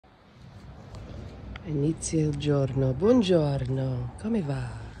Inizia il giorno. Buongiorno. Come va?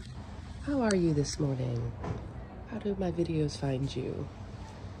 How are you this morning? How do my videos find you?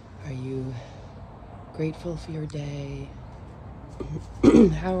 Are you grateful for your day?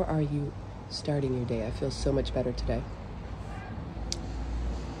 How are you starting your day? I feel so much better today.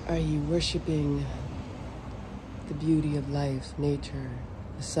 Are you worshiping the beauty of life, nature,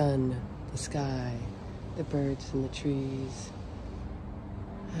 the sun, the sky, the birds and the trees,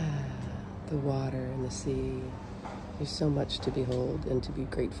 the water and the sea? There's so much to behold and to be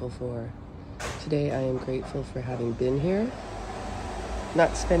grateful for. Today I am grateful for having been here.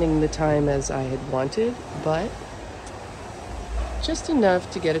 Not spending the time as I had wanted, but just enough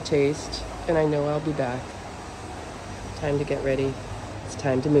to get a taste, and I know I'll be back. Time to get ready. It's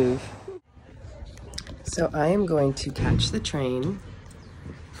time to move. So I am going to catch the train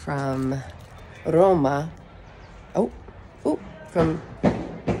from Roma, from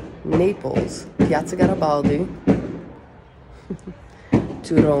Naples, Piazza Garibaldi,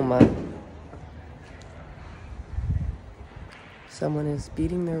 to Roma. Someone is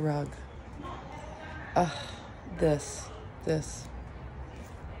beating their rug. This.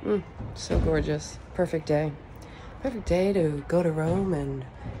 So gorgeous. Perfect day. Perfect day to go to Rome and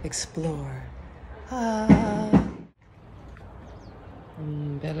explore. Bella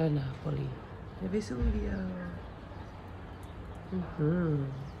Napoli. 𝐕𝐞𝐭𝐞𝐫.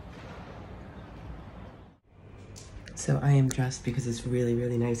 So I am dressed because it's really,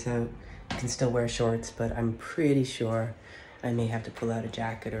 really nice out. I can still wear shorts, but I'm pretty sure I may have to pull out a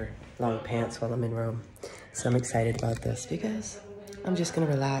jacket or long pants while I'm in Rome. So I'm excited about this because I'm just gonna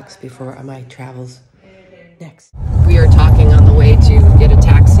relax before my travels next. We are talking on the way to get a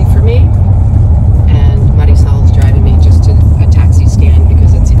taxi for me, and Marisol is driving me just to a taxi stand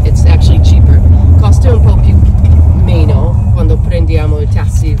because it's actually cheaper. Costa un po' più meno quando prendiamo il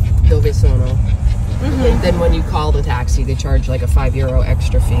taxi dove sono. And then when you call the taxi, they charge like a €5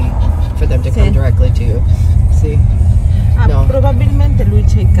 extra fee for them to come directly to you. See? No. Probabilmente lui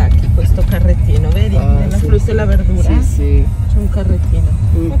c'è i cacchi, questo carrettino, vedi? Nella frutta e la verdura. Sì. C'è un carrettino.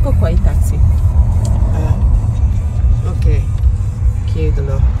 Ecco qua i taxi. Ok.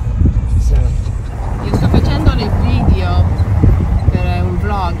 Chiedilo. So. Io sto facendo il video per un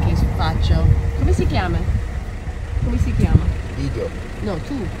vlog che faccio. Come si chiama? Come si chiama? Video. No,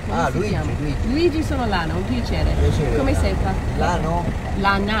 tu. Come si chiama? Luigi sono Lana, un piacere. Come sei? Lano?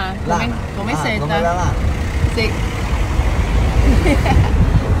 Lana. Come sei? Come la lana. Sì.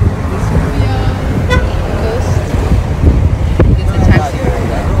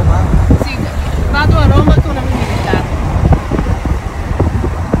 Sì, vado a Roma con la mia militare.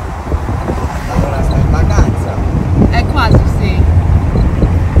 Allora stai in vacanza? È quasi, sì.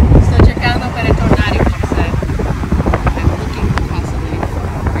 Sto cercando per tornare forse. I'm looking to possibly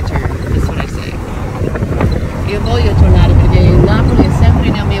return, that's what I say. Io voglio tornare perché Napoli è sempre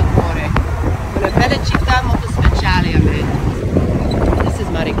nel mio cuore. Una bella città molto speciale a me. This is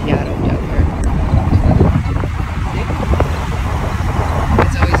Marichiaro down here. See?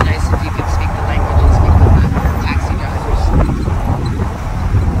 It's always nice if you can speak the language and speak with the taxi drivers.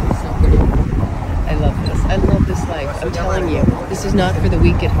 So pretty. I love this. I love this life. I'm telling you, this is not for the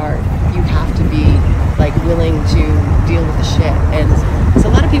weak at heart. You have to be like willing to deal with the shit. And there's a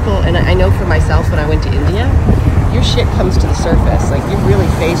lot of people, and I know for myself when I went to India, your shit comes to the surface. Like you're really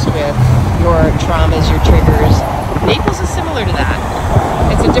faced with your traumas, your triggers. Naples is similar to that.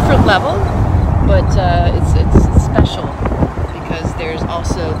 It's a different level, but it's special because there's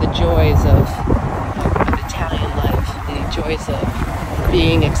also the joys of Italian life, the joys of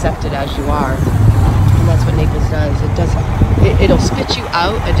being accepted as you are, and that's what Naples does. It'll spit you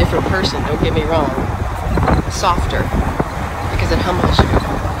out a different person. Don't get me wrong, softer because it humbles you.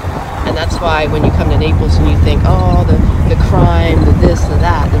 And that's why when you come to Naples and you think, oh, the crime, the this, the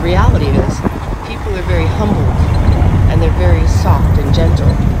that, the reality is people are very humbled and they're very soft and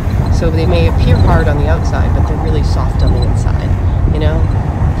gentle. So they may appear hard on the outside, but they're really soft on the inside, you know?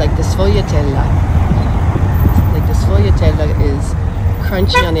 Like the 𝐕𝐤𝒑𝒆𝒏𝒊𝒏𝒈. Like the 𝐕𝐤𝒑𝒆𝒏𝒊𝒏𝒈 is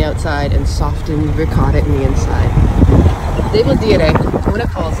crunchy on the outside and soft and ricotta in the inside. Devo dire una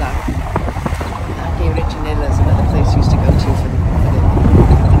cosa. 𝐒𝐚𝐬𝒑𝒆𝒏 is another place you used to go to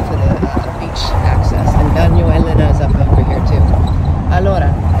for the beach access, and �W𝐤𝒑𝒆𝒏 is up over here too. Allora,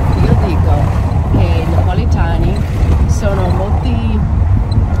 io dico che i napoletani sono molti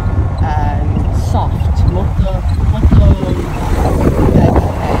soft, molto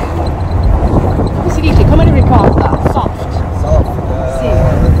come si dice? Come ne ricorda? Soft. Sì.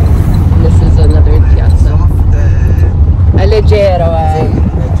 This is another piazza. È leggero, Sì,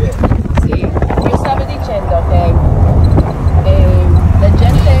 leggero. Sì. Io stavo dicendo che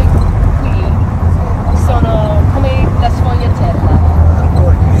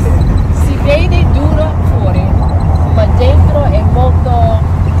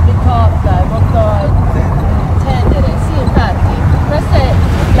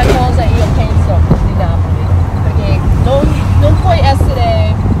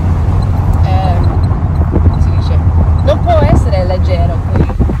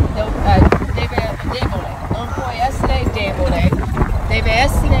deve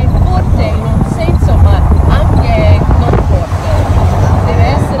essere forte in un senso, ma anche non forte, deve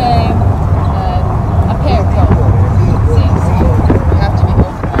essere aperto. Sì, sì, you have to be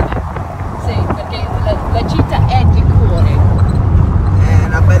open-minded. Sì, perché la città è di cuore. È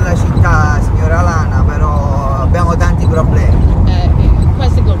una bella città, signora Lana, però abbiamo tanti problemi.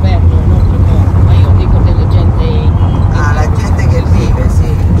 Questo governo non propone, ma io dico della gente. La gente che vive,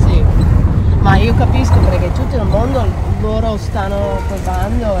 sì. Sì, ma io capisco perché tutto il mondo loro stanno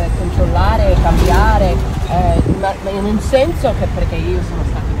provando a controllare, cambiare, ma in un senso che perché io sono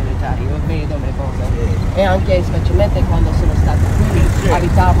stato militare, io vedo le cose e anche specialmente quando sono stata qui,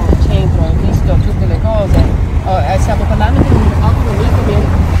 abitavo al centro, ho visto tutte le cose. Stiamo parlando di un altro amico mio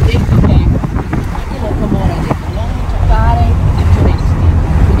che ha detto che anche nel comune ha detto non toccare i turisti,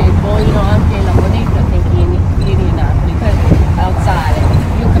 perché vogliono anche la moneta che viene in Napoli per alzare.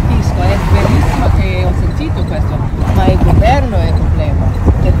 Io capisco, è verissimo che ho sentito questo, ma il governo è il problema.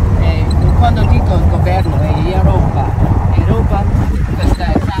 Quando dico il governo è Europa, questa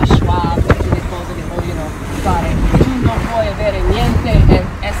è Schwab, tutte le cose che vogliono fare. Tu non puoi avere niente e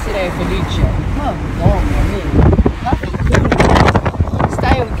essere felice. Ma no, mio amico,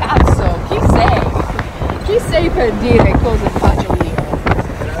 stai un cazzo, chi sei? Chi sei per dire cosa faccio io?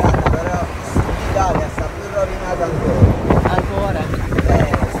 Però l'Italia sta più rovinata ancora. Ancora?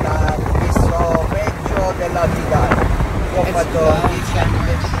 Sta messo peggio dell'altra Italia. Io ho fatto 10 anni di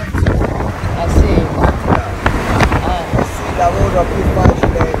pensione. Ah sì? Il lavoro più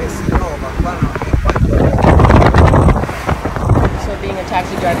facile che si trova, qua non è quanto. So being a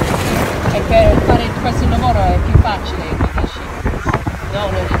taxi driver e per fare questo lavoro è più facile, capisci? No,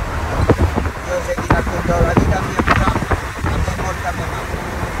 non è. Io se ti racconto la vita mia qua, quando è morta mia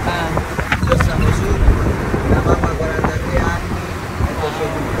mamma. Io stavo su, la mamma 43 anni e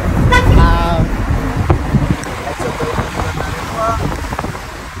deceduta. Adesso devo tornare qua.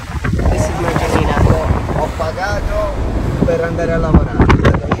 This is Margellina. Ho pagato per andare a lavorare, ho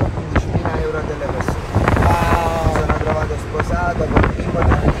dato io 15.000 euro delle persone. Mi sono trovato sposato con un bimbo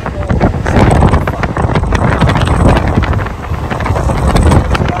nannino,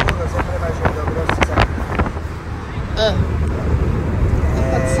 lavoro sempre facendo grossi sacrifici.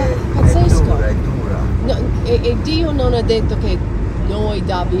 Pazzesco. È dura. No, e Dio non ha detto che noi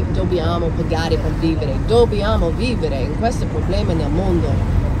dobbiamo pagare per vivere, dobbiamo vivere in questo problema nel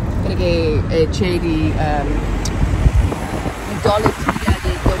mondo. Perché c'è di idolatria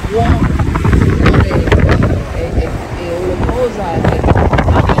dell'uomo, è una cosa che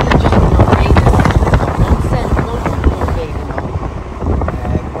anche la gente non vede, non sente, non vedono.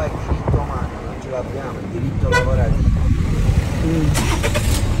 Qua il diritto umano non ce l'abbiamo, il diritto lavorativo.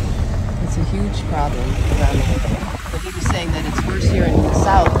 It's a huge problem. But he was saying that it's worse here in the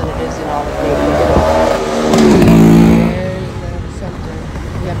south than it is in all of Naples. There's something.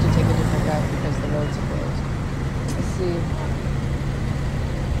 You have to take a different route because the roads are closed. Let's see.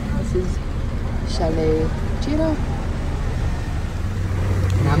 This is Chalet. Do you know?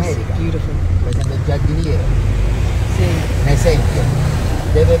 In America, It's beautiful. per esempio il giardiniere, Sì. un esempio,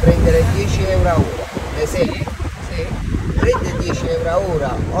 deve prendere 10 euro a ora, un esempio, Sì. prende 10 euro a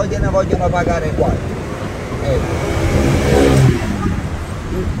ora o gliene vogliono pagare 4.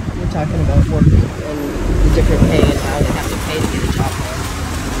 We're talking about working and the different pay and how they have to pay to get a job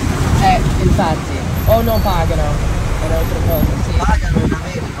there. Infatti, o non pagano, è un'altra cosa, sì. Pagano in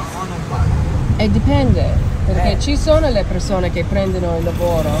America o non pagano? E dipende, perché ci sono le persone che prendono il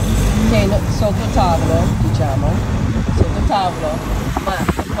lavoro che sotto tavolo, diciamo, sotto tavolo, ma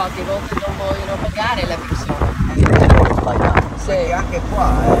qualche volta non vogliono pagare le persone. Sì. Perché anche qua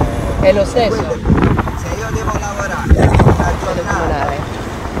È lo stesso. se io devo lavorare una giornata,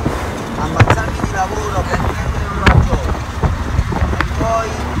 ammazzarmi di lavoro per 30 euro al giorno e poi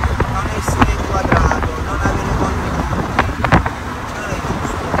non essere inquadrato, non avere contributi, non è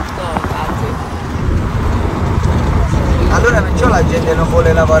giusto. No, infatti. Allora perciò la gente non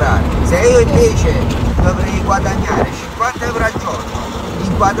vuole lavorare. Se io invece dovrei guadagnare 50 euro al giorno,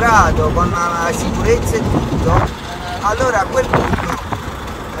 inquadrato con la sicurezza e tutto, allora a quel punto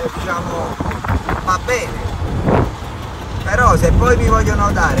diciamo va bene. Però se poi mi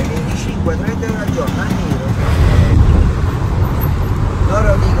vogliono dare 25-30 euro al giorno al nero,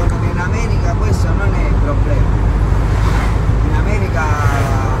 loro dicono che in America questo non è il problema. In America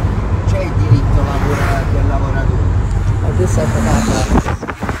c'è il diritto del lavoratore. Adesso è pagato.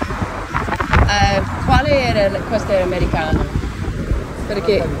 Quale era questo è americano?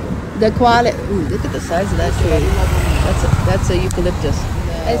 Perché da quale look at the size of that tree. That's a eucalyptus.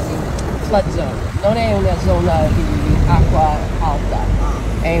 È flood zone. Non è una zona di acqua alta,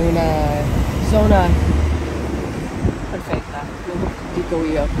 è una zona perfetta. dico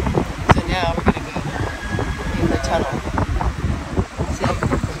io. So now we're gonna go in the tunnel. Sì.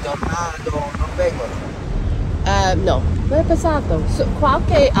 Il tornado non vengono. No, non è passato.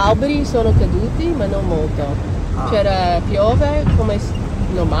 Qualche alberi sono caduti, ma non molto. C'era piove come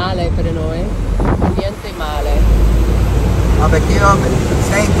normale per noi, niente male. Ma perché io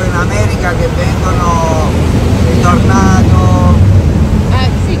sento in America che vengono i tornado.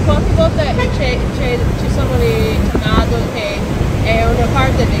 Sì, qualche volta ci sono i tornado che è una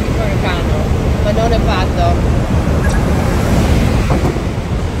parte dell'uragano, ma non è fatto.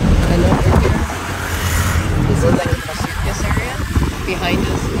 This is like the Vesuvius area. Behind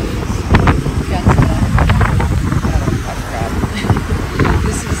us is Piazza. I forgot.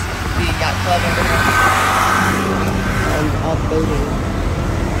 This is the yacht club over here. And all the boating.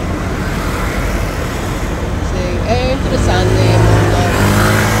 Sì, è interessante il mondo.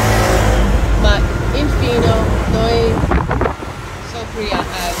 Ma infine noi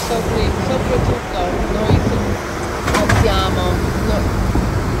soprattutto noi alziamo.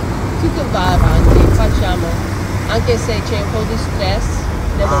 Tutto va avanti, facciamo, anche se c'è un po' di stress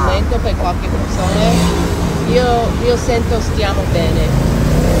nel momento per qualche persona, io sento stiamo bene,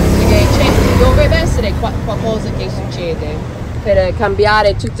 perché dovrebbe essere qualcosa che succede per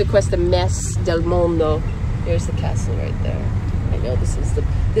cambiare tutta questa mess del mondo. There's the castle right there. I know this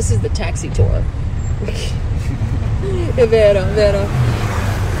is the taxi tour. È vero, è vero.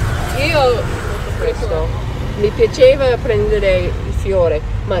 Io questo mi piaceva prendere fiore,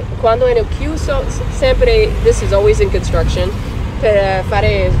 ma quando hanno chiuso sempre, this is always in construction, per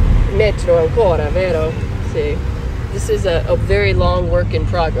fare metro ancora, vero? Sì. This is a very long work in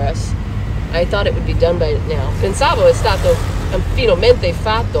progress. I thought it would be done by now. Pensavo è stato finalmente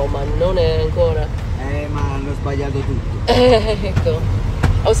fatto, ma non è ancora. Ma hanno sbagliato tutto. Ecco.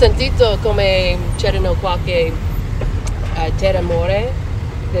 Ho sentito come c'erano qualche terremore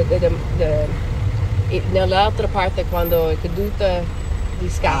nell'altra parte quando è caduta di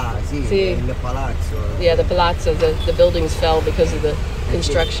scafo. Sì, il palazzo. Yeah, the palazzo, the buildings fell because of the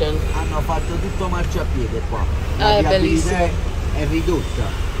construction. Hanno fatto tutto marciapiede qua. È bellissimo. È ridotta.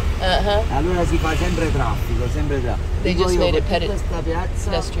 Allora si fa sempre traffico, sempre traffico. They just made it questa piazza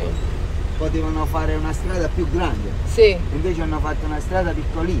pedestrian. potevano fare una strada più grande. Sì. Invece hanno fatto una strada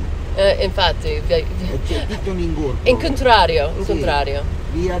piccolina. Infatti. E c'è tutto un ingorgo. In contrario.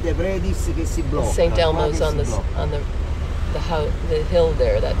 Via 𝐕𝐤𝒑𝒆𝒏𝒕 che si blocca. 𝐿 on the hill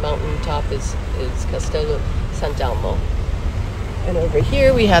there. That mountain top is Castello Sant'Elmo. And over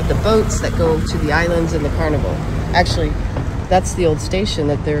here we have the boats that go to the islands in the carnival. Actually, that's the old station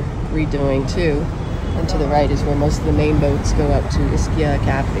that they're redoing too. And to the right is where most of the main boats go up to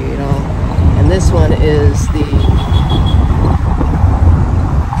𝐒𝐻𝐿 and all. And this one is the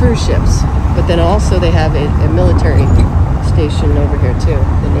cruise ships. But then also they have a military station over here too,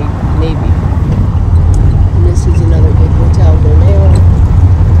 the Navy. And this is another big hotel, Borneo.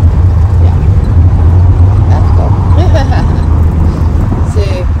 Yeah. Let's go.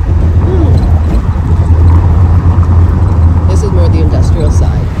 See. This is more the industrial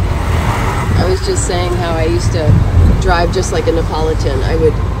side. I was just saying how I used to drive just like a Neapolitan. I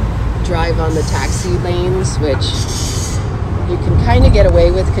would drive on the taxi lanes, which you can kind of get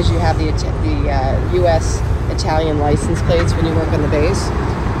away with because you have the U.S. Italian license plates when you work on the base.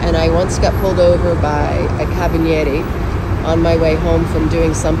 And I once got pulled over by a carabinieri on my way home from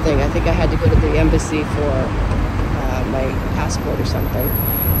doing something. I think I had to go to the embassy for my passport or something.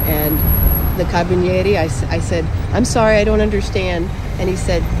 And the carabinieri, I said, "I'm sorry, I don't understand." And he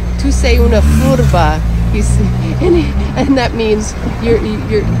said, "Tu sei una furba." And that means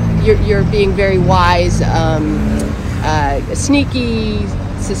you're being very wise, sneaky,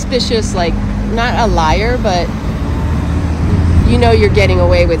 suspicious, like not a liar, but you know you're getting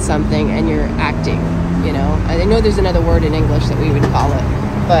away with something and you're acting, you know. I know there's another word in English that we would call it,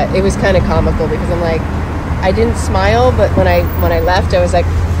 but it was kind of comical because I'm like, I didn't smile, but when I left, I was like,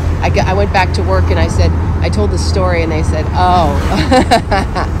 I went back to work and I told the story and they said, "Oh,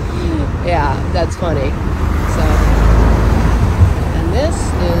 yeah, that's funny." So, and this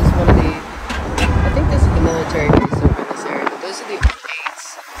is one of the, I think this is the military base over in this area, but those are the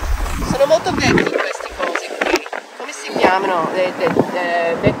gates. Sono molto vecchi queste cose qui. Come si chiamano?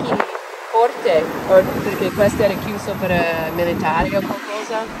 Vecchi porte? Perché questo era chiuso per militari o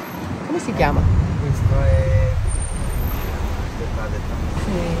qualcosa? Come si chiama? Questo è... Aspettate,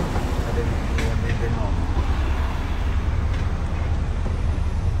 Sì.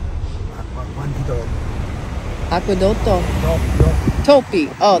 Quanti topi? Aquedotto? No. Topi.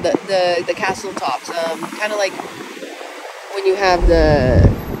 Oh, the castle tops. Kind of like when you have the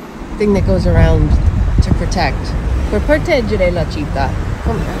thing that goes around to protect. per proteggere la città.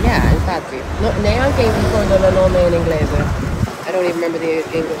 Yeah, infatti. No, neanche ricordo il nome in inglese. I don't even remember the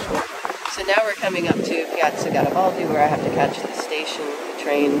English one. So now we're coming up to Piazza Garibaldi, where I have to catch the station, the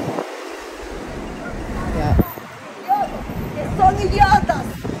train. Yeah.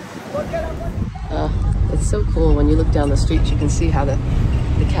 It's so cool when you look down the street. You can see how the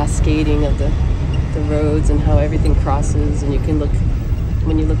cascading of the roads and how everything crosses, and you can look,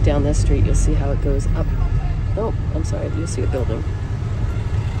 when you look down this street, you'll see how it goes up. Oh, I'm sorry, you'll see a building.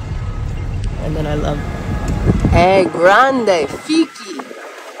 And then I love grande fichi.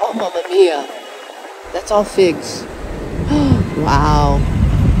 Oh, mamma mia. That's all figs. Wow.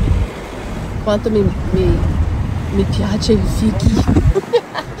 Quanto mi piace il fichi.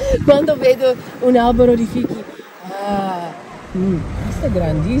 Quando vedo un albero di fichi. Questo è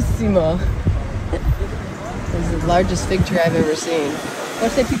grandissimo. This is the largest fig tree I've ever seen.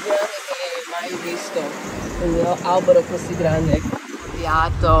 Forse è più grande che mai visto. Un albero così grande.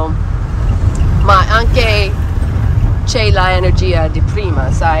 Beato. Ma anche c'è l'energia di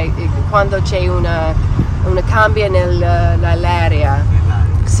prima, sai? Quando c'è una cambia nell'aria.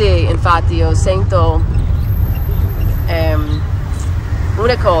 Sì, infatti io sento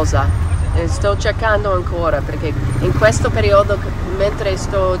una cosa, sto cercando ancora, perché in questo periodo, mentre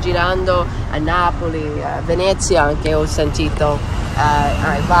sto girando a Napoli, a Venezia anche ho sentito,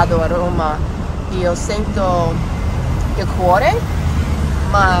 vado a Roma, io sento il cuore,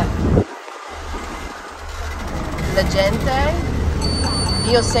 ma la gente,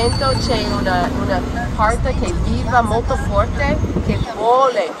 io sento c'è una parte che viva molto forte, che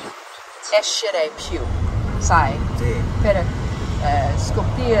vuole essere più, sai? Sì. Per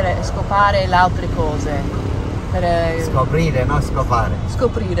scopare le altre cose. Per, scoprire, non scopare.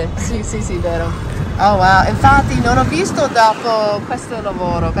 Scoprire, sì, vero. Oh wow, infatti non ho visto dopo questo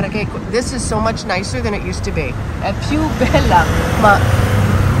lavoro, perché this is so much nicer than it used to be. È più bella, ma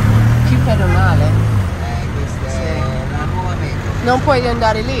più pedonale. Non puoi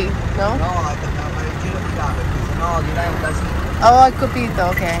andare lì, no? No, dobbiamo fare il giro di là, perché sennò direi un casino. Oh, ho capito,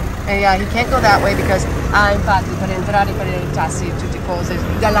 ok. Yeah, he can't go that way because, infatti, per entrare per i tassi, tutte cose,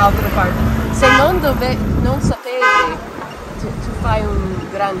 dall'altra parte. Se non sapevi, tu fai un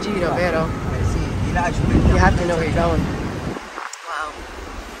gran giro, vero? Sì, di là ci mettiamo. You have to know where you're going. Wow.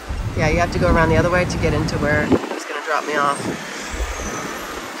 Yeah, you have to go around the other way to get into where he's going to drop me off.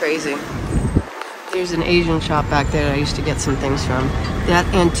 Crazy. There's an Asian shop back there that I used to get some things from. That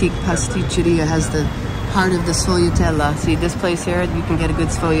antique pasticceria has the part of the sfogliatella. See, this place here, you can get a good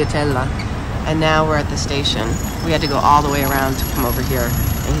sfogliatella. And now we're at the station. We had to go all the way around to come over here.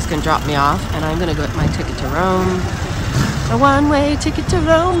 And he's gonna drop me off, and I'm gonna get my ticket to Rome. A one-way ticket to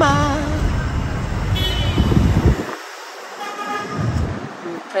Roma.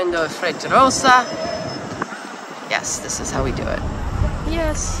 Prendo il Frecciarossa. Yes, this is how we do it.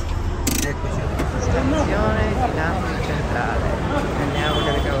 Yes. Stazione di Napoli Centrale. And now we're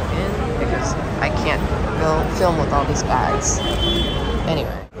gonna go in because I can't film with all these bags. Anyway.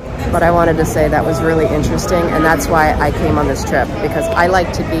 But I wanted to say that was really interesting, and that's why I came on this trip, because I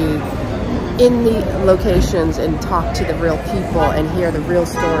like to be in the locations and talk to the real people and hear the real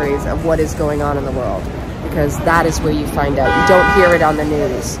stories of what is going on in the world, because that is where you find out. You don't hear it on the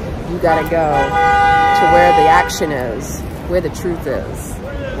news. You gotta go to where the action is, where the truth is,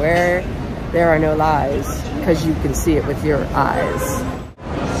 where there are no lies, because you can see it with your eyes.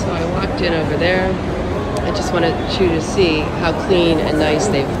 So I walked in over there. I just wanted you to see how clean and nice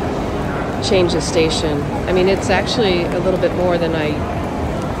they've changed the station. I mean, it's actually a little bit more than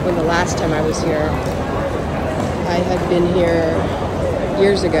when the last time I was here. I had been here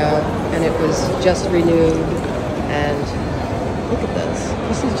years ago, and it was just renewed. And look at this.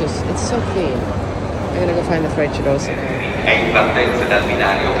 This is just, it's so clean. I'm gonna go find the Frecciarossa. È in partenza dal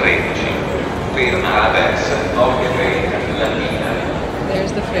binario 13. Ferma adesso, occhio per la linea.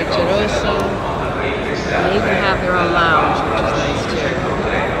 There's the Frecciarossa. They even have their own lounge, which is nice too.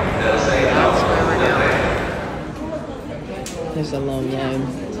 That's where we're going. There's a long line.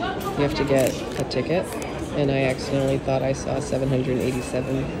 You have to get a ticket, and I accidentally thought I saw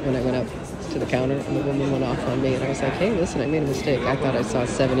 787 when I went up to the counter, and the woman went off on me, and I was like, hey, listen, I made a mistake. I thought I saw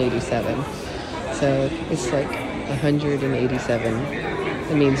 787. So it's like 187.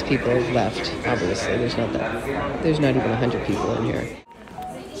 It means people have left, obviously. There's not even 100 people in here.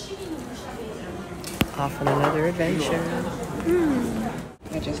 Off on another adventure.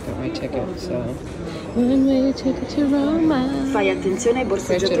 I just got my ticket, so one-way ticket to Roma. Fai attenzione ai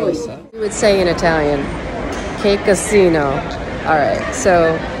borseggiatori. We would say in Italian, 𝐘𝐶asino. All right,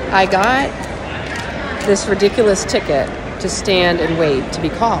 so I got this ridiculous ticket to stand and wait to be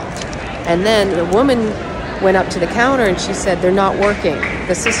called. And then the woman went up to the counter and she said, they're not working.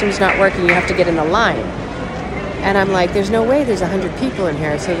 The system's not working. You have to get in the line. And I'm like, there's no way there's 100 people in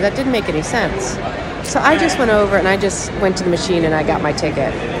here. So that didn't make any sense. So I just went over and I just went to the machine and I got my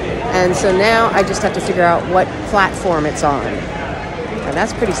ticket. And so now I just have to figure out what platform it's on. And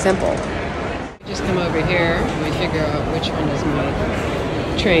that's pretty simple. Just come over here and we figure out which one is my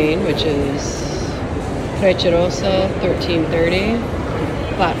train, which is Frecciarossa 1330,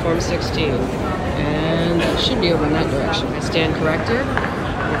 platform 16. And it should be over in that direction. I stand corrected.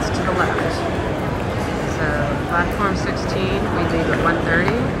 It's to the left. So platform 16, we leave at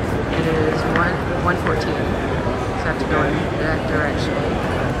 1:30. It is 1:14. So I have to go in that direction.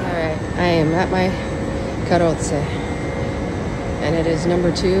 Alright, I am at my carrozze. And it is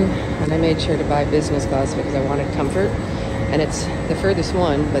number 2. And I made sure to buy business class because I wanted comfort. And it's the furthest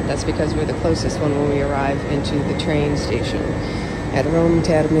one, but that's because we're the closest one when we arrive into the train station at Rome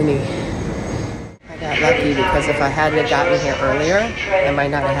Termini. I got lucky because if I hadn't gotten here earlier, I might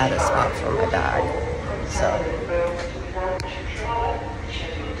not have had a spot for my bag. So.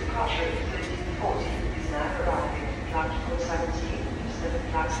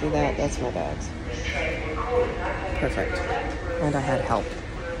 See that? That's my bags. Perfect. And I had help.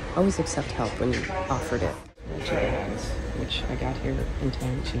 Always accept help when you offered it. Two bags, which I got here in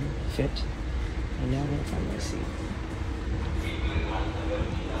time to fit. And now I'm going to find my seat.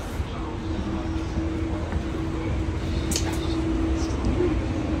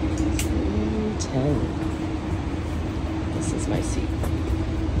 This is my seat.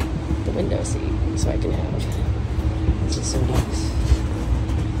 The window seat, so I can have. This is so nice.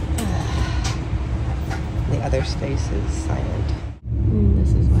 The other space is silent.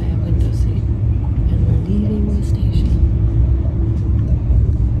 This is why I have window seat. And we're leaving the station.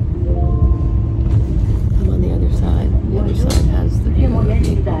 I'm on the other side. The other side has the view of Naples.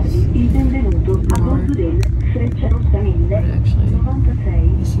 Actually,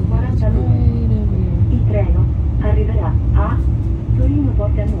 this is right over here. Il treno arriverà a Torino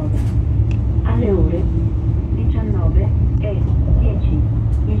Porta Nuova alle ore 19:10.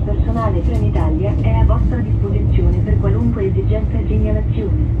 Il personale Trenitalia è a vostra disposizione per qualunque esigenza e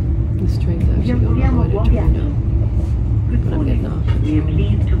segnalazione. This train's Vi actually auguriamo on the way buon to viaggio. Torino. But I'm getting off. We are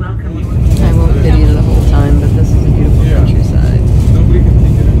pleased to welcome you. I won't video the whole time, but this is a beautiful countryside. You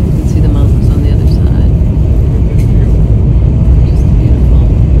can see the mountains on the other side. Just beautiful.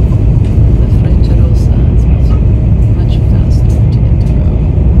 The Frecciarossa is much faster to get to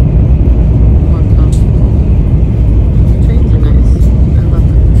Rome. More comfortable. The trains are nice. I love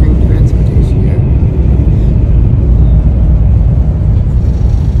the train transportation here.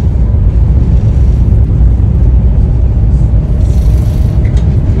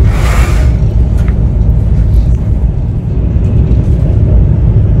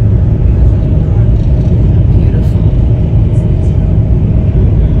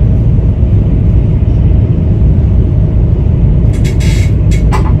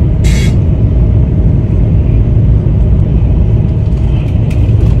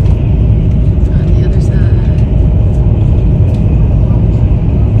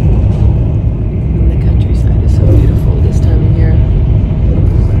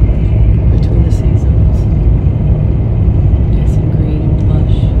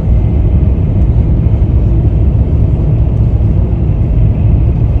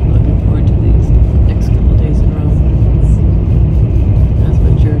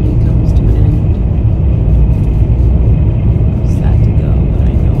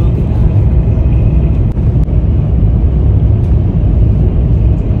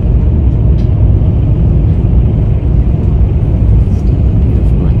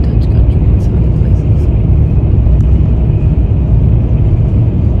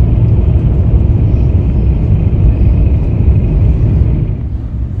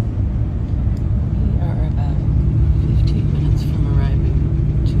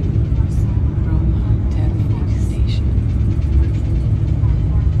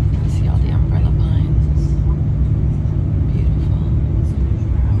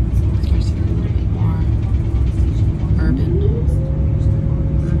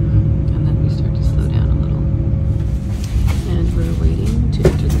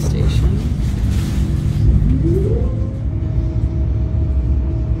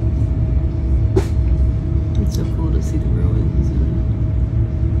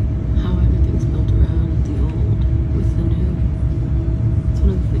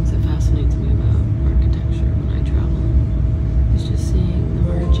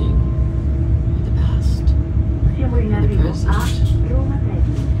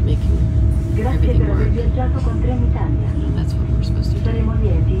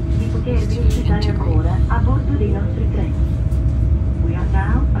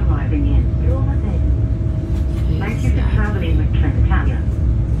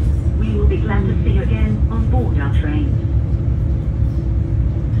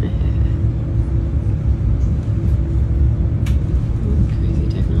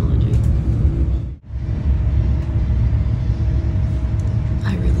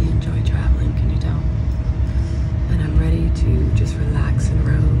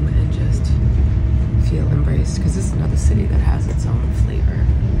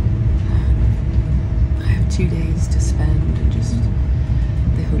 days to spend, and just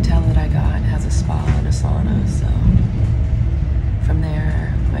the hotel that I got has a spa and a sauna, so from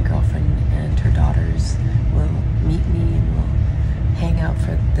there my girlfriend and her daughters will meet me and we'll hang out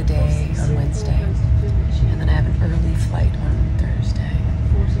for the day on Wednesday, and then I have an early flight on Thursday.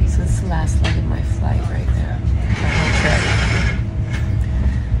 So this is the last leg of my flight right there, my whole trip.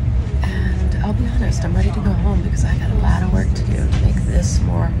 And I'll be honest, I'm ready to go home because I got a lot of work to do to make this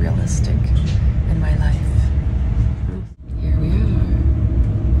more realistic in my life. Here we are.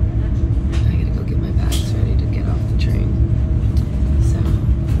 I gotta go get my bags ready to get off the train. So,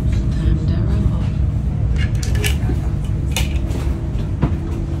 time to roll.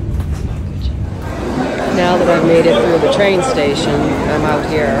 Now that I've made it through the train station, I'm out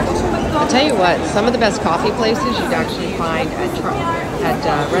here. I'll tell you what, some of the best coffee places you'd actually find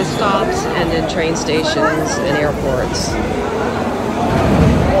at rest stops and in train stations and airports.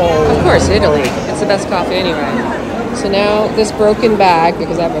 Of course, Italy. It's the best coffee anyway. So now this broken bag,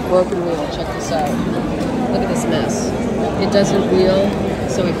 because I have a broken wheel, check this out. Look at this mess. It doesn't wheel,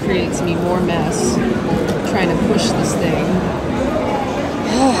 so it creates me more mess trying to push this thing.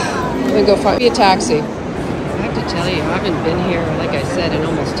 I'm gonna go find me a taxi. I have to tell you, I haven't been here, like I said, in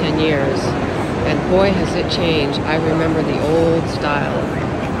almost 10 years. And boy, has it changed. I remember the old style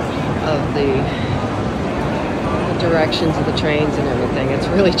of the directions of the trains and everything. It's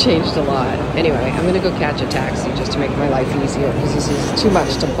really changed a lot. Anyway, I'm going to go catch a taxi just to make my life easier because this is too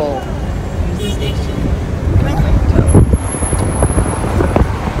much to pull. Here's the station.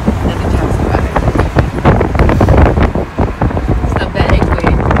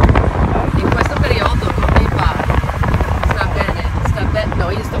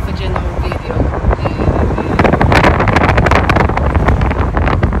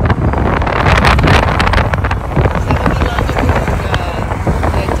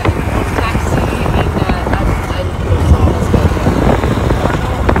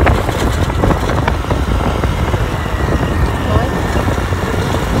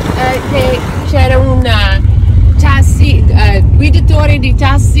 C'era un guidatori di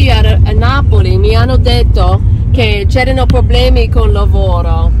tassi a Napoli, mi hanno detto che c'erano problemi con il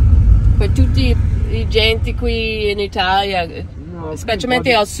lavoro per tutti i gente qui in Italia,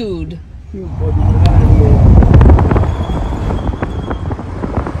 specialmente al sud.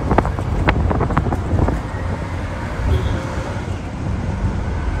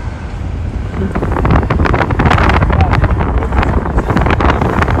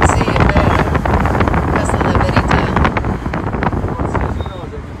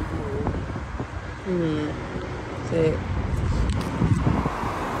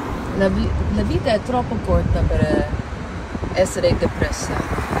 La vita è troppo corta per essere depressa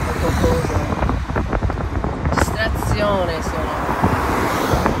per qualcosa. Distrazione solo.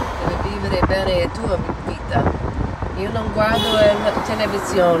 Devi vivere bene la tua vita. Io non guardo la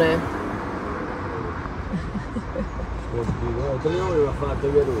televisione. Come aveva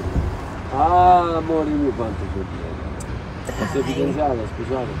fatto Verona? Ah, amore mio, quanto sei bella. Sei fidanzata,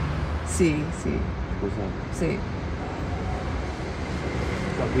 scusate? Sì, sì. Scusate. Sì.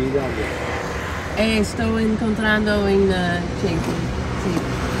 Qui in Italia? Sto incontrando in Ciechi, sì.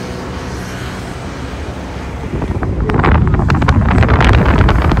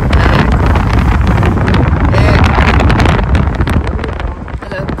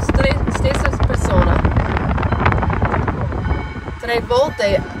 La stessa persona. 3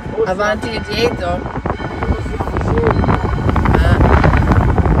 volte avanti e dietro.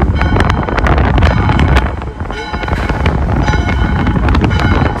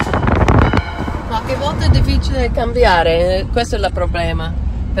 È difficile cambiare, questo è il problema,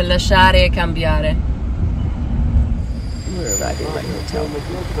 per lasciare e cambiare. We're arriving at my hotel.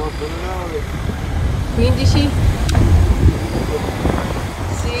 15?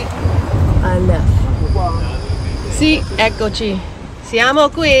 Sì, Aleph. Sì, eccoci. Siamo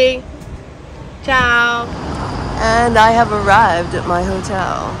qui. Ciao. And I have arrived at my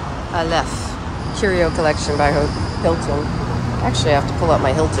hotel, Aleph. Curio Collection by Hilton. Actually, I have to pull out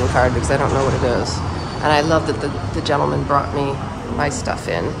my Hilton card because I don't know what it is. And I love that the gentleman brought me my stuff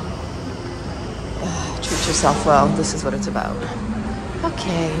in. Treat yourself well. This is what it's about.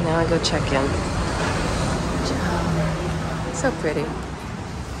 Okay, now I go check in. So pretty.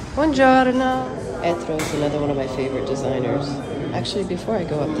 Buongiorno. Etro is another one of my favorite designers. Actually, before I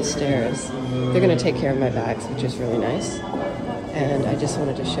go up the stairs, they're going to take care of my bags, which is really nice. And I just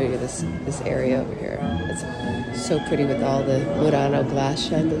wanted to show you this area over here. It's so pretty with all the Murano glass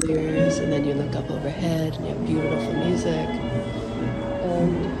chandeliers, and then you look up overhead and you have beautiful music.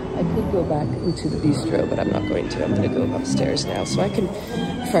 And I could go back into the bistro, but I'm not going to. I'm going to go upstairs now so I can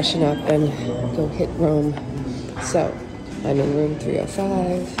freshen up and go hit Rome So, I'm in room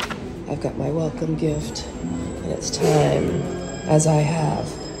 305. I've got my welcome gift, and it's time, as I have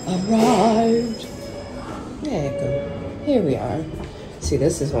arrived. There you go. Here we are. See,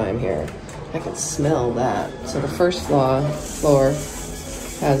 this is why I'm here. I can smell that. So the first floor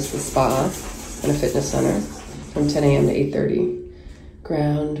has the spa and a fitness center from 10 a.m. to 8:30.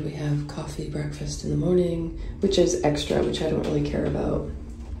 Ground, we have coffee, breakfast in the morning, which is extra, which I don't really care about.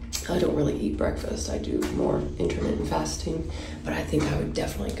 I don't really eat breakfast. I do more intermittent fasting, but I think I would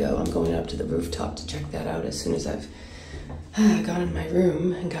definitely go. I'm going up to the rooftop to check that out as soon as I've got in my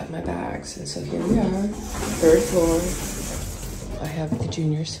room and got my bags. And so here we are, third floor. I have the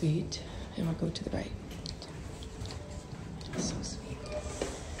junior suite, and we'll go to the right. So sweet.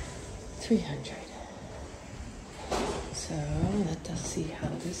 300. So let us see how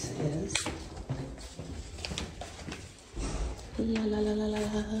this is. La la la la la.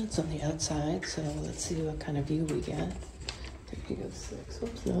 It's on the outside, so let's see what kind of view we get. 306.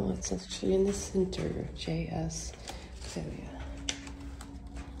 Oops, no, it's actually in the center. JS.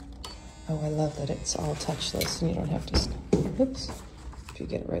 Oh, I love that it's all touchless and you don't have to. Oops. If you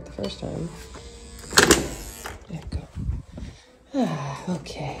get it right the first time. There you go. Ah,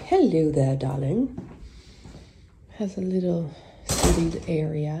 okay. Hello there, darling. Has a little seated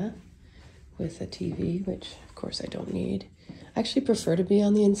area with a TV, which of course I don't need. I actually prefer to be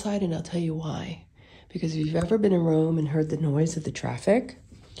on the inside, and I'll tell you why. Because if you've ever been in Rome and heard the noise of the traffic,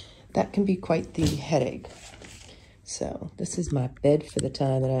 that can be quite the headache. So this is my bed for the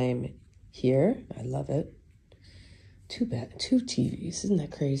time that I am here. I love it. Two TVs, isn't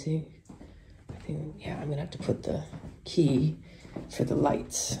that crazy? I think, yeah, I'm gonna have to put the key for the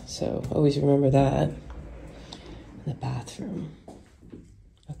lights. So always remember that. In the bathroom.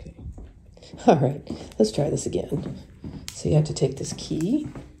 Okay. All right, let's try this again. So you have to take this key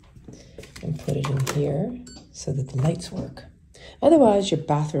and put it in here so that the lights work. Otherwise, your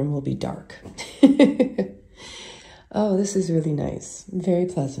bathroom will be dark. Oh, this is really nice. Very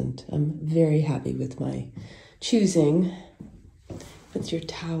pleasant. I'm very happy with my choosing. With your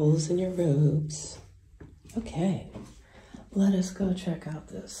towels and your robes. Okay, let us go check out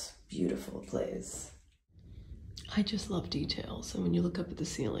this beautiful place. I just love details. And when you look up at the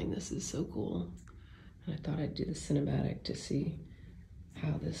ceiling, this is so cool. And I thought I'd do the cinematic to see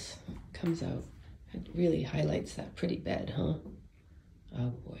how this comes out. It really highlights that pretty bed, huh? Oh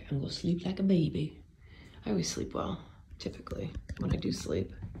boy, I'm gonna sleep like a baby. I always sleep well, typically, when I do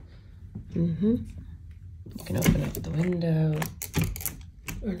sleep. You can open up the window,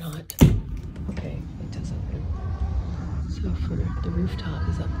 or not. Okay, it does open. So for the rooftop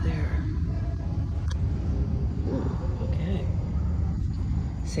is up there. Ooh, okay.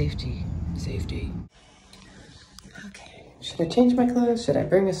 Safety, safety. Okay, should I change my clothes? Should I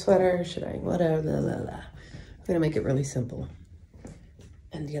bring a sweater? Should I whatever, blah, blah, blah. I'm gonna make it really simple.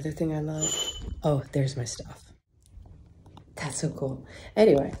 And the other thing I love, oh, there's my stuff. That's so cool.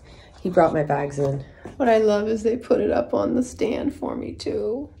 Anyway, he brought my bags in. What I love is they put it up on the stand for me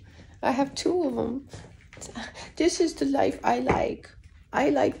too. I have 2 of them. This is the life I like. I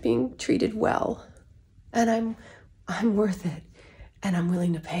like being treated well. And I'm worth it. And I'm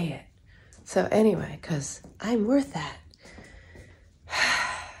willing to pay it. So anyway, because I'm worth that.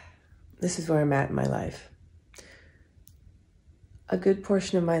 This is where I'm at in my life. A good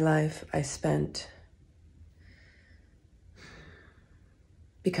portion of my life I spent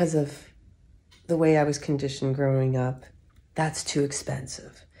because of the way I was conditioned growing up. That's too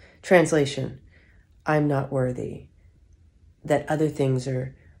expensive. Translation, I'm not worthy. That other things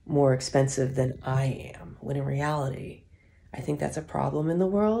are more expensive than I am. When in reality, I think that's a problem in the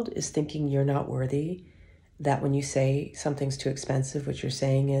world, is thinking you're not worthy. That when you say something's too expensive, what you're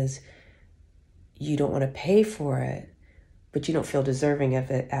saying is you don't want to pay for it, but you don't feel deserving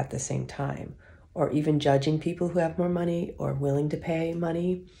of it at the same time. Or even judging people who have more money or willing to pay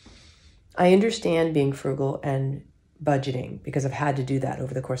money. I understand being frugal and budgeting because I've had to do that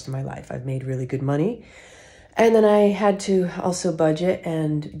over the course of my life. I've made really good money. And then I had to also budget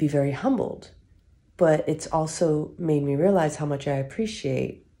and be very humbled. But it's also made me realize how much I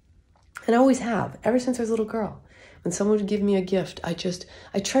appreciate, and I always have, ever since I was a little girl. When someone would give me a gift, I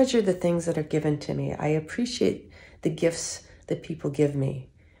treasure the things that are given to me. I appreciate the gifts that people give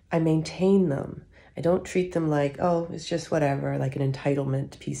me. I maintain them. I don't treat them like, oh, it's just whatever, like an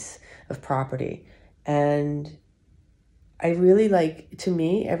entitlement piece of property. And I really like, to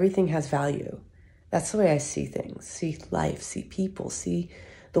me, everything has value. That's the way I see things, see life, see people, see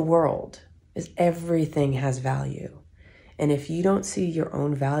the world, is everything has value. And if you don't see your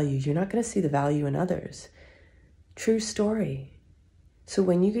own value, you're not going to see the value in others. True story. So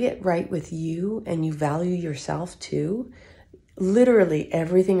when you get right with you and you value yourself too, literally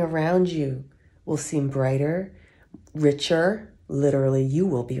everything around you will seem brighter, richer. Literally, you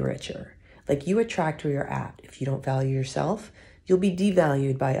will be richer. Like, you attract where you're at. If you don't value yourself, you'll be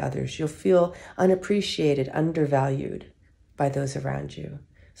devalued by others. You'll feel unappreciated, undervalued by those around you.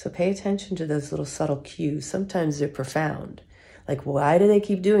 So pay attention to those little subtle cues. Sometimes they're profound. Like, why do they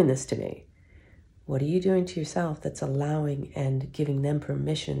keep doing this to me? What are you doing to yourself that's allowing and giving them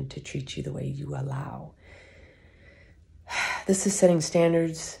permission to treat you the way you allow? This is setting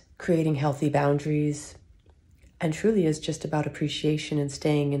standards, creating healthy boundaries, and truly is just about appreciation and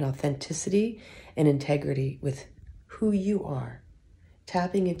staying in authenticity and integrity with who you are.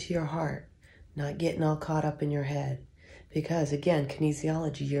 Tapping into your heart, not getting all caught up in your head. Because again,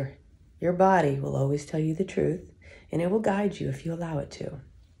 kinesiology, your body will always tell you the truth, and it will guide you if you allow it to.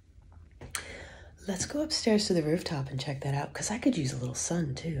 Let's go upstairs to the rooftop and check that out, because I could use a little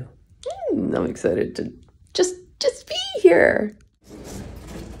sun too. I'm excited to just be here.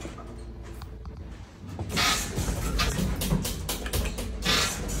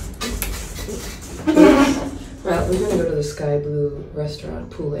 Well, we're gonna go to the Sky Blue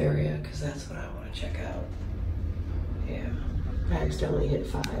restaurant pool area because that's what I want to check out. Yeah, I accidentally hit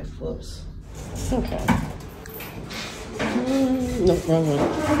 5. Whoops. Okay. No, wrong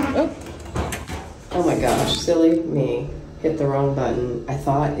one. Oh my gosh, silly me. Hit the wrong button. I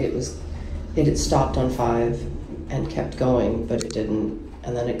thought it had stopped on 5 and kept going, but it didn't.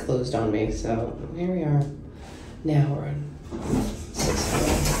 And then it closed on me, so here we are. Now we're on 6.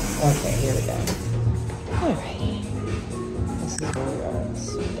 Okay, here we go. Alrighty. This is where we are.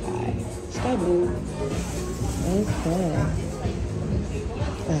 Sky Blue. Okay.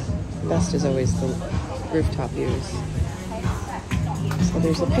 Best is always the rooftop views. So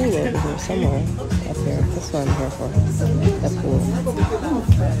there's a pool over here somewhere up here. That's what I'm here for. That pool.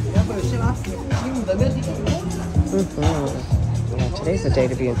 Yeah, today's the day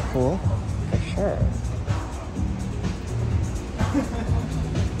to be in the pool, for sure.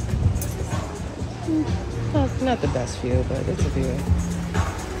 Not the best view, but it's a view.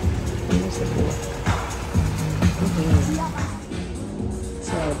 Here's the pool.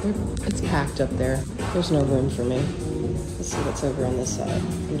 So it's packed up there. There's no room for me. Let's see what's over on this side.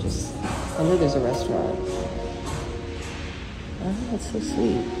 I know there's a restaurant. Oh, that's so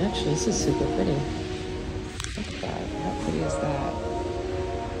sweet. Actually, this is super pretty. Look at that. How pretty is that?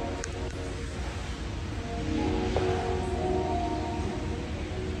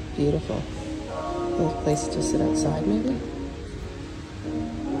 Beautiful. A place to sit outside, maybe?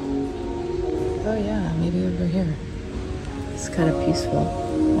 Oh yeah, maybe over here. It's kind of peaceful.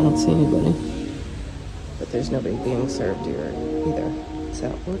 I don't see anybody. But there's nobody being served here either.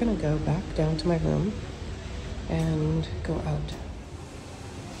 So we're gonna go back down to my room and go out.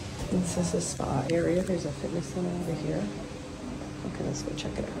 This is a spa area. There's a fitness center over here. Okay, let's go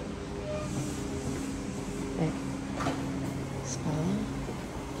check it out. Okay. Spa.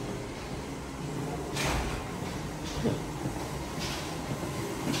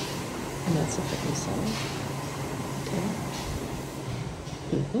 And that's a fitness center. Okay.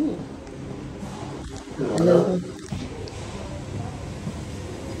 Hello.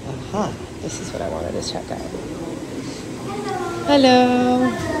 Aha, this is what I wanted to check out. Hello.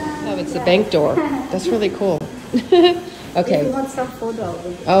 Oh, it's the bank door. That's really cool. Okay. You want some photo?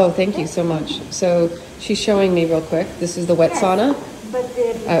 Oh, thank you so much. So she's showing me real quick. This is the wet sauna. But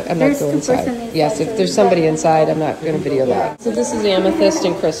I'm not going inside. Yes, if there's somebody inside, I'm not going to video that. So this is amethyst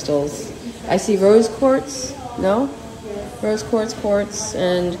and crystals. I see rose quartz. No? Rose quartz,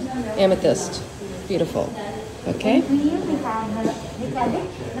 and amethyst. Beautiful. Okay? We have the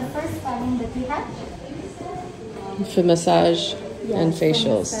first styling that we have. For massage and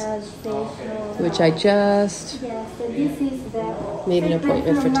facials. Which I just made an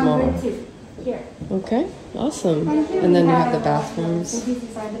appointment for tomorrow. Here. Okay, awesome. And then you have the bathrooms.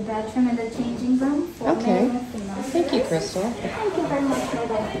 These are the bathroom and the changing room. Okay. Thank you, Crystal. Thank you very much,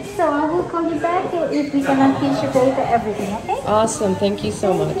 madam. So I will call you back if we can unfinish your data, everything, okay? Awesome. Thank you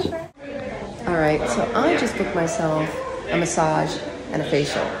so much. All right, so I just booked myself a massage and a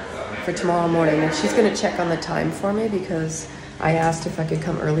facial for tomorrow morning, and she's going to check on the time for me because I asked if I could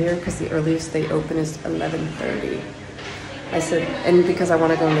come earlier because the earliest they open is 11:30. I said, and because I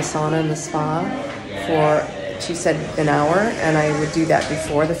want to go in the sauna and the spa for, she said, an hour, and I would do that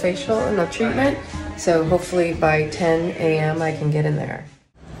before the facial and the treatment. So hopefully by 10 a.m. I can get in there.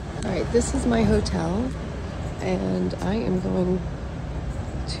 All right, this is my hotel, and I am going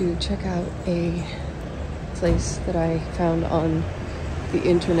to check out a place that I found on the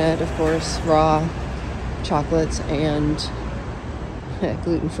internet, of course, raw chocolates and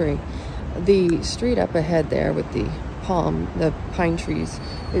gluten-free. The street up ahead there with the pine trees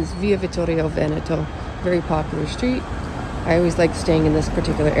is Via Vittorio Veneto, very popular street. I always like staying in this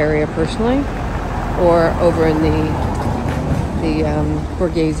particular area personally, or over in the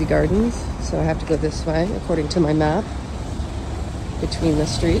Borghese Gardens. So I have to go this way according to my map, between the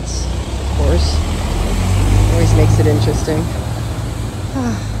streets, of course. Always makes it interesting.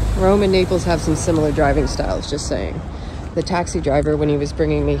 Rome and Naples have some similar driving styles, just saying. The taxi driver, when he was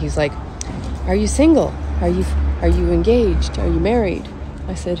bringing me, he's like, "Are you single? Are you engaged? Are you married?"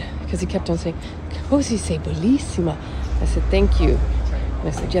 I said, because he kept on saying, "𝐂𝐨𝐝𝒂𝒌𝒆𝒏." I said, "Thank you." And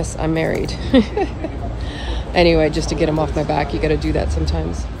I said, "Yes, I'm married." Anyway, just to get him off my back, you got to do that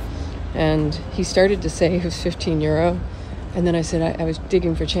sometimes. And he started to say it was 15 euro. And then I said, I was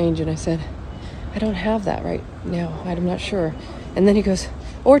digging for change, and I said, "I don't have that right now. I'm not sure." And then he goes,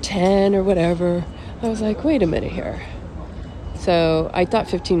 "Or 10 or whatever." I was like, wait a minute here. So I thought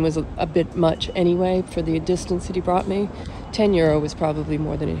 15 was a bit much anyway for the distance that he brought me. 10 euro was probably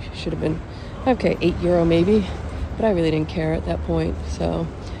more than it should have been. Okay, 8 euro maybe, but I really didn't care at that point. So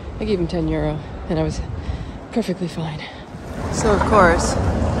I gave him 10 euro and I was perfectly fine. So of course,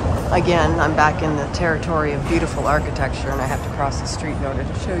 again, I'm back in the territory of beautiful architecture, and I have to cross the street in order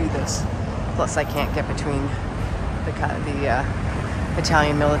to show you this. Plus I can't get between the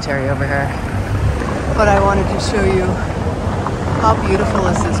Italian military over here. But I wanted to show you how beautiful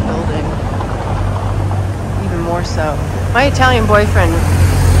is this building. Even more so. My Italian boyfriend,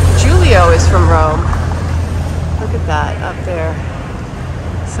 Giulio, is from Rome. Look at that up there.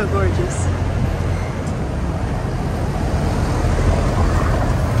 So gorgeous.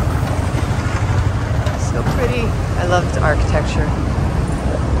 So pretty. I love the architecture.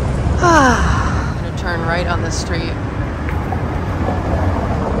 I'm gonna turn right on the street.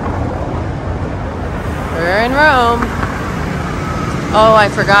 We're in Rome. Oh, I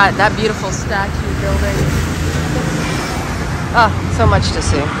forgot that beautiful statue building. Ah, so much to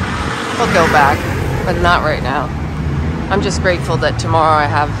see. We'll go back, but not right now. I'm just grateful that tomorrow I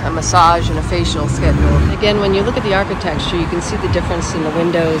have a massage and a facial scheduled. Again, when you look at the architecture, you can see the difference in the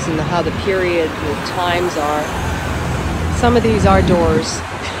windows and how the period, the times are. Some of these are doors.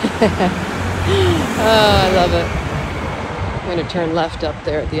 Oh, I love it. I'm going to turn left up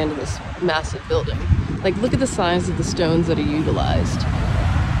there at the end of this massive building. Like, look at the size of the stones that are utilized.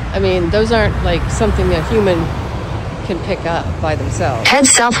 I mean, those aren't like something that a human can pick up by themselves. Head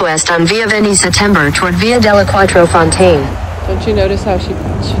southwest on Via September toward Via della Quattro Fontane. Don't you notice how she's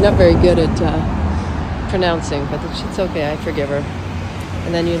not very good at pronouncing, but it's okay, I forgive her.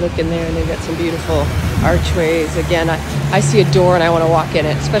 And then you look in there and they've got some beautiful archways. Again, I see a door and I want to walk in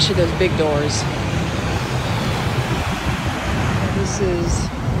it, especially those big doors. This is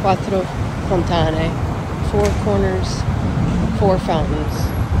Quattro Fontane, 4 corners, 4 fountains.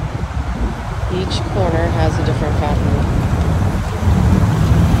 Each corner has a different fountain.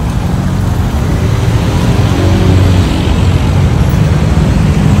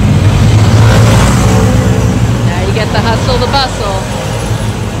 Now you get the hustle, the bustle.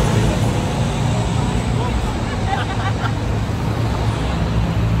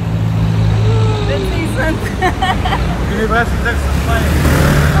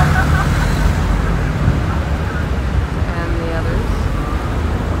 And the others.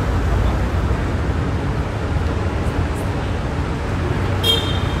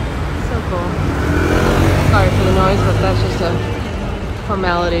 So cool. Sorry for the noise, but that's just a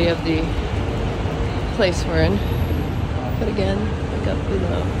formality of the place we're in. But again, look up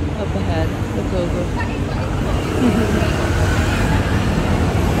below, up ahead, look over.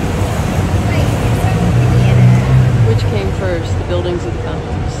 Which came first, the buildings or the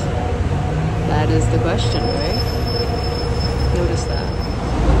fountains? That is the question, right? Notice that.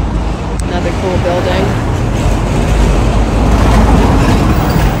 Another cool building.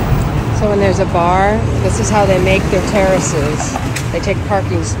 So when there's a bar, this is how they make their terraces. They take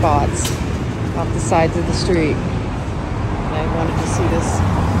parking spots off the sides of the street. And I wanted to see this.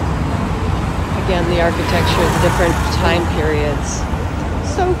 Again, the architecture, the different time periods.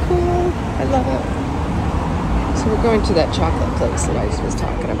 So cool. I love it. So we're going to that chocolate place that I was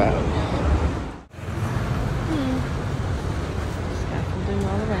talking about. Scaffolding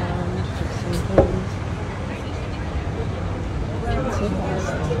all around, fixing things.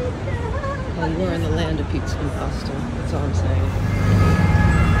 And we're in the land of pizza and pasta. That's all I'm saying.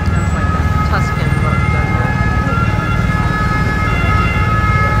 That's like that Tuscan look, doesn't it?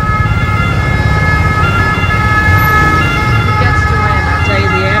 Who gets to win? I'll tell you,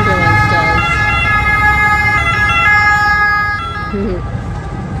 the ambulance does.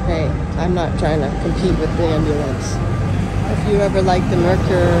 Hey, I'm not trying to compete with the ambulance. If you ever like the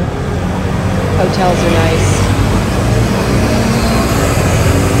Mercure, hotels are nice.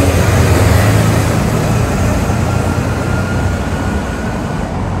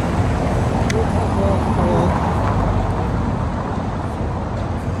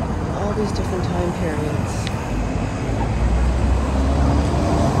 All these different time periods.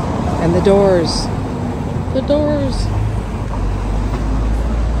 And the doors. The doors.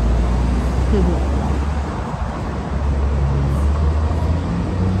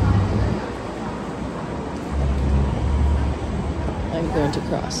 I'm going to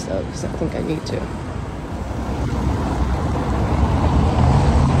cross though, because I think I need to.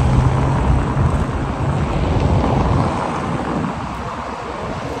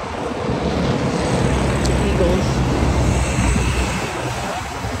 Eagles.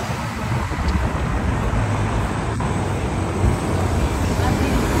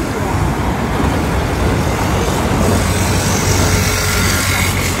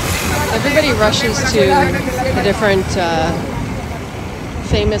 Everybody rushes to the different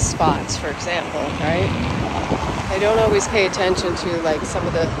famous spots, for example, right? They don't always pay attention to like some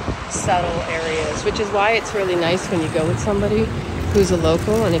of the subtle areas, which is why it's really nice when you go with somebody who's a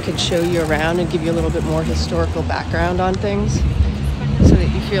local and it can show you around and give you a little bit more historical background on things, so that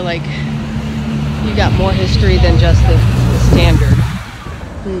you feel like you got more history than just the standard.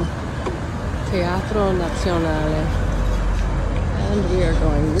 Teatro Nazionale. And we are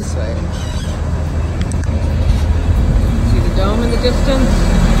going this way. See the dome in the distance?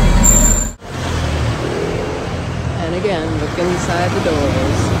 And again, look inside the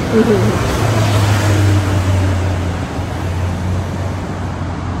doors.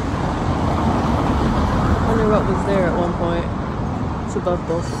 I wonder what was there at one point. It's above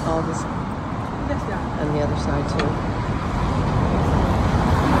both all this and the other side too.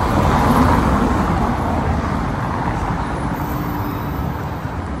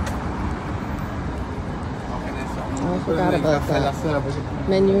 I forgot about that.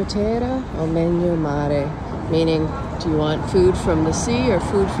 Menu terra or menu mare, meaning do you want food from the sea or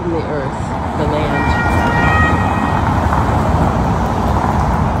food from the earth, the land?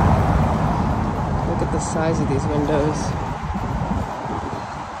 Look at the size of these windows.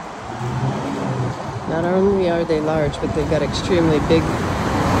 Not only are they large, but they've got extremely big,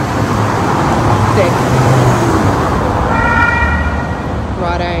 thick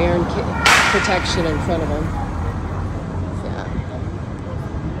wrought iron protection in front of them.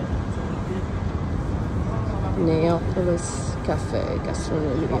 Neapolis Cafe,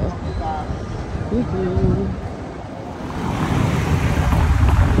 Gastronomia.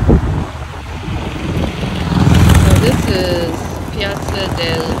 So this is Piazza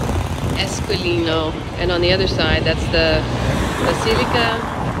del Esquilino, and on the other side, that's the Basilica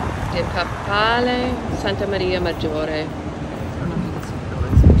de Papale Santa Maria Maggiore.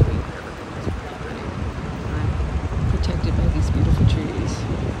 Protected by these beautiful trees.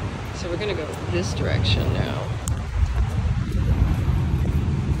 So we're gonna go this direction now.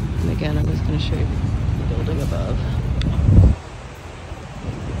 And again, I'm just gonna show you the building above.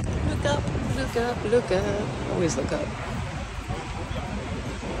 Look up, look up, look up. Always look up.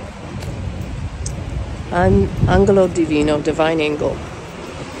 Angolo Divino, divine angle.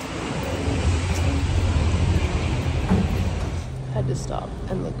 Had to stop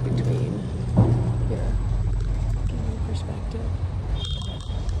and look between here. Give you perspective.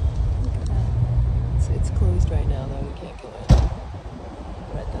 It's closed right now, though. We can't go in.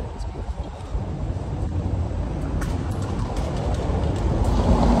 But I thought it was beautiful.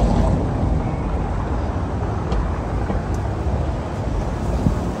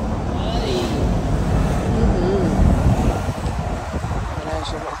 And as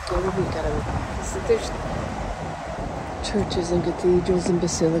you're walking, we gotta. There's churches and cathedrals and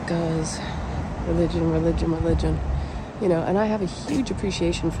basilicas. Religion, religion, religion. You know, and I have a huge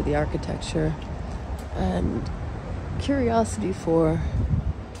appreciation for the architecture and curiosity for,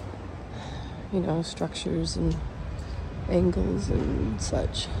 you know, structures and angles and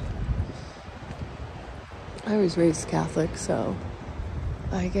such. I was raised Catholic, so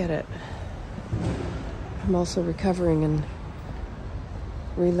I get it. I'm also recovering and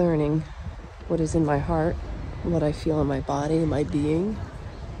relearning what is in my heart, what I feel in my body, my being.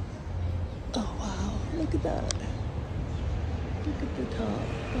 Oh wow, look at that. Look at the top.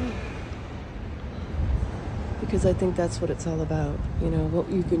 Oh. Because I think that's what it's all about, you know, what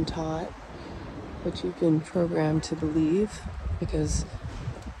you've been taught, what you've been programmed to believe, because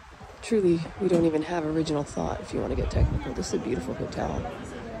truly we don't even have original thought if you want to get technical. This is a beautiful hotel.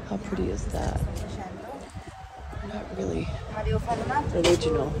 How pretty is that? Not really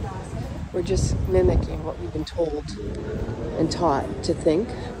original. We're just mimicking what we've been told and taught to think.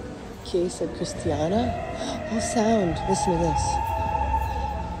 Chiesa Cristiana. Oh, sound. Listen to this.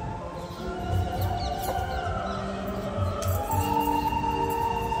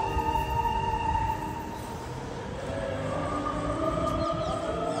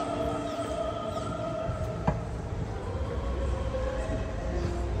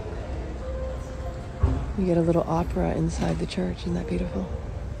 You get a little opera inside the church. Isn't that beautiful?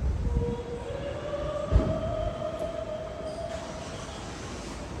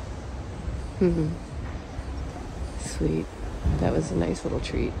 Sweet. That was a nice little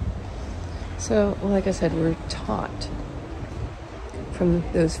treat. So, well, like I said, we're taught from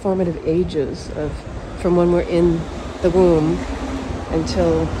those formative ages of, from when we're in the womb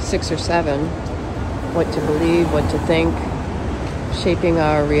until 6 or 7, what to believe, what to think, shaping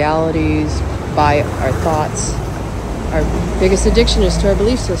our realities by our thoughts. Our biggest addiction is to our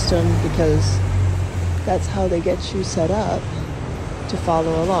belief system, because that's how they get you set up to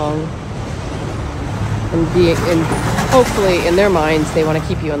follow along and hopefully in their minds they want to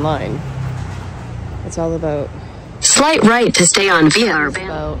keep you in line. It's all about Slight right to stay on via. It's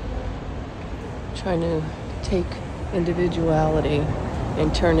about trying to take individuality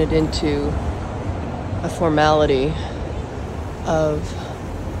and turn it into a formality of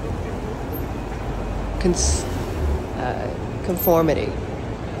conformity.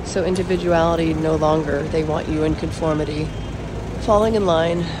 So individuality no longer, they want you in conformity, falling in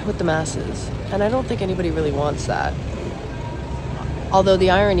line with the masses. And I don't think anybody really wants that. Although the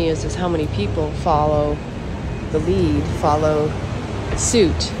irony is how many people follow the lead, follow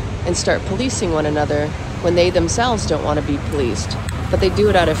suit, and start policing one another when they themselves don't want to be policed. But they do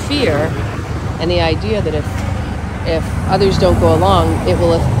it out of fear and the idea that if others don't go along, it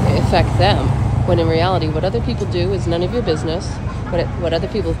will affect them. When in reality, what other people do is none of your business. What other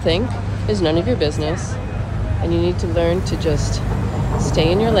people think is none of your business. And you need to learn to just stay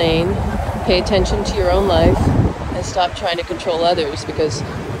in your lane, pay attention to your own life, and stop trying to control others, because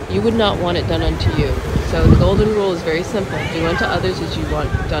you would not want it done unto you. So the golden rule is very simple. Do unto others as you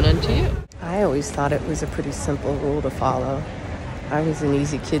want done unto you. I always thought it was a pretty simple rule to follow. I was an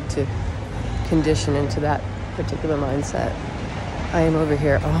easy kid to condition into that particular mindset. I am over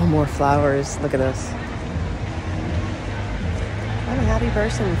here. Oh, more flowers. Look at this. I'm a happy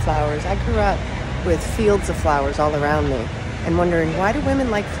person in flowers. I grew up with fields of flowers all around me and wondering, why do women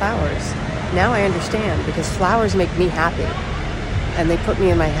like flowers? Now I understand, because flowers make me happy and they put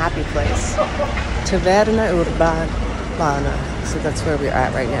me in my happy place. Taverna Urbana. So that's where we're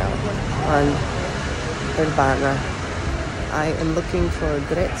at right now, on Urbana. I am looking for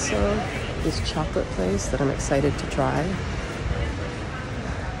𝐒𝒐𝒄𝒄, this chocolate place that I'm excited to try.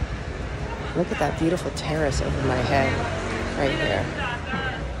 Look at that beautiful terrace over my head, right here.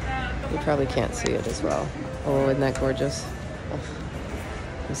 You probably can't see it as well. Oh, isn't that gorgeous? Oh,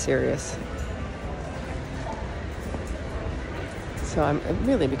 I'm serious. So I'm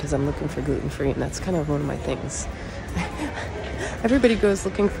really, because I'm looking for gluten-free, and that's kind of one of my things. Everybody goes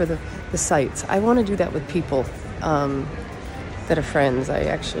looking for the sites. I want to do that with people that are friends. I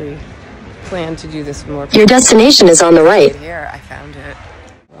actually plan to do this with more people. Your destination is on the right. Here, I found it.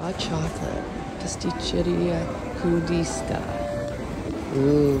 Raw chocolate, pasticceria Kudisca.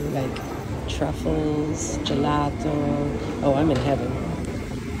 Ooh, like truffles, gelato. Oh, I'm in heaven.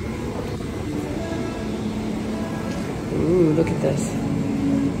 Ooh, look at this.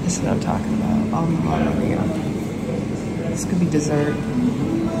 This is what I'm talking about. Oh, there we go. This could be dessert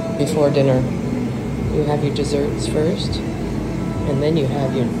before dinner. You have your desserts first, and then you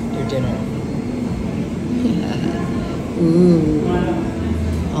have your dinner. Ooh.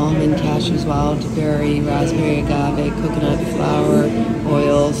 Almond, cashews, wild berry, raspberry, agave, coconut flour,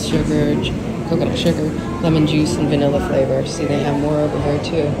 oils, sugar, coconut sugar, lemon juice, and vanilla flavor. See, they have more over here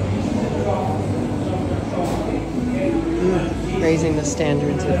too. Raising the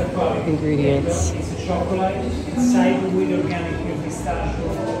standards of ingredients. Inside with organic pistachio,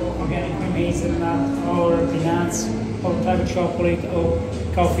 organic hazelnut, or peanuts, or dark chocolate, or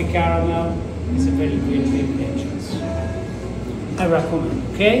coffee caramel. It's a very good combinations. I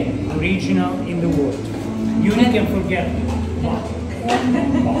recommend, okay? Original in the world. Unique and forgettable.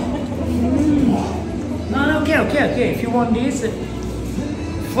 No, okay. If you want this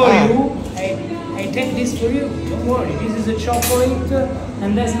for you, I take this for you. Don't worry. This is a chocolate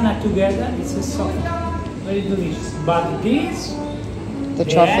and hazelnut together. It's a soft, very delicious. But this, the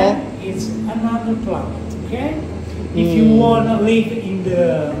truffle, it's another planet. Okay? If you want to live in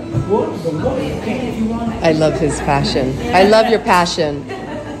the world, don't worry. Okay? If you want. I love his passion. I love your passion.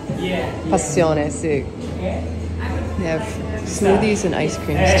 Yeah. Passione, sì. Okay. They have smoothies and ice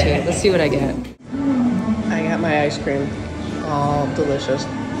creams too. Let's see what I get. I got my ice cream. All delicious.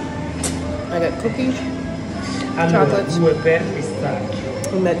 I got cookies, chocolates.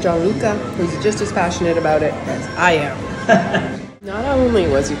 We met Gianluca, who's just as passionate about it as I am. Not only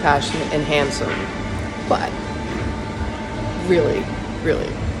was he passionate and handsome, but really, really,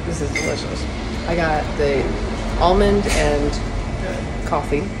 this is delicious. I got the almond and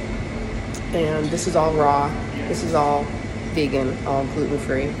coffee, and this is all raw. This is all vegan, all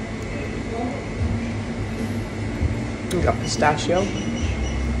gluten-free. We got pistachio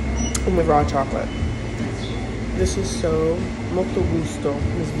and with raw chocolate. This is so molto gusto.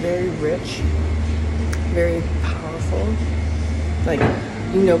 It's very rich, very powerful. Like,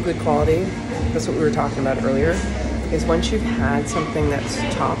 you know, good quality. That's what we were talking about earlier. Is once you've had something that's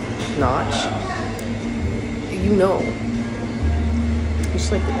top notch, you know.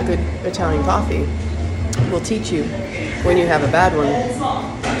 Just like a good Italian coffee will teach you when you have a bad one.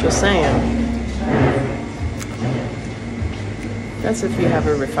 Just saying. That's if you have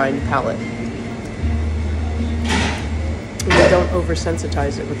a refined palate. And you don't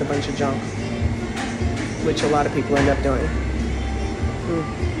oversensitize it with a bunch of junk, which a lot of people end up doing.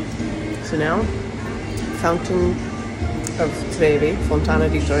 So now, Fountain of Trevi, Fontana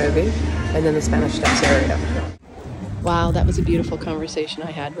di Trevi, and then the Spanish Steps area. Wow, that was a beautiful conversation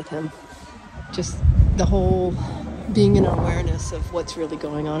I had with him. Just the whole being in awareness of what's really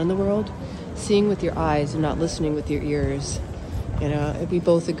going on in the world, seeing with your eyes and not listening with your ears. You know, we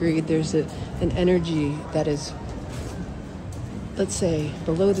both agreed there's an energy that is, let's say,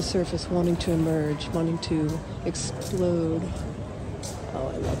 below the surface, wanting to emerge, wanting to explode. Oh,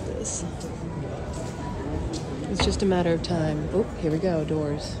 I love this. It's just a matter of time. Oh, here we go,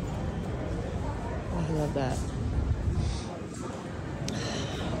 doors. I love that.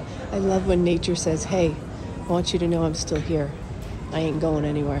 I love when nature says, hey, I want you to know I'm still here. I ain't going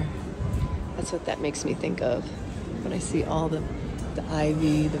anywhere. That's what that makes me think of when I see all the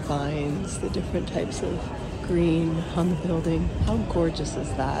ivy, the vines, the different types of green on the building. How gorgeous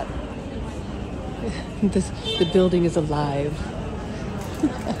is that? The building is alive.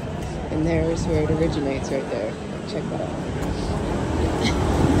 And there's where it originates, right there. Check that out.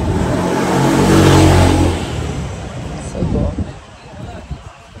 So cool.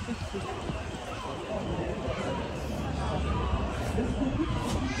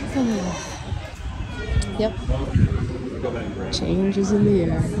 Yep. Change is in the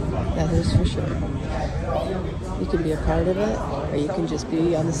air. That is for sure. You can be a part of it, or you can just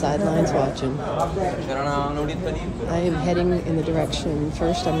be on the sidelines watching. I am heading in the direction,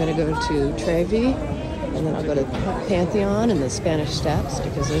 first I'm going to go to Trevi, and then I'll go to Pantheon and the Spanish Steps,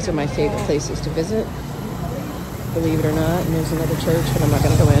 because those are my favorite places to visit, believe it or not. And there's another church, but I'm not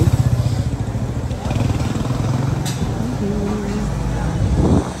going to go in.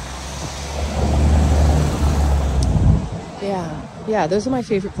 Yeah, those are my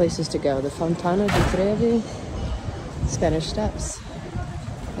favorite places to go. The Fontana di Trevi, Spanish Steps,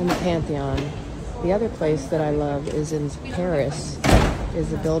 and the Pantheon. The other place that I love is in Paris,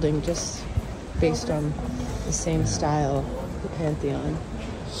 is a building just based on the same style, the Pantheon.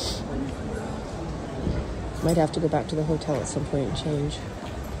 Might have to go back to the hotel at some point and change.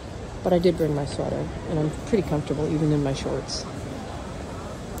 But I did bring my sweater, and I'm pretty comfortable even in my shorts.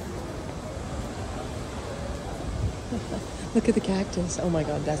 Look at the cactus. Oh my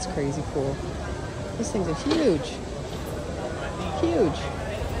God, that's crazy cool. Those things are huge. Huge.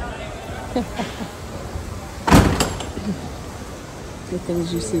 The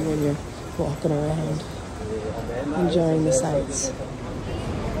things you see when you're walking around, enjoying the sights.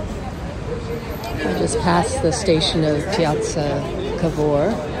 I just passed the station of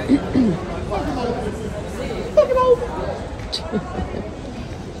𝐒𝐿𝐴.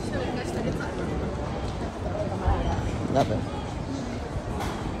 Love it.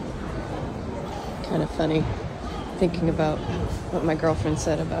 Kind of funny thinking about what my girlfriend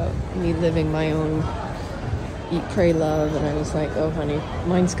said about me living my own eat, pray, love, and I was like, oh honey,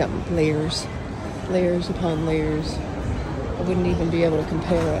 mine's got layers, layers upon layers. I wouldn't even be able to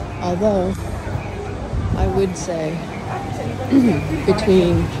compare it. Although I would say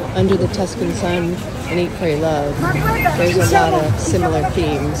between Under the Tuscan Sun and Eat, Pray, Love, there's a lot of similar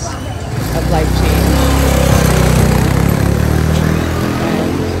themes of life change.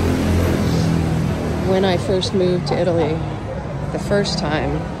 When I first moved to Italy, the first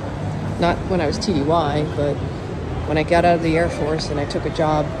time, not when I was TDY, but when I got out of the Air Force and I took a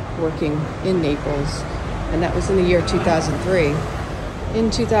job working in Naples, and that was in the year 2003. In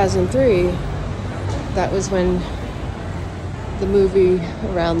 2003, that was when the movie,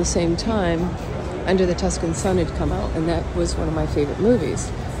 around the same time, Under the Tuscan Sun had come out, and that was one of my favorite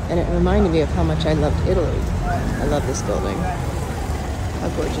movies. And it reminded me of how much I loved Italy. I love this building. How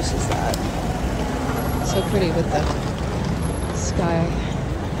gorgeous is that? So pretty with the sky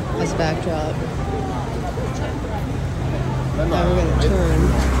as backdrop. Now we're going to turn,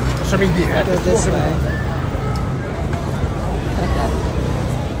 go this way.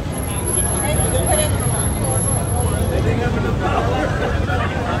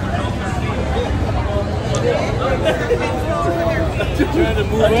 Trying to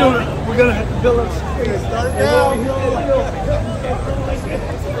move on. We're gonna have to build upstairs.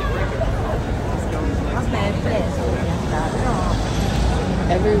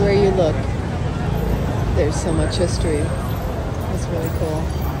 Everywhere you look, there's so much history. It's really cool.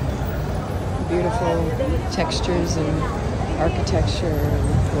 Beautiful textures and architecture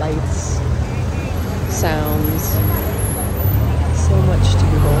and lights, sounds. So much to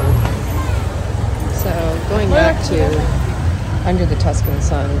behold. So going back to Under the Tuscan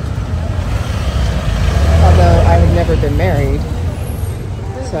Sun, although I had never been married,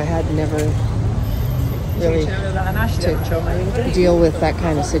 so I had never really to deal with that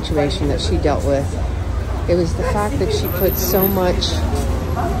kind of situation that she dealt with. It was the fact that she put so much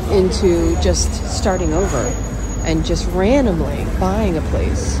into just starting over and just randomly buying a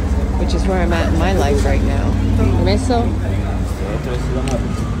place, which is where I'm at in my life right now.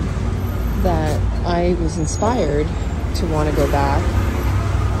 That I was inspired to want to go back.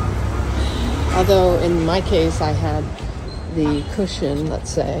 Although in my case I had the cushion, let's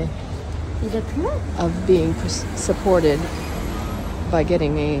say, of being supported by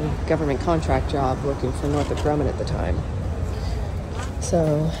getting a government contract job working for Northrop Grumman at the time.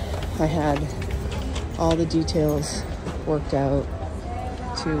 So I had all the details worked out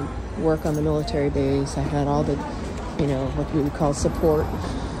to work on the military base. I had all the, you know, what we would call support.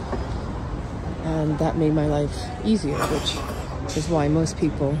 And that made my life easier, which is why most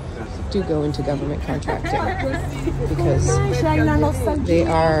people do go into government contracting, because they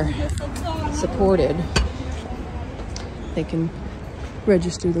are supported. They can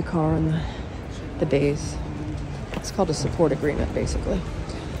register the car on the base. It's called a support agreement, basically.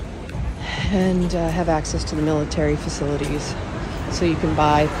 And have access to the military facilities. So you can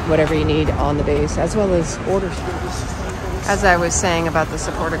buy whatever you need on the base, as well as order. As I was saying about the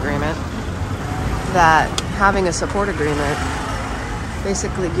support agreement, that having a support agreement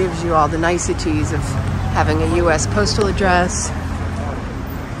basically gives you all the niceties of having a U.S. postal address.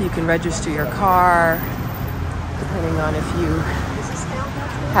 You can register your car, depending on if you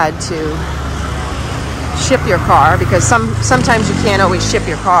had to ship your car, because sometimes you can't always ship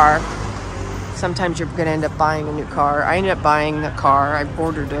your car. Sometimes you're going to end up buying a new car. I ended up buying a car. I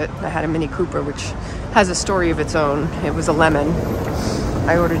ordered it. I had a Mini Cooper, which has a story of its own. It was a lemon.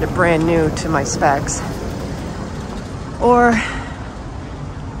 I ordered it brand new to my specs. Or,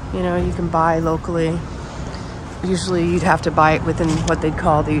 you know, you can buy locally. Usually you'd have to buy it within what they'd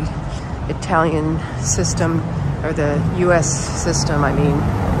call the Italian system, or the US system, I mean.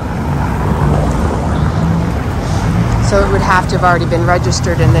 So it would have to have already been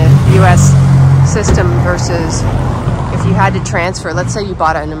registered in the US system, versus if you had to transfer, let's say you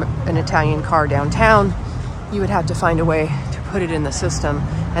bought an Italian car downtown, you would have to find a way to put it in the system,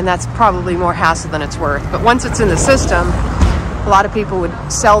 and that's probably more hassle than it's worth. But once it's in the system, a lot of people would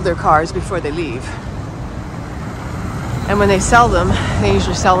sell their cars before they leave. And when they sell them, they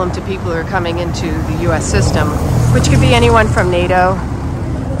usually sell them to people who are coming into the US system, which could be anyone from NATO,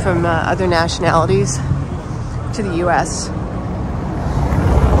 from other nationalities, to the US.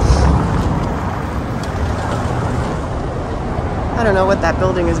 I don't know what that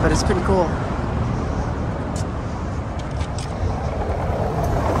building is, but it's pretty cool.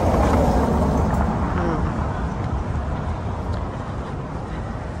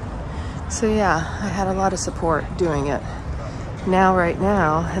 So yeah, I had a lot of support doing it. Now, right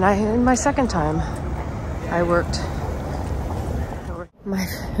now, and my second time, I worked.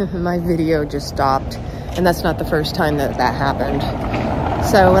 My video just stopped, and that's not the first time that happened.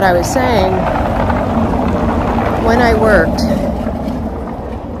 So what I was saying, when I worked,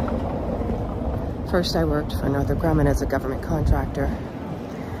 first I worked for Northrop Grumman as a government contractor,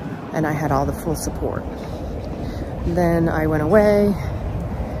 and I had all the full support. Then I went away.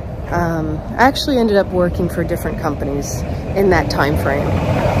 I actually ended up working for different companies in that time frame,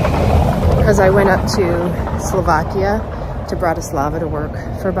 because I went up to Slovakia, to Bratislava, to work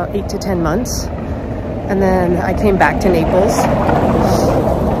for about 8 to 10 months, and then I came back to Naples,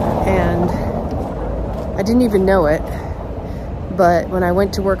 and I didn't even know it, but when I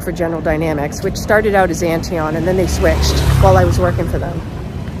went to work for General Dynamics, which started out as Antion, and then they switched while I was working for them.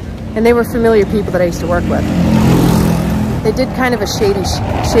 And they were familiar people that I used to work with. They did kind of a shady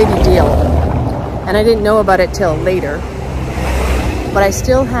deal. And I didn't know about it till later. But I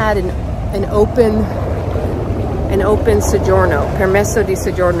still had an open soggiorno, permesso di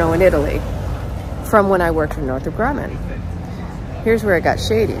soggiorno in Italy from when I worked for Northrop Grumman. Here's where it got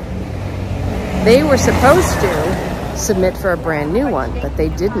shady. They were supposed to submit for a brand new one, but they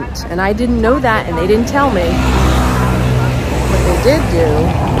didn't. And I didn't know that, and they didn't tell me. What they did do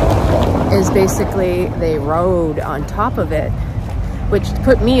is basically they rode on top of it, which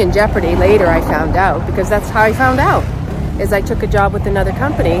put me in jeopardy later, I found out, because that's how I found out, is I took a job with another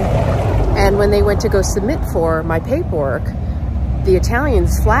company, and when they went to go submit for my paperwork, the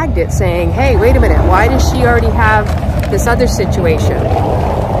Italians flagged it saying, hey, wait a minute, why does she already have this other situation?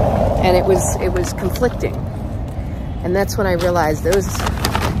 And it was conflicting. And that's when I realized those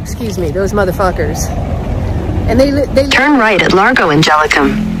motherfuckers. And they turn right at Largo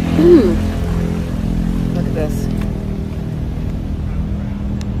Angelicum. Look at this.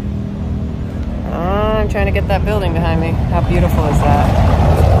 I'm trying to get that building behind me. How beautiful is that?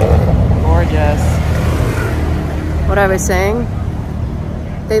 Gorgeous. What I was saying,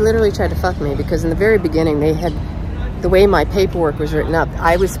 they literally tried to fuck me because in the very beginning they had, the way my paperwork was written up,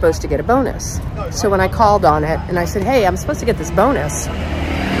 I was supposed to get a bonus. So when I called on it and I said, hey, I'm supposed to get this bonus,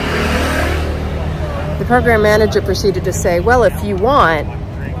 the program manager proceeded to say, well, if you want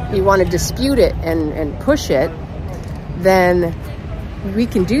to dispute it and push it, then we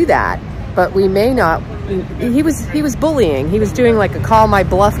can do that. But we may not. He was bullying. He was doing like a call my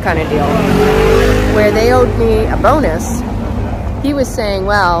bluff kind of deal, where they owed me a bonus. He was saying,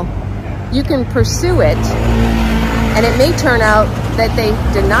 well, you can pursue it, and it may turn out that they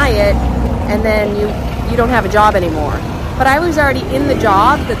deny it, and then you don't have a job anymore. But I was already in the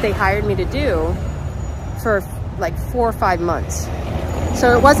job that they hired me to do for like 4 or 5 months.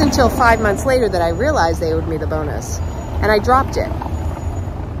 So it wasn't until 5 months later that I realized they owed me the bonus, and I dropped it.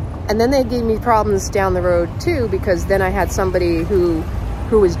 And then they gave me problems down the road too, because then I had somebody who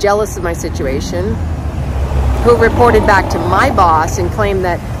was jealous of my situation, who reported back to my boss and claimed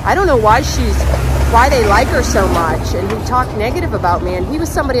that I don't know why they like her so much, and he talked negative about me. And he was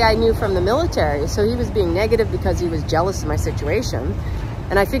somebody I knew from the military, so he was being negative because he was jealous of my situation.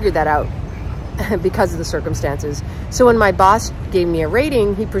 And I figured that out because of the circumstances. So when my boss gave me a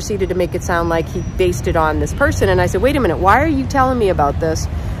rating, he proceeded to make it sound like he based it on this person. And I said, wait a minute, why are you telling me about this?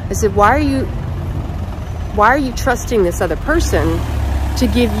 I said, why are you trusting this other person to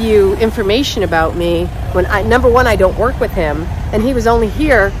give you information about me when number one, I don't work with him, and he was only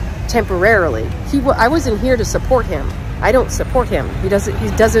here temporarily. I wasn't here to support him. I don't support him.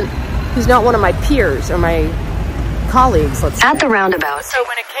 He's not one of my peers or my colleagues, let's say. At the roundabout. So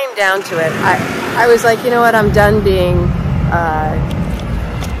when it came down to it, I was like, you know what, I'm done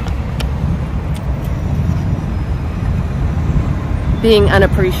being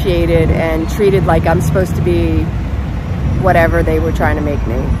unappreciated and treated like I'm supposed to be whatever they were trying to make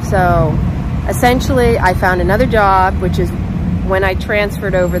me. So essentially I found another job, which is when I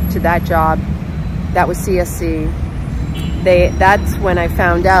transferred over to that job, that was CSC. That's when I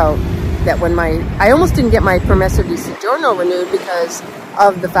found out that when I almost didn't get my permesso di soggiorno renewed because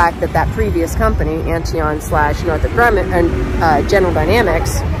of the fact that previous company, Antion/Northrop Grumman and General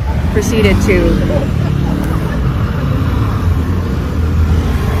Dynamics, proceeded to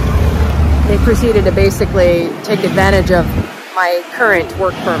basically take advantage of my current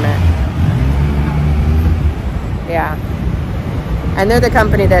work permit. Yeah. And they're the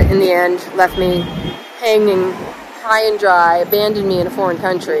company that in the end left me hanging high and dry, abandoned me in a foreign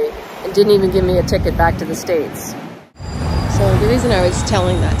country, and didn't even give me a ticket back to the States. So the reason I was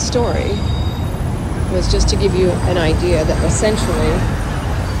telling that story was just to give you an idea that essentially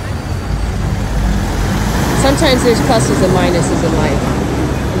sometimes there's pluses and minuses in life.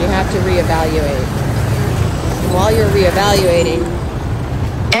 You have to reevaluate. And while you're reevaluating,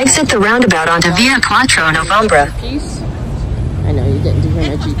 exit the roundabout onto Via Quattro November. Peace. I know you're getting to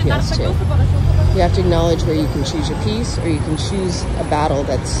hear my GPS too. You have to acknowledge where you can choose your peace, or you can choose a battle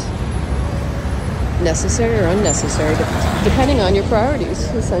that's necessary or unnecessary, depending on your priorities,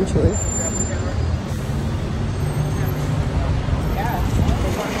 essentially.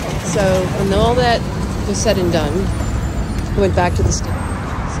 So when all that was said and done, I went back to the state.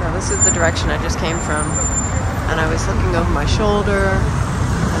 So this is the direction I just came from, and I was looking over my shoulder,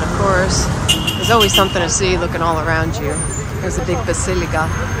 and of course there's always something to see looking all around you. There's a big basilica.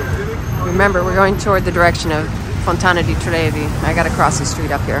 Remember, we're going toward the direction of Fontana di Trevi. I gotta cross the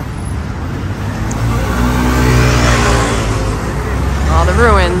street up here. All the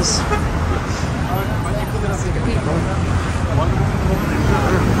ruins. People.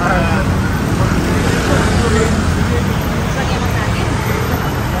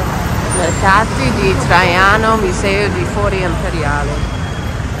 Mercati di Traiano, Museo di Fori Imperiali,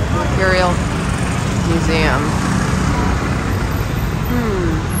 Imperial Museum.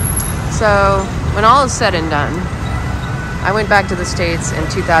 So, when all is said and done, I went back to the States in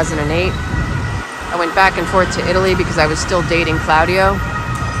 2008. I went back and forth to Italy because I was still dating Claudio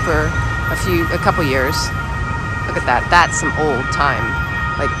for a couple years. Look at that. That's some old time.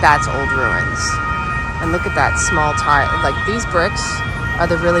 Like, that's old ruins. And look at that small tile. Like, these bricks are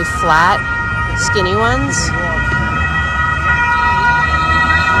the really flat, skinny ones.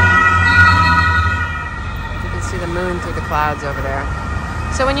 You can see the moon through the clouds over there.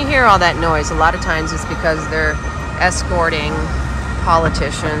 So when you hear all that noise, a lot of times it's because they're escorting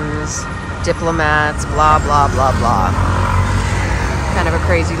politicians, diplomats, blah, blah, blah, blah. Kind of a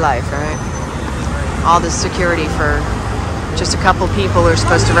crazy life, right? All this security for just a couple people who are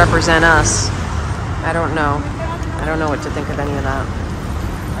supposed to represent us. I don't know. I don't know what to think of any of that,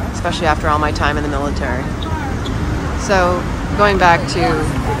 especially after all my time in the military. So, going back to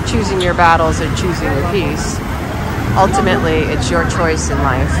choosing your battles and choosing your peace, ultimately it's your choice in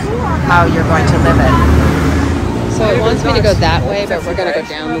life, how you're going to live it. So it wants me to go that way, but we're going to go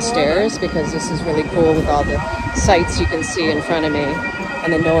down the stairs because this is really cool with all the sights you can see in front of me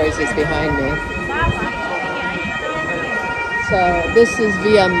and the noises behind me. So this is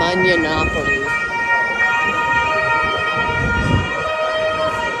Via Magna Napoli.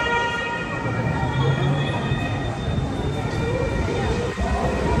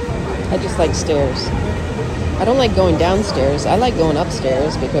 I just like stairs. I don't like going downstairs. I like going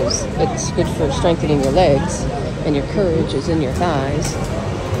upstairs because it's good for strengthening your legs and your courage is in your thighs.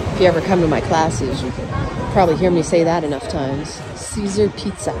 If you ever come to my classes, you can probably hear me say that enough times. Caesar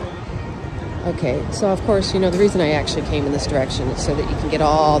pizza. Okay, so of course, you know, the reason I actually came in this direction is so that you can get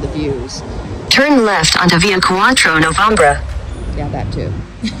all the views. Turn left onto Via 4 November. Yeah, that too.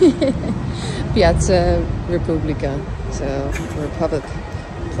 Piazza Repubblica, so Republic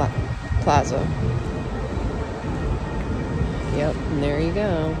Plaza. Yep, and there you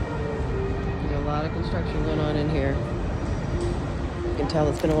go. There's a lot of construction going on in here. You can tell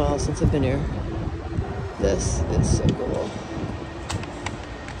it's been a while since I've been here. This is so cool.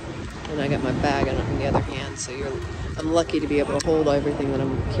 And I got my bag on the other hand, so I'm lucky to be able to hold everything that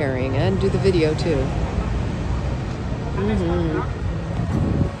I'm carrying and do the video too.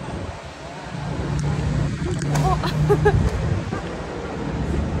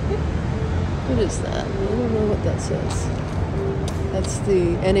 What is that? I don't know what that says. That's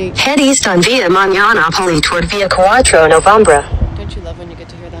the NH. Head east on Via Magna Napoli toward Via 4 November. Don't you love when you get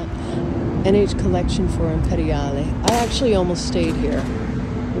to hear that? NH Collection for Imperiale. I actually almost stayed here.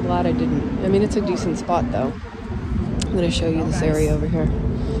 I'm glad I didn't. I mean, it's a decent spot though. I'm going to show you this area over here.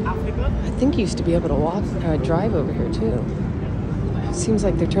 I think you used to be able to drive over here too. It seems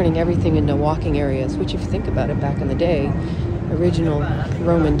like they're turning everything into walking areas, which if you think about it, back in the day, original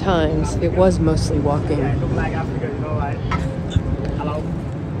Roman times, it was mostly walking.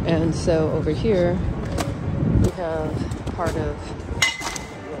 And so over here, we have part of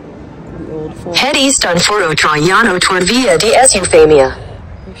the old form. Head east on Foro Traiano toward Via di Eufemia.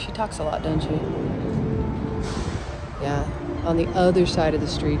 She talks a lot, doesn't she? Yeah. On the other side of the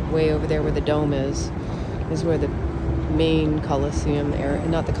street, way over there where the dome is where the main Colosseum area,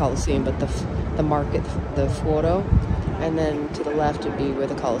 not the Colosseum, but the market, the Foro. And then to the left would be where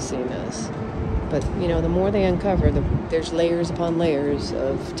the Colosseum is. But, you know, the more they uncover, there's layers upon layers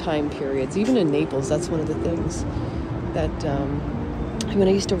of time periods. Even in Naples, that's one of the things that, when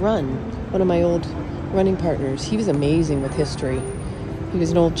I used to run, one of my old running partners, he was amazing with history. He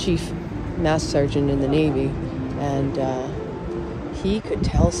was an old chief master sergeant in the Navy, and he could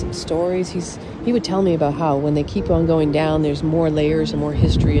tell some stories. He would tell me about how when they keep on going down, there's more layers and more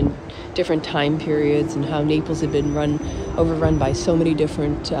history and different time periods, and how Naples had been overrun by so many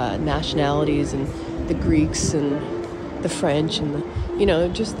different nationalities, and the Greeks and the French, and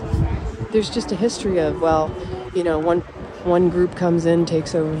there's just a history of, well, you know, one group comes in,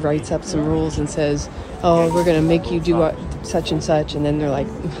 takes over, writes up some rules and says, oh, we're going to make you do such and such, and then they're like,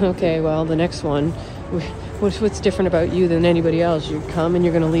 okay, well, the next one, what's different about you than anybody else? You come and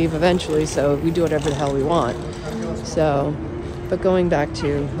you're going to leave eventually, so we do whatever the hell we want. So, but going back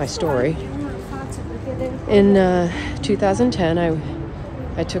to my story, in 2010,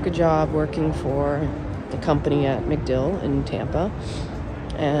 I took a job working for the company at MacDill in Tampa,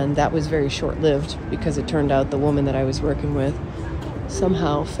 and that was very short-lived because it turned out the woman that I was working with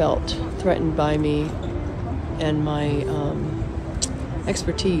somehow felt threatened by me and my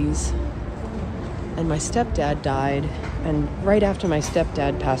expertise. And my stepdad died, and right after my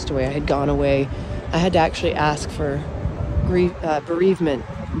stepdad passed away, I had gone away. I had to actually ask for bereavement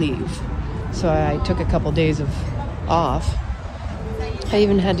leave. So I took a couple days off. I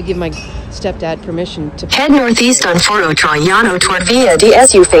even had to give my stepdad permission to Head northeast on 40 Troiano toward Via di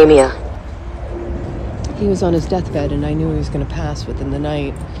Eufemia. He was on his deathbed, and I knew he was going to pass within the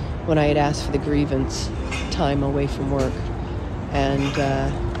night when I had asked for the grievance time away from work. And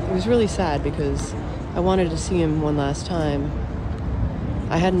it was really sad because I wanted to see him one last time.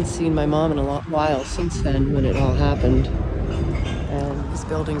 I hadn't seen my mom in a while since then when it all happened. And his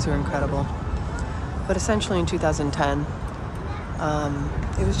buildings are incredible. But essentially in 2010,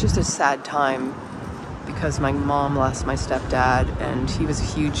 it was just a sad time because my mom lost my stepdad, and he was a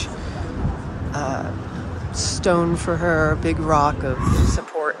huge stone for her, a big rock of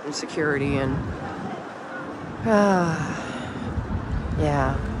support and security. And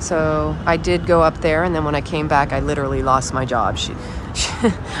yeah, so I did go up there, and then when I came back, I literally lost my job.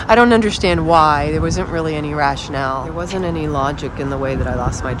 I don't understand why. There wasn't really any rationale. There wasn't any logic in the way that I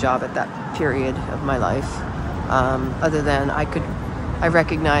lost my job at that period of my life, other than I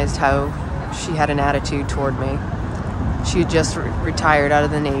recognized how she had an attitude toward me. She had just retired out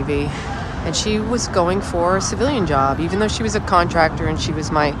of the Navy, and she was going for a civilian job, even though she was a contractor and she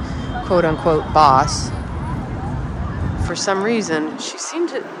was my quote-unquote boss. For some reason, she seemed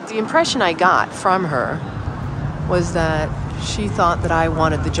to, the impression I got from her was that she thought that I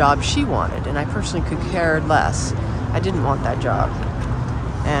wanted the job she wanted, and I personally could care less. I didn't want that job.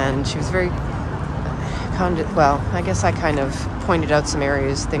 And she was very, well, I guess I kind of pointed out some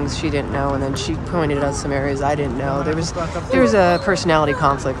areas, things she didn't know, and then she pointed out some areas I didn't know. There was a personality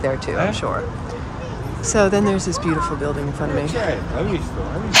conflict there too, I'm sure. So then there's this beautiful building in front of me.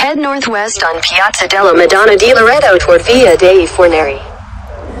 Head northwest on Piazza della Madonna di Loreto toward Via dei Forneri.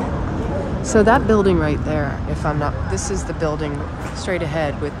 So that building right there, if I'm not, this is the building straight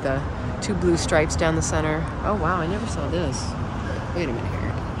ahead with the 2 blue stripes down the center. Oh wow, I never saw this. Wait a minute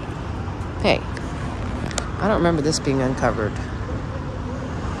here. Hey, I don't remember this being uncovered.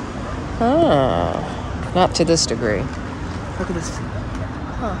 Oh, not to this degree. Look at this.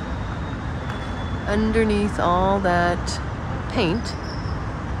 Huh. Underneath all that paint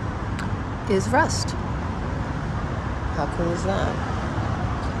is rust. How cool is that?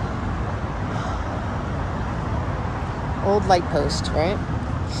 Old light post, right?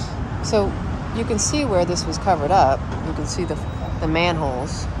 So you can see where this was covered up. You can see the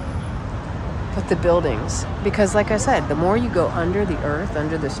manholes, but the buildings, because like I said, the more you go under the earth,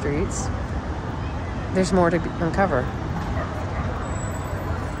 under the streets, there's more to uncover.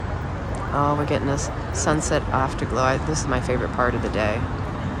 Oh, we're getting this sunset afterglow. This is my favorite part of the day.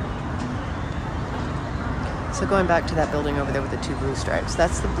 So going back to that building over there with the 2 blue stripes,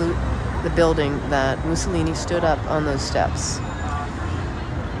 that's the building that Mussolini stood up on those steps.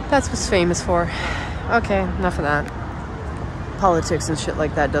 That's what's famous for. Okay, enough of that. Politics and shit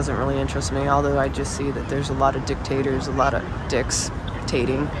like that doesn't really interest me, although I just see that there's a lot of dictators, a lot of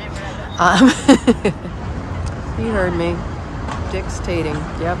dicks-tating. You heard me. Dicks-tating.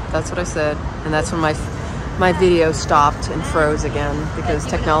 Yep, that's what I said. And that's when my video stopped and froze again, because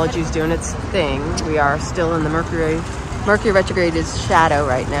technology is doing its thing. We are still in the Mercury retrograde is shadow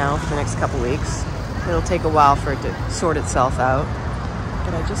right now for the next couple weeks. It'll take a while for it to sort itself out.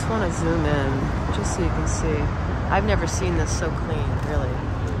 But I just want to zoom in, just so you can see. I've never seen this so clean, really.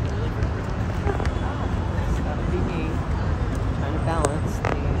 That would be me, trying to balance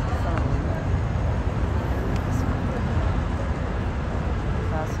the phone.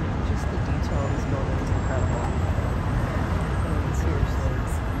 Fascinating. Just the detail of this building is incredible. I mean, seriously.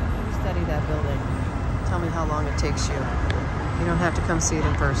 You study that building. Tell me how long it takes you. You don't have to come see it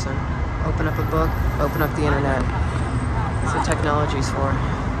in person. Open up a book, open up the internet. That's what technology's for.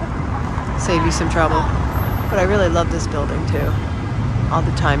 Save you some trouble. But I really love this building too. All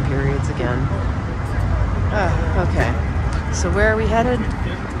the time periods again. Okay. So where are we headed?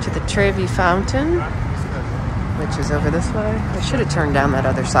 To the Trevi Fountain, which is over this way. I should have turned down that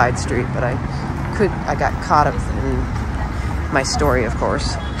other side street, but I got caught up in my story, of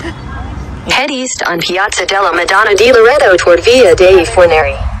course. Head east on Piazza della Madonna di Loreto toward Via dei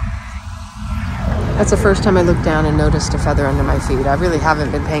Forneri. That's the first time I looked down and noticed a feather under my feet. I really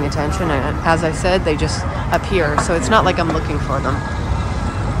haven't been paying attention, and as I said, they just appear, so it's not like I'm looking for them.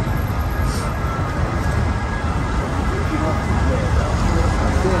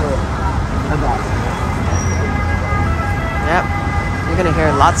 Yep, you're gonna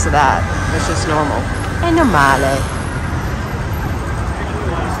hear lots of that. It's just normal. È normale.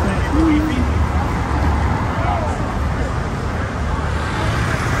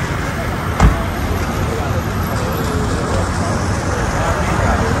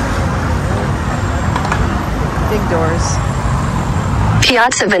 Big doors.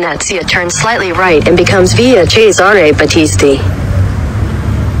 Piazza Venezia turns slightly right and becomes Via Cesare Battisti.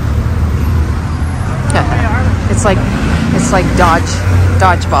 It's like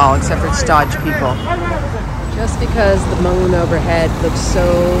dodgeball, except for it's dodge people. Just because the moon overhead looks so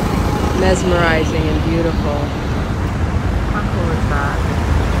mesmerizing and beautiful. How cool is that?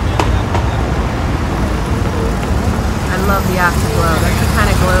 I love the afterglow. That's the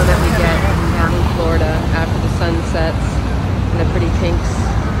kind of glow that we get down in Florida after the sun sets and the pretty pinks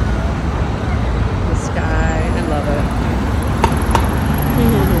in the sky. I love it.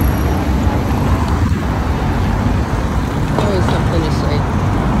 Always something to say.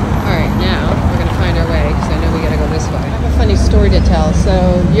 Alright, now we're going to find our way because I know we got to go this way. I have a funny story to tell. So,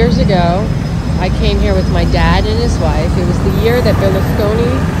 years ago, I came here with my dad and his wife. It was the year that Berlusconi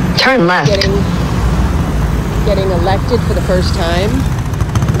Turn left. Getting elected for the first time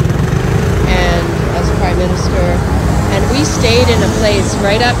and as prime minister, and we stayed in a place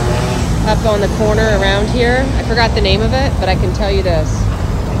right up on the corner around here. I forgot the name of it, but I can tell you this,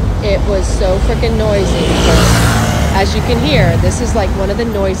 it was so freaking noisy. As you can hear, this is like one of the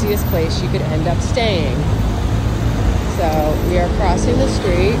noisiest places you could end up staying. So we are crossing the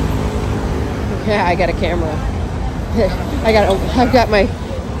street. Yeah, I got a camera. I've got my,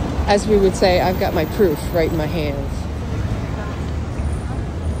 as we would say, I've got my proof right in my hands.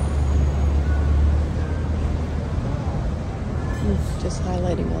 Just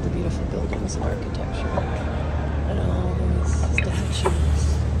highlighting all the beautiful buildings and architecture and all those statues.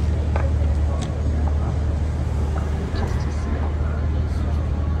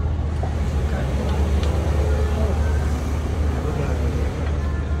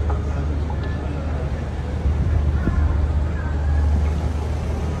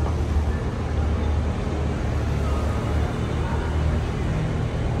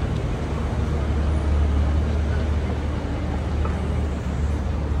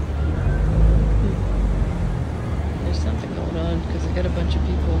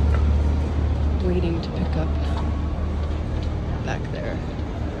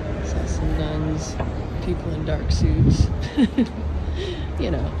 People in dark suits.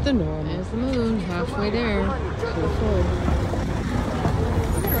 You know, the norm. There's the moon, halfway there. So full.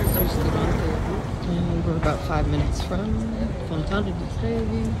 And we're about 5 minutes from Fontana di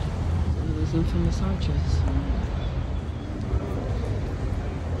Trevi, one of those infamous arches.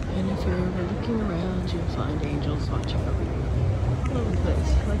 And if you're ever looking around, you'll find angels watching over you. All over the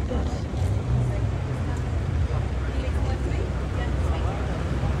place, like this.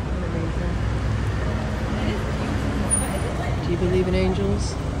 Do you believe in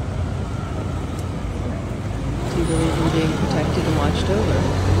angels? Do you believe in being protected and watched over?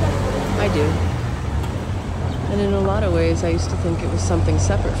 I do. And in a lot of ways, I used to think it was something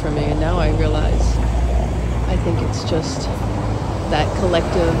separate from me, and now I realize I think it's just that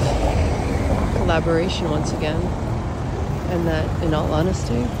collective collaboration once again, and that, in all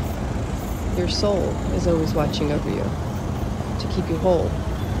honesty, your soul is always watching over you to keep you whole.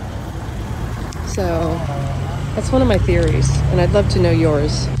 So that's one of my theories, and I'd love to know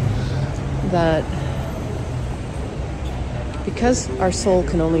yours, that because our soul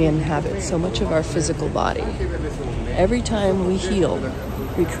can only inhabit so much of our physical body, every time we heal,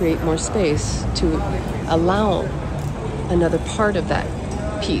 we create more space to allow another part of that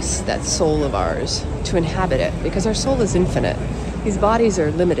piece, that soul of ours, to inhabit it, because our soul is infinite. These bodies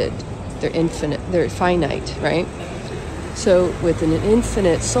are limited, they're infinite, they're finite, right? So with an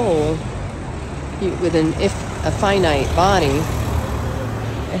infinite soul, with a finite body,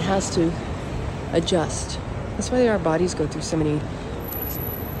 it has to adjust. That's why our bodies go through so many,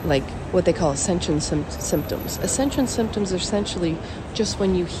 like what they call ascension symptoms. Ascension symptoms are essentially just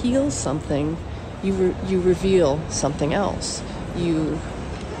when you heal something, you reveal something else. You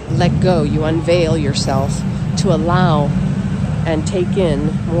let go, you unveil yourself to allow and take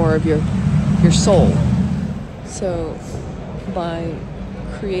in more of your soul. So by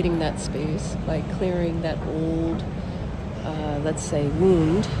creating that space, by clearing that old, let's say,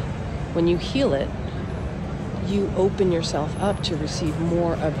 wound, when you heal it, you open yourself up to receive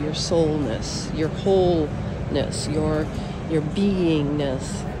more of your soulness, your wholeness, your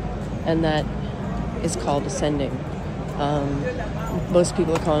beingness, and that is called ascending. Most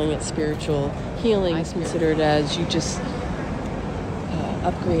people are calling it spiritual healing. I consider it as you just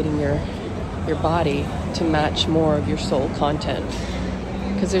upgrading your body to match more of your soul content,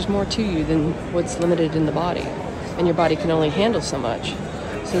 because there's more to you than what's limited in the body, and your body can only handle so much.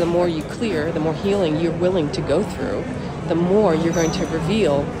 So the more you clear, the more healing you're willing to go through, the more you're going to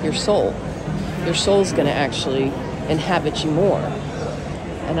reveal your soul. Your soul's going to actually inhabit you more,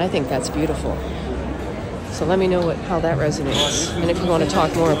 and I think that's beautiful. So let me know how that resonates, and if you want to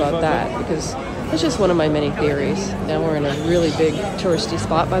talk more about that, because it's just one of my many theories. Now we're in a really big touristy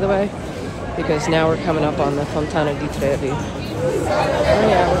spot, by the way, because now we're coming up on the Fontana di Trevi. Oh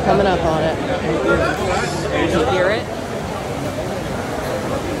yeah, we're coming up on it. You hear it?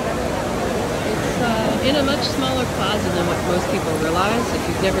 It's in a much smaller plaza than what most people realize. If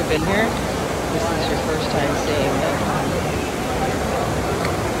you've never been here, this is your first time seeing it.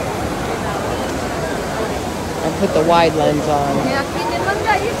 I put the wide lens on.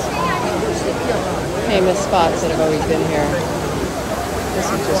 Famous spots that have always been here. This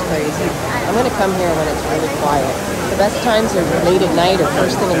is just crazy. I'm going to come here when it's really quiet. The best times are late at night or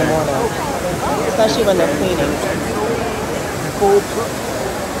first thing in the morning, especially when they're cleaning.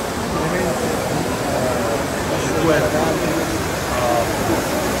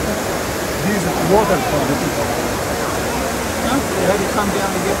 These water for the people. You have to come down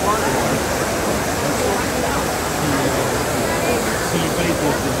to get water. Celebrated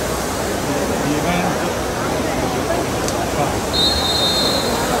the event.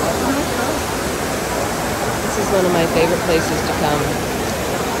 This is one of my favorite places to come.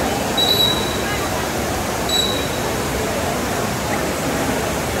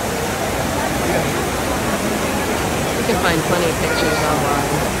 You can find plenty of pictures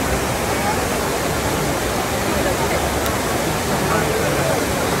online.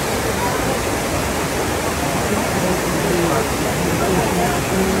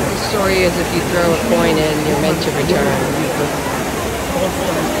 The story is if you throw a coin in, you're meant to return.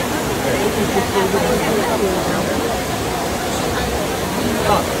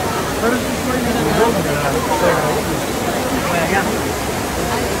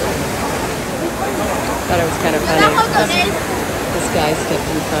 Thought it was kind of funny. This guy stepped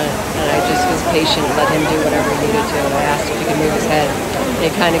in front, and I just was patient, let him do whatever he needed to. And I asked if he could move his head. And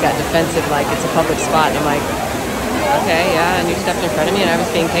he kind of got defensive, like it's a public spot. And I'm like, okay, yeah. And you stepped in front of me, and I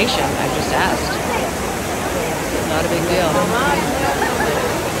was being patient. I just asked. Not a big deal.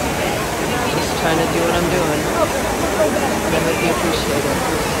 Just trying to do what I'm doing. And I hope you appreciate it.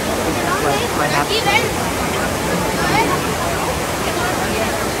 What happened.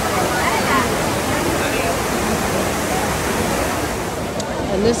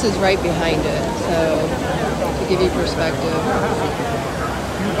 And this is right behind it, so to give you perspective.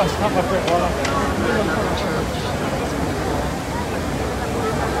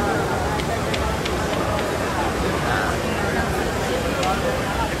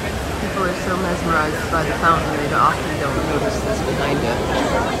 People are so mesmerized by the fountain, they often don't notice this behind it.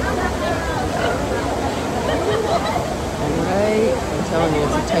 Alright, I'm telling you,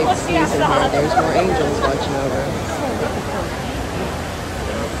 it's a tight season here. There's more angels watching over.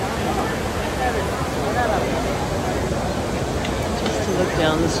 Just to look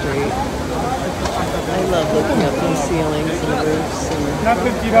down the street. I love looking up at the ceilings and the roofs and the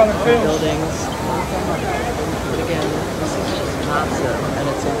buildings. But again, this is just massive and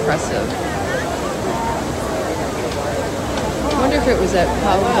it's impressive. I wonder if it was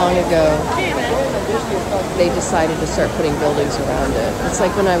how long ago they decided to start putting buildings around it. It's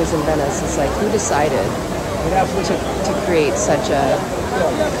like when I was in Venice, it's like who decided to create such a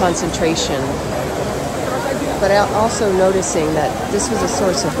concentration, but also noticing that this was a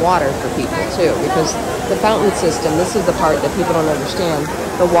source of water for people too, because the fountain system, this is the part that people don't understand.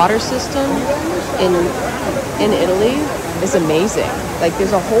 The water system in Italy is amazing. Like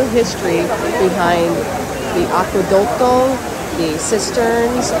there's a whole history behind the aqueducto, the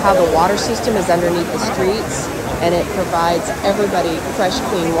cisterns, how the water system is underneath the streets, and it provides everybody fresh,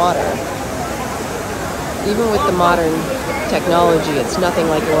 clean water. Even with the modern technology, it's nothing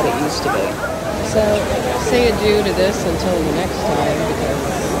like what it used to be. So, say adieu to this until the next time, because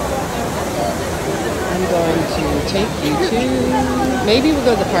I'm going to take you to... Maybe we'll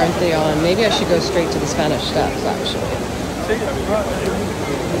go to the Pantheon. Maybe I should go straight to the Spanish Steps, actually.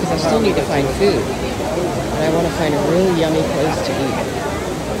 Because I still need to find food. And I want to find a really yummy place to eat.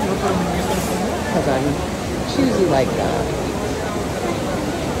 Because I'm choosy like that.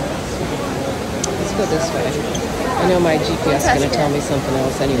 Let's go this way. I know my GPS is going to tell me something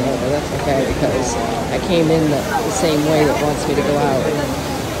else anyway, but that's okay because I came in the same way that wants me to go out.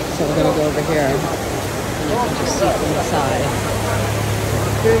 So we're going to go over here and you can just see from the side.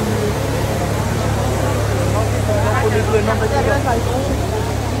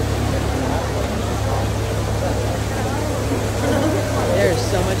 There's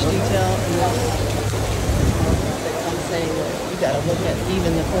so much detail in this that I'm saying that you got to look at even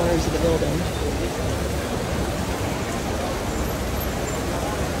the corners of the building.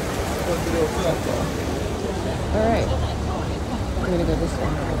 Alright, I'm gonna go this way.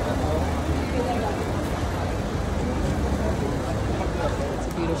 It's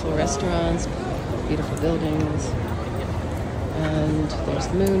a beautiful restaurants, beautiful buildings. And there's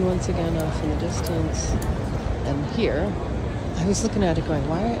the moon once again off in the distance. And here, I was looking at it going,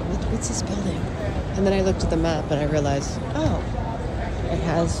 what's this building? And then I looked at the map and I realized, oh, it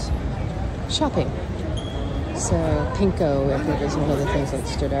has shopping. So Pinko, I think, is one of the things that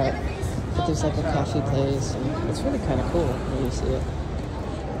stood out. But there's like a coffee place, and it's really kind of cool when you see it.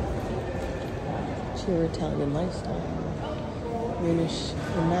 Pure Italian lifestyle.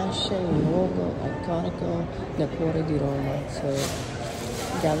 Rinasce un luogo iconico nel cuore di Roma. So,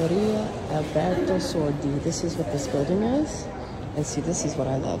 Galleria Alberto Sordi. This is what this building is. And see, this is what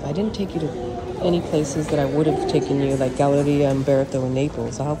I love. I didn't take you to any places that I would have taken you, like Galleria Umberto in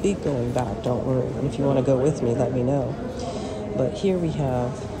Naples. I'll be going back, don't worry. And if you want to go with me, let me know. But here we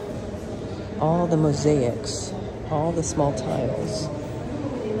have all the mosaics, all the small tiles.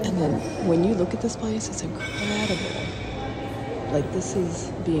 And then when you look at this place, it's incredible. Like, this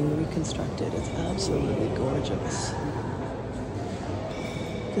is being reconstructed. It's absolutely gorgeous.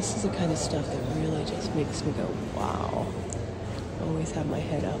 This is the kind of stuff that really just makes me go, wow. I always have my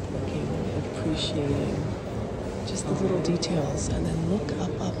head up looking and appreciating just the little details. And then look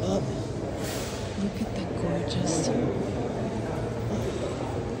up, up, up. Look at the gorgeous.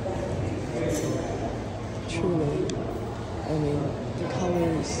 Truly. I mean, the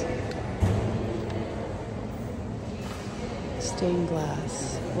colors. Stained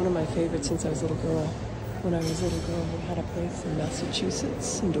glass. One of my favorites since I was a little girl. When I was a little girl, we had a place in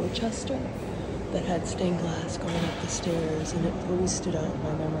Massachusetts, in Dorchester, that had stained glass going up the stairs, and it always stood out in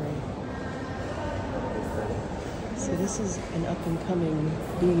my memory. So this is an up-and-coming,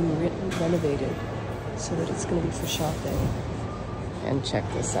 being renovated, so that it's going to be for shopping. And check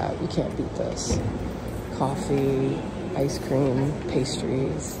this out, you can't beat this. Coffee, ice cream,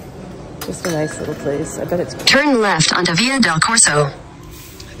 pastries. Just a nice little place. I bet it's... Turn left onto Via del Corso. I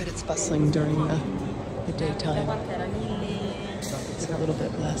bet it's bustling during the daytime. It's a little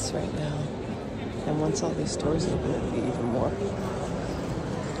bit less right now. And once all these stores open, it'll be even more.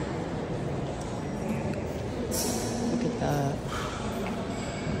 Look at that.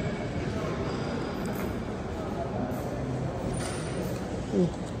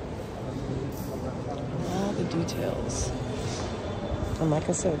 All the details. And like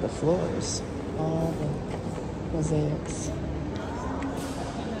I said, the floors, all the mosaics.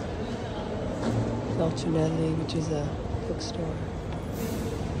 Feltrinelli, which is a bookstore.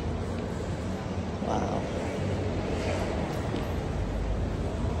 Wow.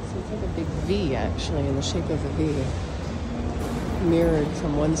 So it's like a big V, actually, in the shape of a V. Mirrored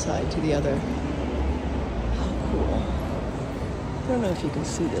from one side to the other. How cool. I don't know if you can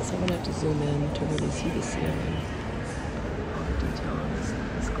see this. I'm going to have to zoom in to really see the ceiling. All the detail on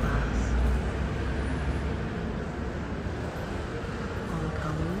this glass. All the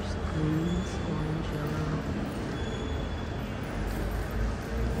colors, greens, orange, yellow.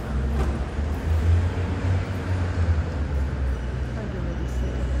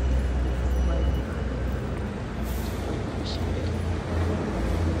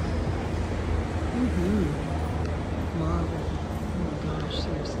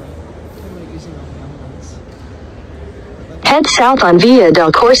 Head south on Via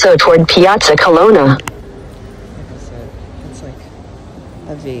del Corso toward Piazza Colonna. Like I said, it's like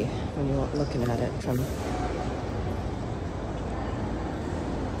a V when you're looking at it from...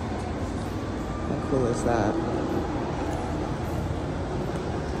 How cool is that?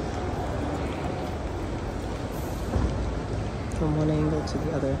 From one angle to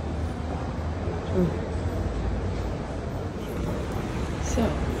the other. So,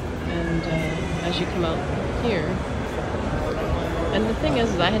 and as you come out here, and the thing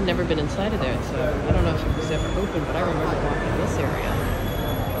is I had never been inside of there, so I don't know if it was ever open, but I remember walking this area.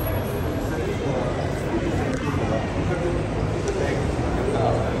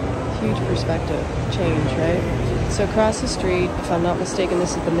 Huge perspective change, right? So across the street, if I'm not mistaken,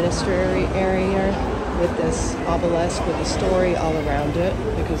 this is the ministry area with this obelisk with a story all around it,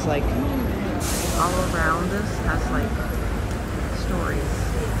 because like all around this has like stories.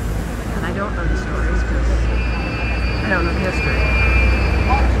 And I don't know the stories because I don't know the history,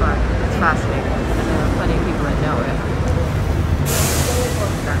 but it's fascinating, and there are plenty of people that know it.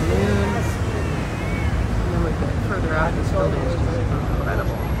 That moon, and then we get further out, this building is just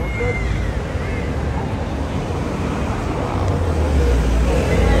incredible.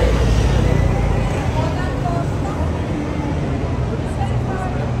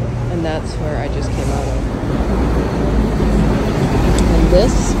 And that's where I just came out of. And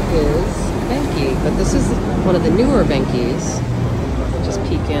this is Benki, but this is one of the newer Benkis. Just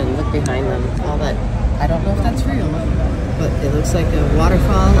peek in, look behind them, all that. I don't know if that's real, But it looks like a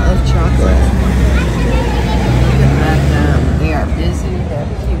waterfall of chocolate. Look at that. They are busy. They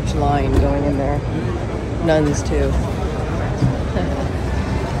have a huge line going in there. Nuns too.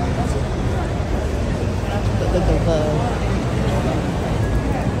 But look at the.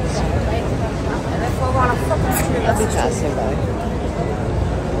 I'll be passing by.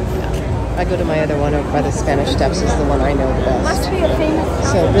 Yeah. I go to my other one over by the Spanish Steps, is the one I know the best. Must be a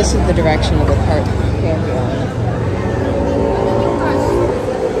famous. So this is the direction of the park Pantheon.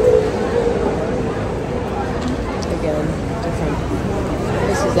 Again, different.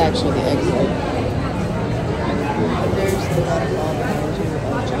 This is actually the exit. There's the waterfall behind you.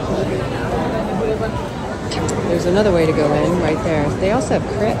 There's another way to go in right there. They also have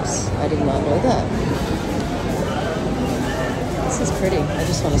crepes. I did not know that. This is pretty. I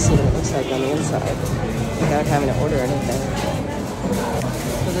just want to see what it looks like on the inside without having to order anything.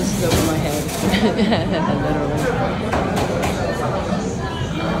 So this is over my head. Literally.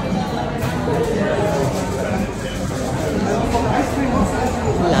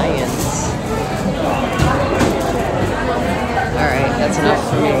 Lions. Alright, that's enough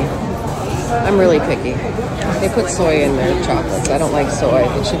for me. I'm really picky. They put soy in their chocolates. I don't like soy.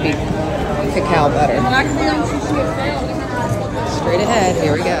 It should be cacao butter. Straight ahead,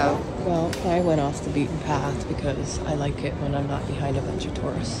 here we go. Well, I went off the beaten path because I like it when I'm not behind a bunch of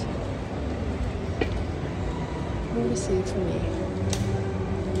tourists. More to see for me.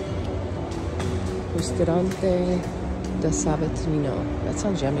 𝐕𝐤𝒑 That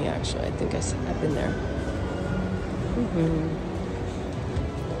sounds yummy, actually. I think I've been there.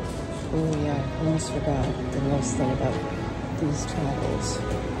 Oh yeah, I almost forgot the nice thing about these travels.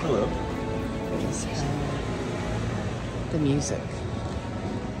 Hello. Is how the music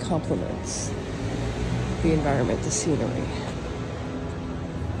complements the environment, the scenery.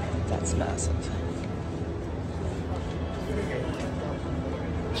 That's massive.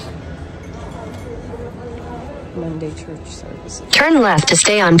 Monday church services. Turn left to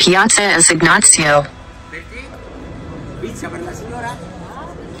stay on Piazza Ignazio. Pizza per la signora?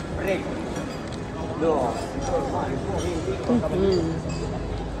 Prego. No.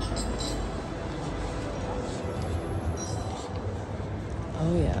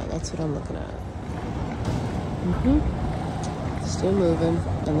 Oh yeah, that's what I'm looking at. Still moving,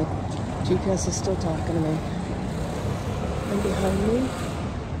 and the GPS is still talking to me. And behind me,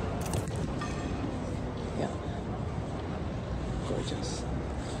 yeah, gorgeous.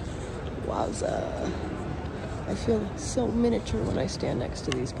 Wowza! I feel so miniature when I stand next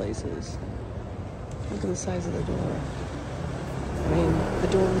to these places. Look at the size of the door. I mean, the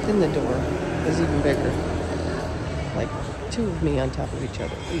door within the door is even bigger. Like 2 of me on top of each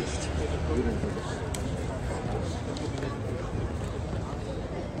other, at least.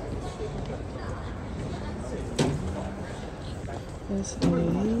 This is...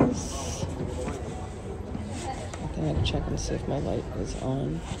 I think I had to check and see if my light was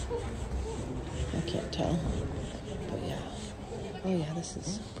on. I can't tell. But yeah. Oh yeah, this is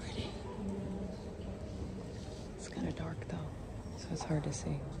so pretty. It's kind of dark though, so it's hard to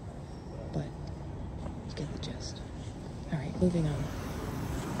see. But you get the gist. Alright, moving on.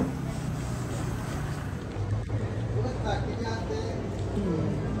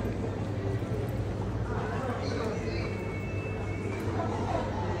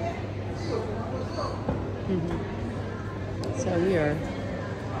 So we are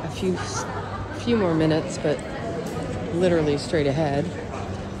a few more minutes, but literally straight ahead.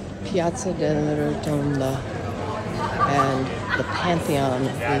 Piazza della Rotonda, and the Pantheon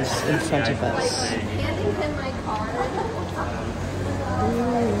is in front of us.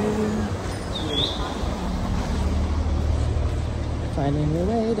 Finding your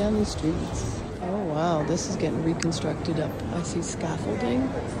way down the streets. Oh wow, this is getting reconstructed up. I see scaffolding.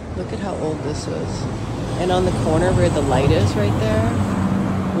 Look at how old this is. And on the corner where the light is right there,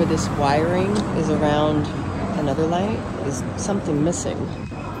 where this wiring is around another light, is something missing.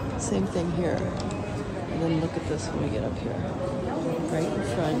 Same thing here. And then look at this when we get up here. Right in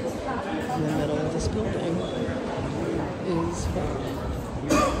front, in the middle of this building, is what?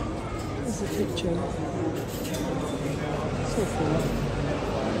 Is a picture. So cool.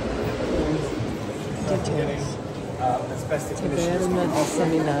 Details. Taverna del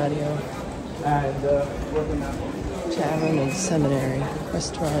Seminario. Tavern and Seminary.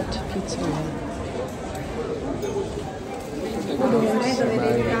 Restaurant. Pizzeria.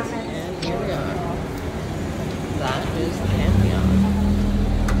 And here we are. That is the Pantheon.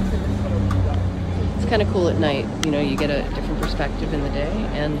 It's kind of cool at night. You know, you get a different perspective in the day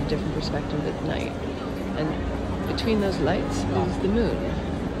and a different perspective at night. And between those lights is the moon.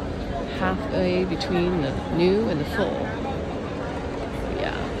 Halfway between the new and the full.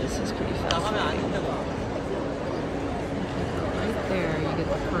 This is pretty fascinating. Right there, you get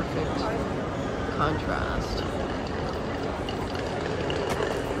the perfect contrast.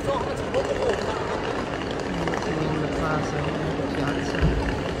 Looking in the plaza, the piazza.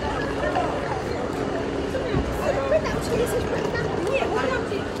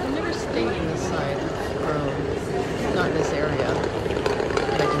 I've never stayed in this side of Rome, not in this area,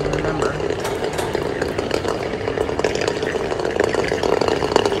 that I can remember.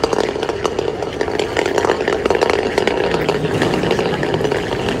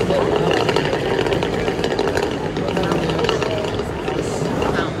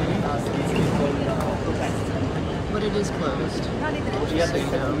 But it is closed, just so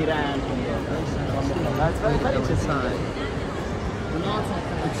you know. Inside.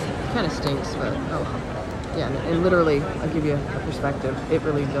 It kind of stinks, but oh well. Yeah, and literally, I'll give you a perspective. It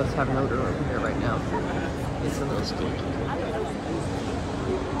really does have an odor over here right now. It's a little stinky.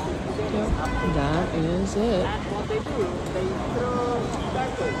 Yep, that is it.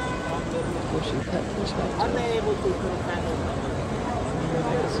 Bushy pet perspective.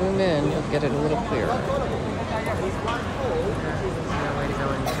 Zoom in, you'll get it a little clearer. No way to go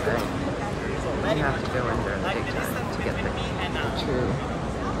in today. You have to go in during the daytime to get the true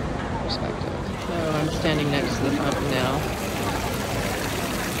perspective. So I'm standing next to the fountain now.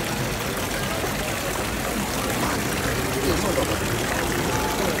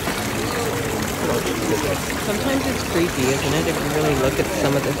 Sometimes it's creepy, isn't it, if you really look at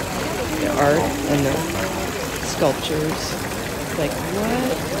some of the art and the sculptures. Like,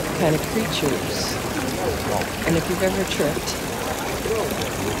 what kind of creatures? And if you've ever tripped,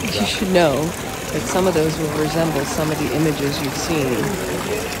 you should know that some of those will resemble some of the images you've seen.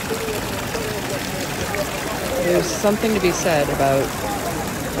 There's something to be said about,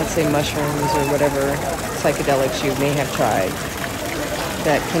 let's say, mushrooms or whatever psychedelics you may have tried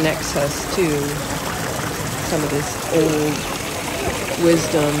that connects us to some of this old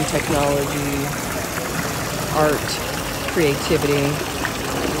wisdom, technology, art, creativity,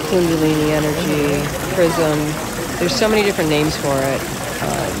 Kundalini energy, prism. There's so many different names for it.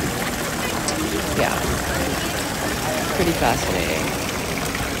 Yeah, pretty fascinating.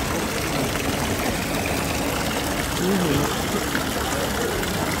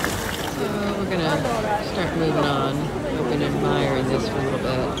 So we're gonna start moving on. I've been admiring this for a little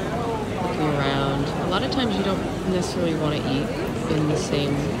bit, looking around. A lot of times you don't necessarily want to eat in the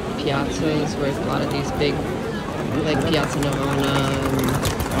same piazzas where a lot of these big, like Piazza Navona and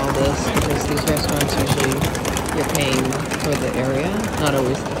all this, because these restaurants usually you're paying for the area. Not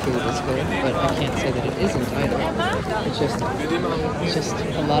always the food is good, but I can't say that it isn't either. It's just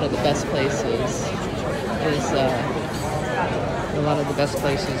a lot of the best places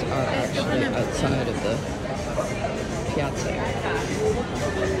are actually outside of the piazza.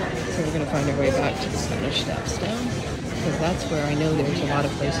 So we're gonna find our way back to the Spanish Steps down, because that's where I know there's a lot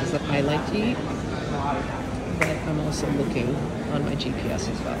of places that I like to eat. But I'm also looking on my GPS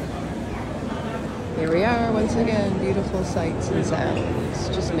as well. Here we are once again, beautiful sights and sounds.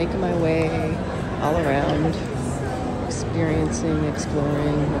 Just making my way all around, experiencing,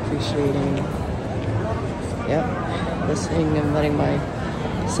 exploring, appreciating. Yep, listening and letting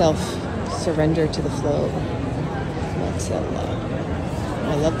myself surrender to the flow.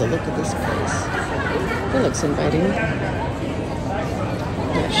 I love the look of this place. It looks inviting.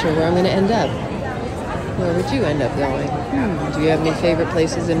 Not sure where I'm going to end up. Where would you end up going? Do you have any favorite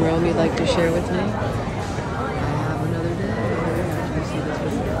places in Rome you'd like to share with me? I have another day. After you see this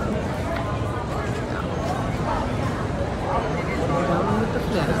video. Down with the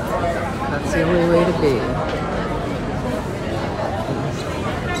flow. That's the only way to be.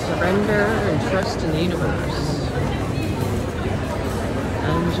 Surrender and trust in the universe.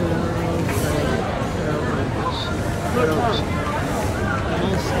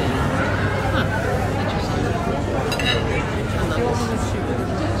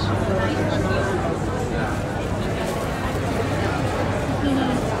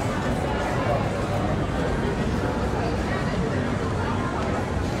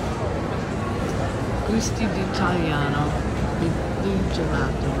 Gusti di Italiano, di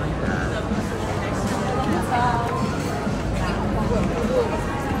gelato like that.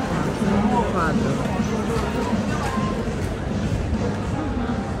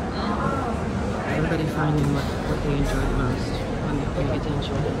 Everybody finding what they enjoy the most when they're paying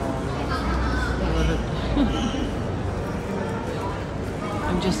attention. I love it.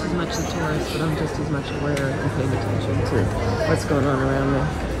 I'm just as much a tourist, but I'm just as much aware and paying attention to what's going on around me.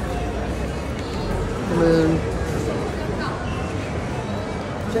 The moon.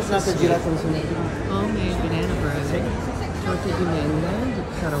 Just girato in su. Homemade banana bread, torta di mela, di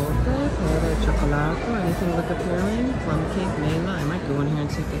carote, pera e cioccolato, anything with a pairing, plum cake, mela. I might go in here and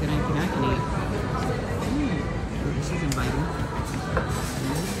see if they got anything I can eat. This is inviting.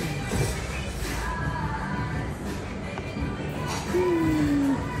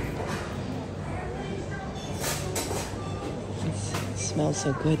 It smells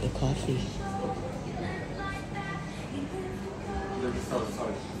so good, the coffee.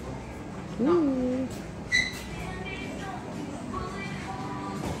 Ooh.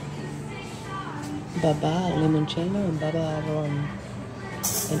 Baba limoncello and baba rum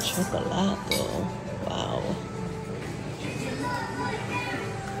and cioccolato. Wow.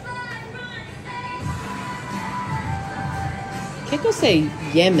 Che cos'è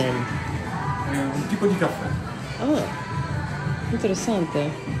Yemen? Un tipo di caffè. Oh,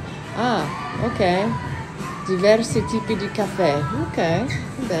 interessante. Ah, ok. Diversi tipi di caffè. Ok,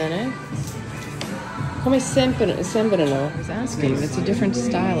 bene. Come sembrano? I was asking. It's a different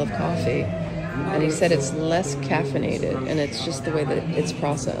style of coffee. And he said it's less caffeinated and it's just the way that it's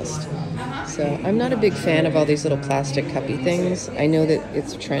processed. So I'm not a big fan of all these little plastic cuppy things. I know that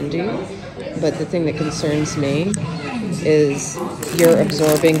it's trendy, but the thing that concerns me is you're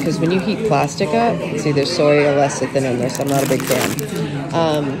absorbing, because when you heat plastic up, it's either soy or lecithin in there, so I'm not a big fan.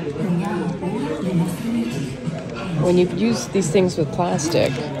 When you use these things with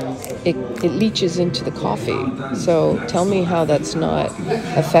plastic, it leaches into the coffee. So tell me how that's not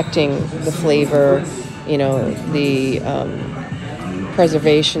affecting the flavor, you know, the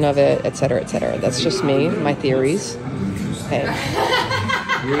preservation of it, etc., etc. That's just me, my theories. Okay.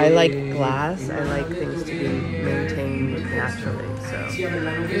 I like glass. I like things to be maintained naturally. So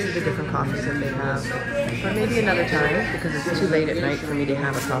these are the different coffees that they have. But maybe another time, because it's too late at night for me to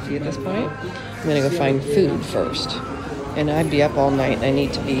have a coffee at this point. I'm gonna go find food first. And I'd be up all night and I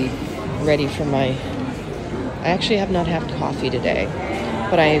need to be ready for my... I actually have not had coffee today,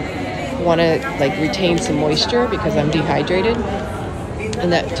 but I want to like retain some moisture because I'm dehydrated.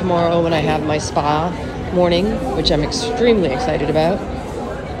 And that tomorrow when I have my spa morning, which I'm extremely excited about,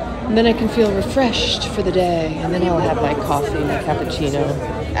 and then I can feel refreshed for the day, and then I'll have my coffee, my cappuccino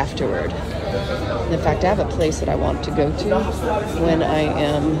afterward. And in fact, I have a place that I want to go to when I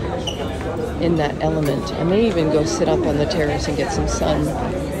am in that element. I may even go sit up on the terrace and get some sun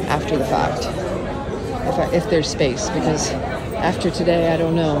after the fact, if there's space, because after today, I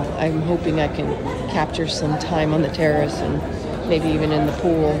don't know. I'm hoping I can capture some time on the terrace and maybe even in the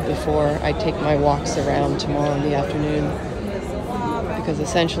pool before I take my walks around tomorrow in the afternoon, because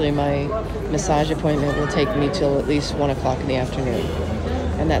essentially my massage appointment will take me till at least 1 o'clock in the afternoon,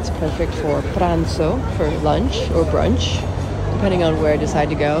 and that's perfect for pranzo, for lunch or brunch, depending on where I decide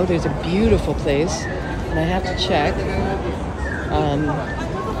to go. There's a beautiful place, and I have to check.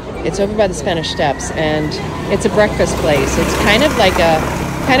 It's over by the Spanish Steps, and it's a breakfast place. It's kind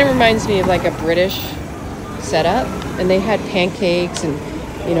of reminds me of like a British setup, and they had pancakes and,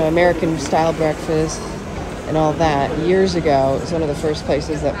 you know, American style breakfast and all that years ago. It was one of the first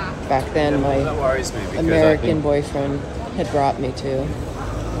places that back then my American boyfriend had brought me to,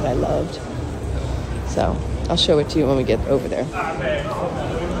 that I loved. So I'll show it to you when we get over there.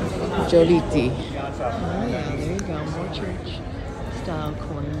 Joliti. Oh yeah, there you go, more church style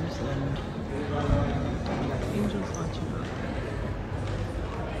corners and angels watching up.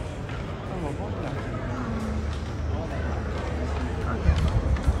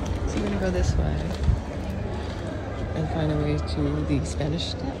 So we're gonna go this way and find a way to the Spanish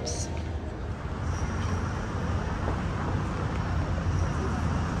Steps.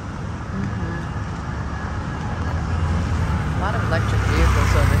 A lot of electric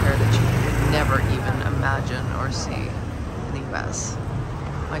vehicles over here that you would never even imagine or see in the US.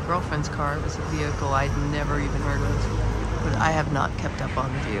 My girlfriend's car was a vehicle I'd never even heard of, but I have not kept up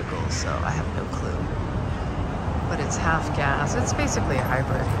on the vehicles, so I have no clue. But it's half gas. It's basically a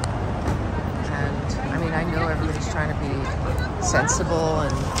hybrid. And I mean, I know everybody's trying to be sensible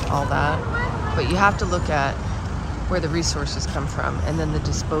and all that, but you have to look at where the resources come from and then the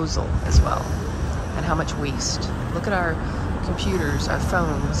disposal as well, and how much waste. Look at our computers, our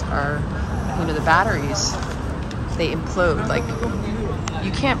phones, our, you know, the batteries, they implode. Like,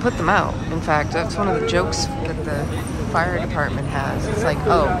 you can't put them out. In fact, that's one of the jokes that the fire department has. It's like,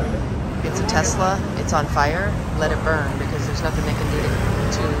 oh, it's a Tesla, it's on fire, let it burn, because there's nothing they can do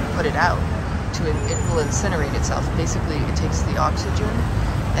to put it out. It will incinerate itself. Basically, it takes the oxygen,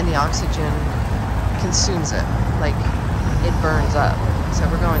 and the oxygen consumes it. Like, it burns up. So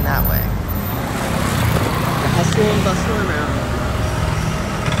we're going that way. Hustle and bustle around.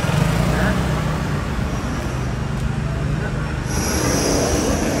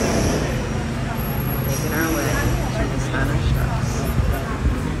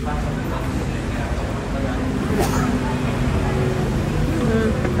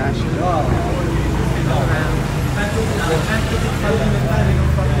 fashion around.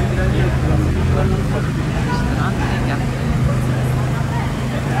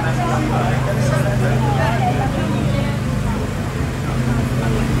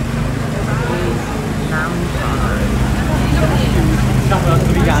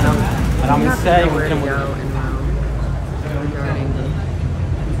 Eravamo in 6, regarding the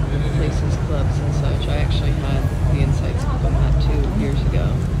places, clubs and such. I actually had the insights on that 2 years ago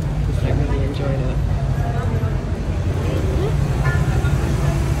because I really enjoyed it.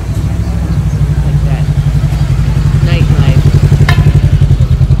 Like that nightlife.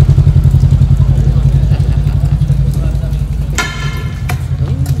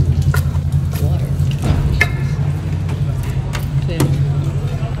 Water.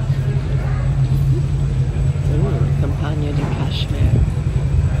 Campagna di Kashmir.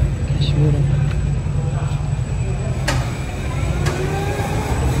 Kashmir.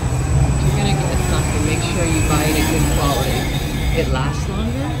 If you're gonna get something, make sure you buy it at good quality. It lasts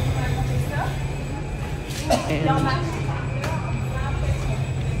longer, and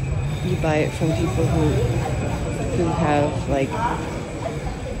you buy it from people who have like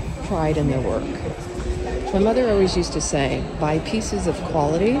pride in their work. My mother always used to say, buy pieces of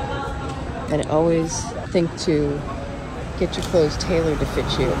quality and always think to get your clothes tailored to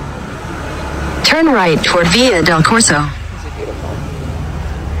fit you. Turn right toward Via del Corso. These are beautiful.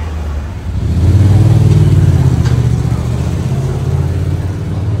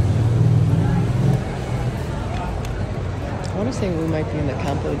 I want to say we might be in the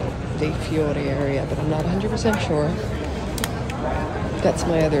Campo dei Fiori area, but I'm not 100% sure. That's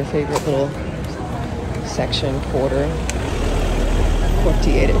my other favorite little section, quartiere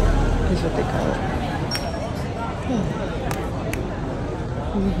is what they call it.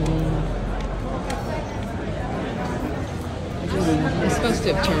 I'm supposed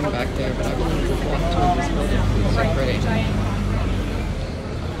to have turned back there, but I wanted to walk toward this building. It's so pretty. Look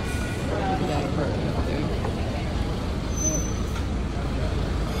at that apartment up there.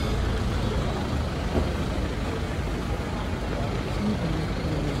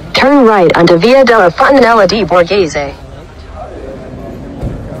 Turn right onto Via della Fontanella di Borghese.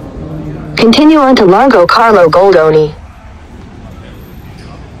 Continue on to Largo Carlo Goldoni.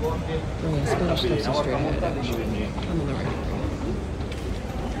 Spanish steps are straight ahead, actually. I'm on the right.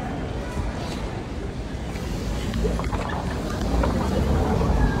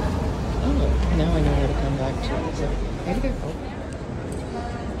 Oh, now I know where to come back to. So, maybe they're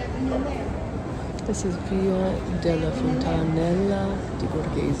This is Via della Fontanella di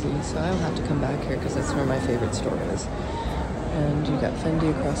Borghese, so I'll have to come back here because that's where my favorite store is. And you got Fendi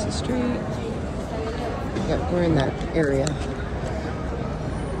across the street. We're in that area.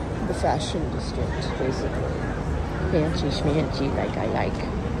 The fashion district, basically. Fancy schmancy like I like.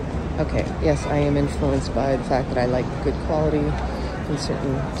 Okay, yes, I am influenced by the fact that I like good quality in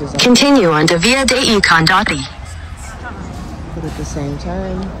certain designs. Continue on to Via dei Condotti. But at the same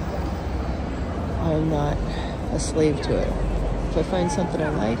time, I'm not a slave to it. If I find something I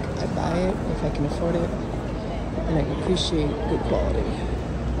like, I buy it if I can afford it, and I appreciate good quality.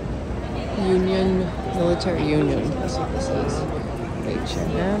 Union, Military Union, that's what this is.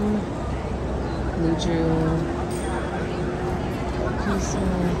 H&M, Luju,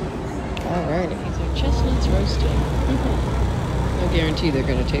 alrighty, these are chestnuts roasted. I guarantee they're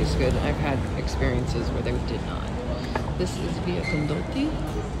going to taste good. I've had experiences where they did not. This is Via Condotti,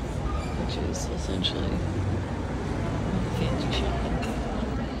 which is essentially fancy shopping.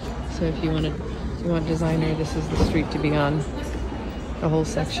 So if you want designer, this is the street to be on. The whole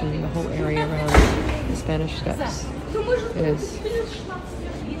section, the whole area around the Spanish Steps is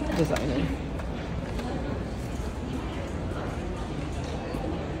designer.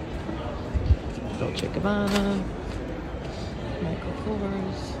 Dolce & Gabbana, Michael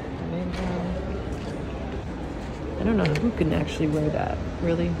Kors, I don't know who can actually wear that,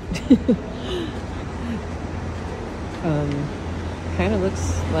 really. Kind of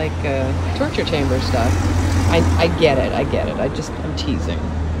looks like torture chamber stuff. I get it. I'm teasing.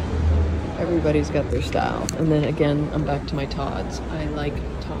 Everybody's got their style. And then again, I'm back to my Todds. I like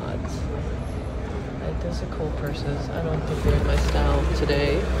Todds. Those are cool purses. I don't think they're in my style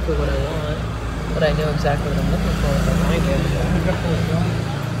today for what I want, but I know exactly what I'm looking for if I find it.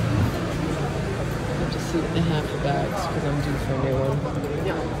 I have to see what they have for bags because I'm due for a new one.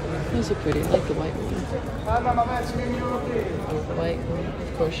 Those are pretty. I like the white one. The white one,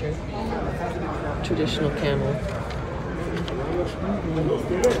 of course, your traditional camel.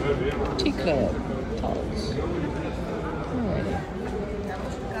 Teacup. Todds. Alrighty.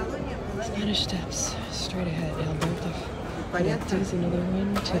 Spanish Steps. Straight ahead. There's another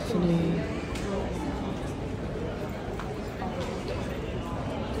one, Tiffany.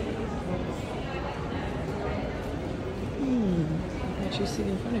 What you see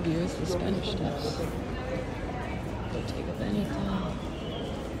in front of you is the Spanish stuff. Bottega Veneta.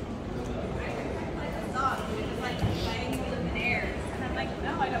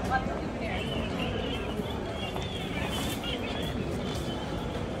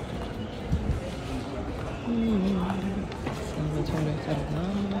 Salvatore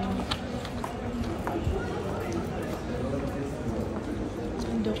Ferragamo.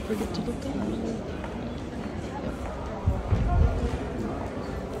 And don't forget to look up.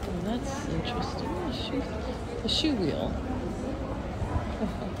 Oh, that's interesting. A shoe wheel.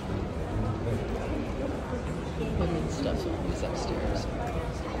 Women's stuff always upstairs.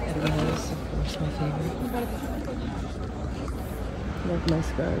 And those, of course, my favorite. Love my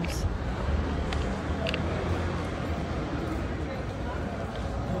scarves.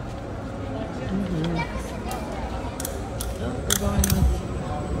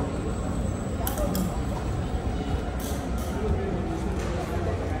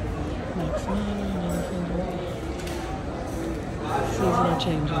 Seasonal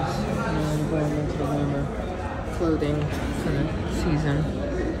changes. I'm going into the warmer clothing for the season.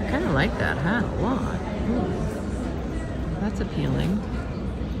 I kind of like that hat a lot. Ooh. That's appealing.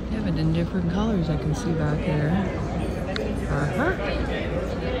 You have it in different colors I can see back here. Uh-huh.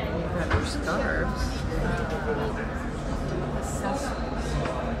 Got your scarves.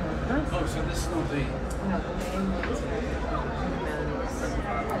 Oh, so this is not the...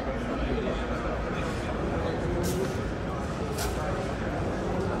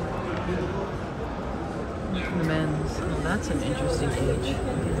 The men's. Well, that's an interesting age.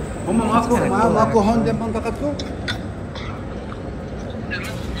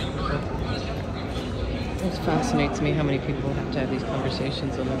 It fascinates me how many people have to have these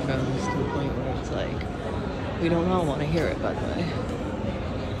conversations on their phones to the point where it's like, we don't all want to hear it, by the way.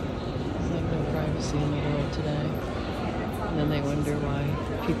 There's like no privacy in the world today. And then they wonder why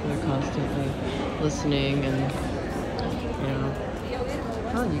people are constantly listening and, you know,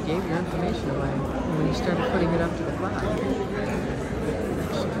 oh, you gave your information away when you started putting it up to the cloud.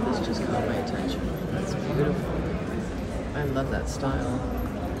 Actually, this just caught my attention. That's beautiful. I love that style.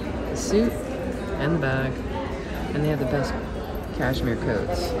 The suit and the bag. And they have the best cashmere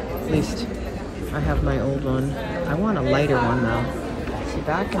coats. At least I have my old one. I want a lighter one though. See,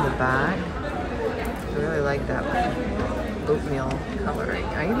 back in the back, I really like that oatmeal coloring.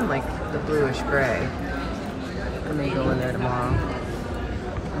 I even like the bluish gray. I may go in there tomorrow.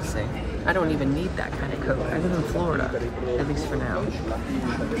 We'll see. I don't even need that kind of coat. I live in Florida, at least for now.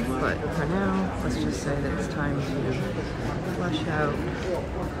 But for now, let's just say that it's time to flush out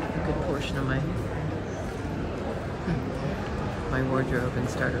a good portion of my wardrobe and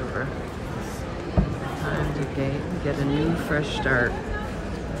start over. Time to get a new, fresh start.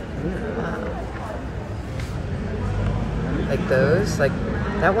 Like those, like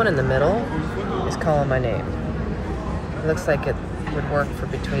that one in the middle is calling my name. It looks like it would work for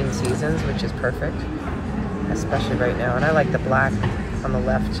between seasons, which is perfect, especially right now. And I like the black on the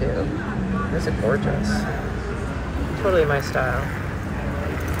left too. Those are gorgeous. Totally my style.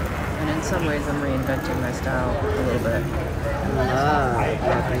 And in some ways I'm reinventing my style a little bit.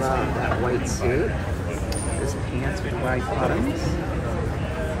 I love that white suit. This pants with white bottoms.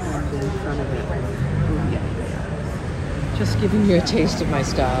 And in front of it. Ooh, yeah. Just giving you a taste of my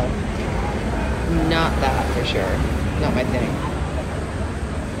style. Not that for sure. Not my thing.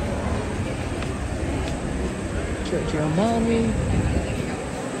 Giorgio Armani.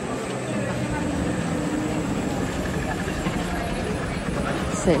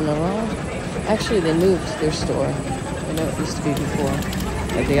 Saint Laurent. Actually, they moved their store. I know it used to be before.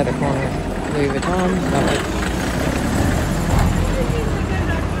 At the other corner. Louis Vuitton. That way.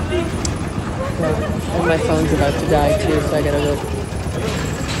 Well, and my phone's about to die too, so I gotta go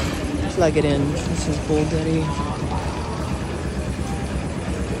plug it in. This is Bull Daddy.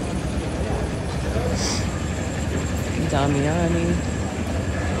 Damiani.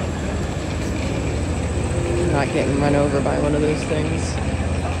 Not getting run over by one of those things.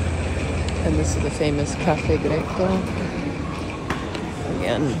 And this is the famous Cafe Greco.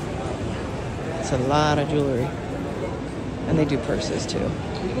 Again, it's a lot of jewelry. And they do purses too.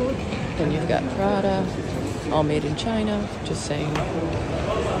 Then you've got Prada, all made in China, just saying.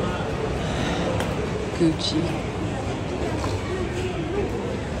 Gucci.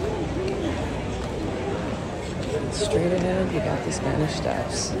 Straight ahead, you got the Spanish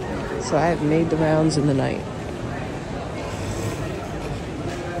stuffs. So I have made the rounds in the night.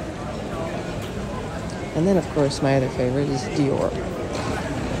 And then, of course, my other favorite is Dior.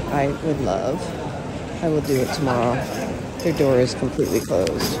 I will do it tomorrow. Their door is completely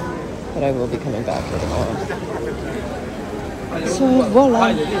closed, but I will be coming back here tomorrow. So,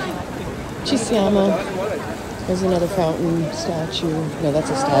 voila! Ci siamo. There's another fountain statue. No, that's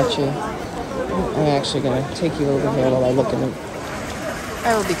a statue. I'm actually going to take you over here while I look in it.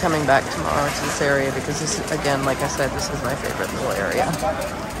 I will be coming back tomorrow to this area because this is, again, like I said, this is my favorite little area.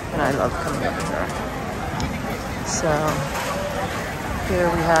 And I love coming over here. So, here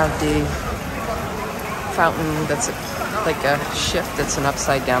we have the fountain that's like a ship that's an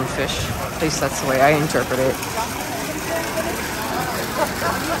upside down fish. At least that's the way I interpret it.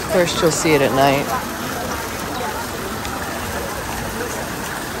 First you'll see it at night.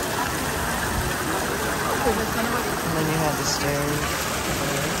 And then you have the stairs.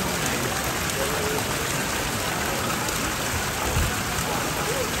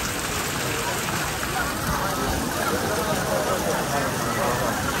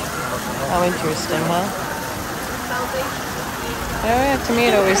 How interesting, huh? Yeah, to me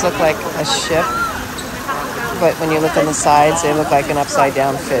it always looked like a ship, but when you look on the sides, they look like an upside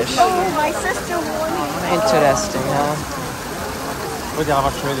down fish. Oh, my sister won. Interesting, huh? Poi te la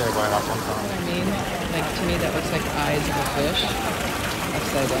faccio vedere poi la fontana. I mean, like to me that looks like eyes of a fish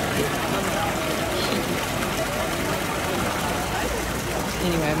upside down.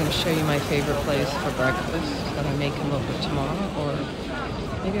 Anyway, I'm going to show you my favorite place for breakfast that I may come over tomorrow, or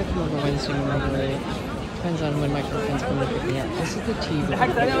maybe I'll come over Wednesday morning. Depends on when my girlfriend's going to pick me up. This is the tea room.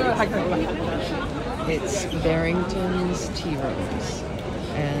 It's Barrington's Tea Rooms,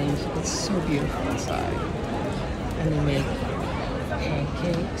 and it's so beautiful inside. And they make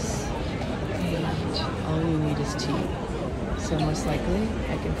pancakes, and all you need is tea. So most likely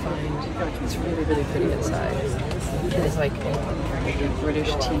I can find, it's really, really pretty inside. There's like a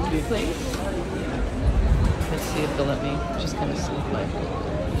British tea place. Let's see if they'll let me just kind of slip my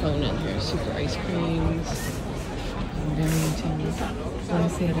phone in here. Super ice creams, Barrington.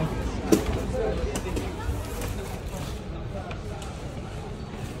 Buonasera.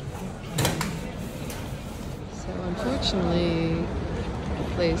 So unfortunately, the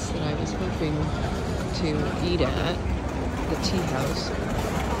place that I was hoping to eat at, the tea house,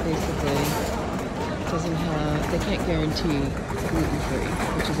 basically doesn't have, they can't guarantee gluten-free,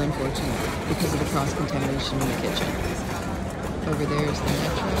 which is unfortunate because of the cross-contamination in the kitchen. Over there is the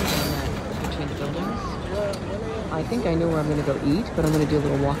metro and that between the buildings. I think I know where I'm going to go eat, but I'm going to do a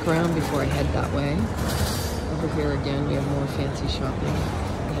little walk around before I head that way. Over here again, we have more fancy shopping.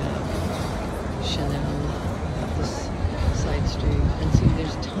 We have Chanel, we have this side street, and see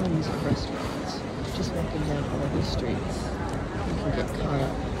there's tons of restaurants. Just walking down all these streets, you can get caught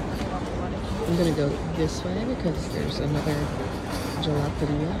up. I'm going to go this way because there's another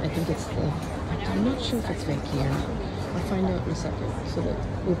gelateria. I think it's the, I'm not sure if it's vecchia or not. I'll find out in a second, so that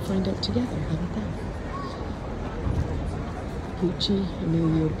we'll find out together. How about that? Pucci, New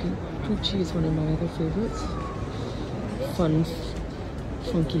York. Pucci is one of my other favorites. Fun,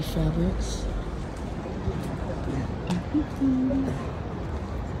 funky fabrics.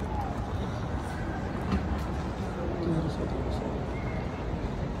 Beautiful, beautiful.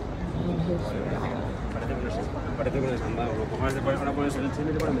 I'm here for a while.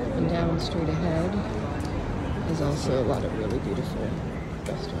 And down straight ahead is also a lot of really beautiful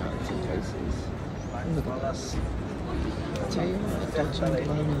restaurants and places. Look at this. I'll tell you what, Dutch and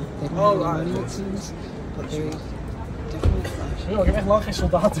Gabbana, they don't have any money it seems, but they definitely flash. Ik heb echt lang geen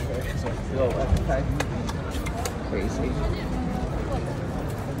soldaten weg gezegd. Crazy.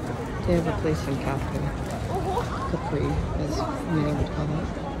 They have a place in Capri, as Nina would call it.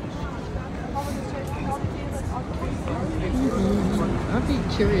 I'd be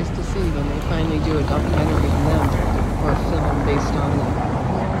curious to see when they finally do a documentary on them or a film based on them.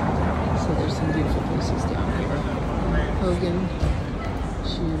 So there's some beautiful places down here. Hogan,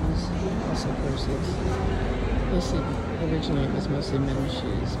 shoes, also purses. Mostly, originally it was mostly men's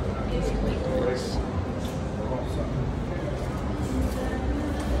shoes, but it's quite nice.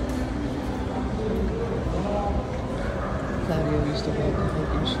 Claudio used to wear the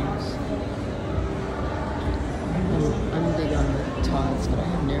Hogan shoes. I'm big on the tods, but I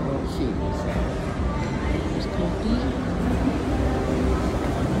have narrow feet, so there's coffee.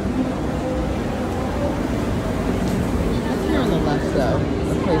 Up here on the left, though,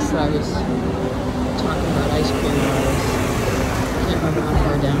 the place that I was talking about ice cream wise. I can't remember how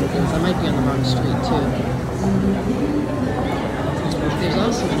far down it is. I might be on the wrong street, too. There's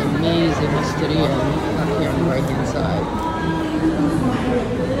also an amazing osteria up here on the right-hand side.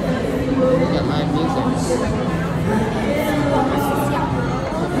 We got live music.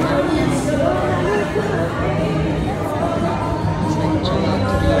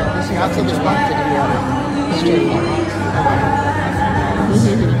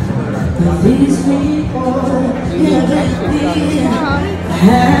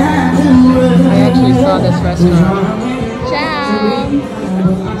 I actually saw this restaurant. Ciao!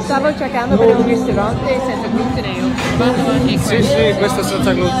 Stavo cercando per un ristorante senza glutine. Sì, sì, questo è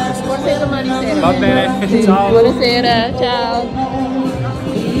senza glutine. Forse domani sera. Va bene, Sì. ciao. Buonasera, ciao.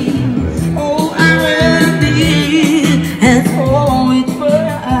 Oh, I did, and oh, it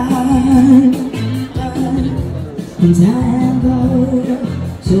burned. And I go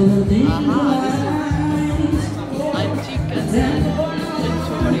to the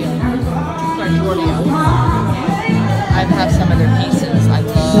I have some of their pieces. I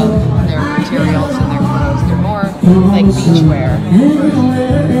love their materials and their clothes. They're more like beachwear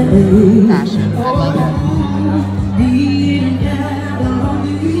fashion. I love it.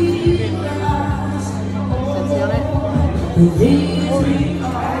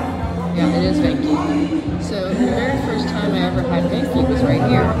 Yeah, it is Venki. So the very first time I ever had Venki was right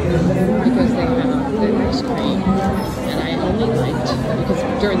here because they have the ice cream, and I only liked because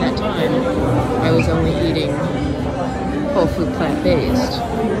during that time I was only eating whole food plant-based,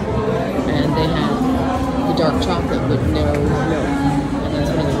 and they had the dark chocolate with no milk, and that's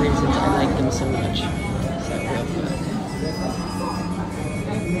one of the reasons I like them so much. So real quick.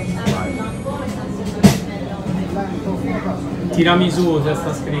 Tiramisù, già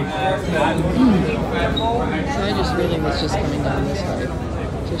sta scritto. So I just really was just coming down this way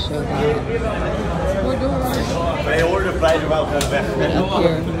to show that. More doors. They order fries about the best. But up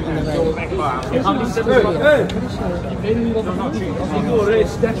here on the right.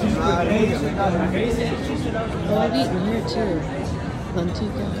 Oh, I've eaten here too.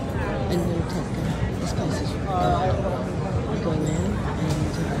 Lantica and Noteca. This place is really good. We go in and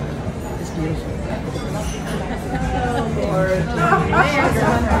it's beautiful.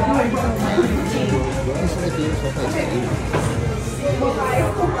 This is a beautiful place to eat.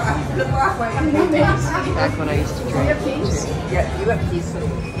 Back when I used to drink too. Yeah, you got pizza. But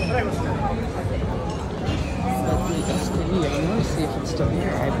the 𝐒𝐸, I want to see if it's still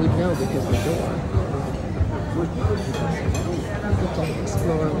here. I would know because of the door. Get to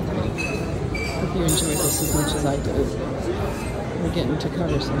explore with me. Hope you enjoyed this as much as I did. We're getting to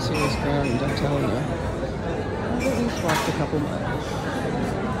cover some serious ground, I'm telling you. I've at least walked a couple miles.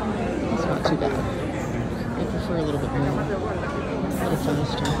 It's not too bad. I prefer a little bit more. A little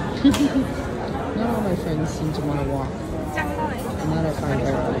faster. Not all my friends seem to want to walk. And that I find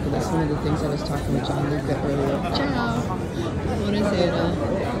ironic, and that's one of the things I was talking to John Luca earlier. Ciao! Buonasera.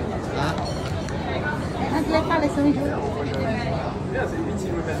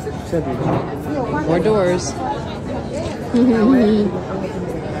 More doors.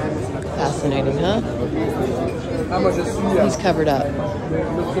 Fascinating, huh? He's covered up.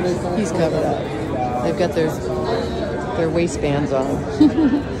 He's covered up. They've got their waistbands on.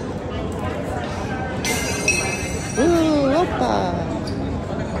 Ooh, oppa!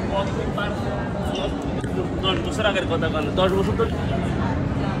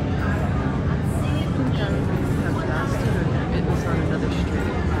 It was on another street.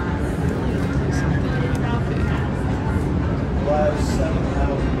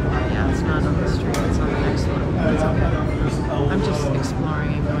 Yeah, it's not on the street, it's on the next one. It's okay. I'm just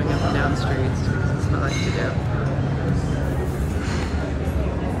exploring and going up and down streets because that's what I like to do.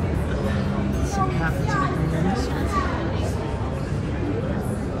 Let's see what happens when I go down the street.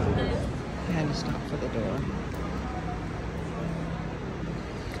 I had to stop for the door.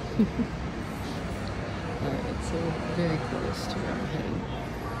 Alright, so we're very close to where I'm heading.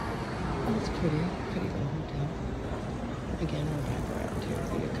 Oh, it's pretty little hotel. Again, we're back around here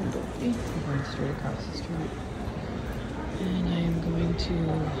via 𝐕𝐞𝐭𝐞𝐢. I'm going straight across the street. And I am going to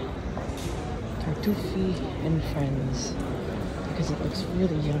Tartufi and Friends because it looks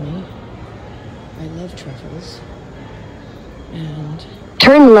really yummy. I love truffles. And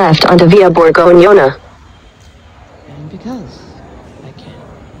Turn left onto Via Borgognona. And because I can.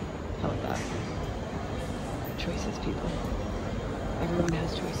 How about that? Choices, people. Everyone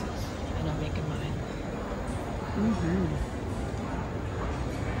has choices, and I'm making mine.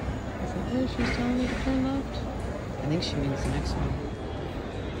 Is that where she's telling me to turn left? I think she means the next one.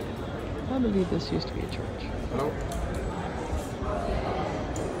 I believe this used to be a church. Hello?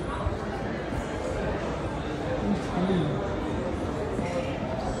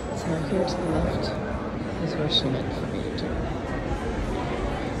 So here to the left is where she meant for me to turn.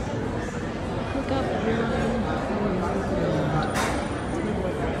 Look up, everyone.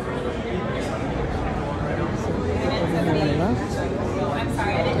 So over here on the left,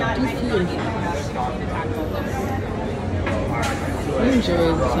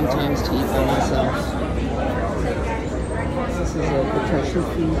 enjoy sometimes to eat by myself. This is the pressure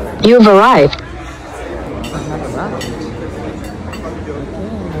food. You've arrived. I have arrived.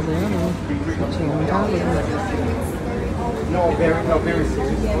 Okay, on top of it. No, very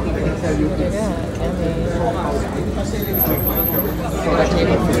serious.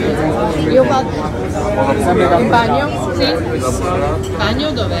 Io vado in bagno? Sì?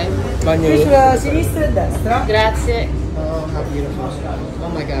 Bagno dov'è? Qui sulla sinistra e destra. Grazie. Oh, how beautiful. Oh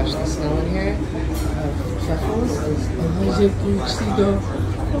my gosh, the smell in here of truffles is 𝐒𝐴𝒏𝒊𝒏𝒈.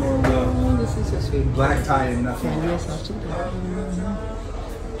 Oh, this is so sweet. Black tie and nothing.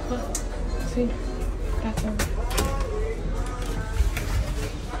 Sì, grazie.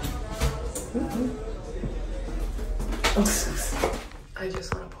 I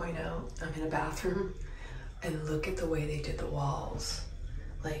just want to point out, I'm in a bathroom and look at the way they did the walls.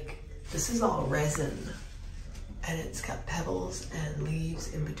 Like, this is all resin and it's got pebbles and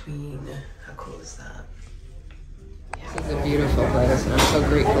leaves in between. How cool is that? This is a beautiful place and I'm so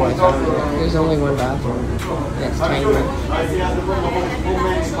grateful I found it. There's only one bathroom. It's tiny.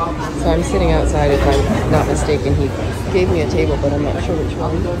 So I'm sitting outside, if I'm not mistaken. He gave me a table, but I'm not sure which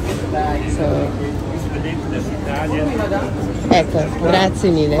one. So, ecco,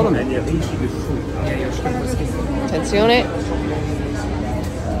 grazie mille. Attenzione.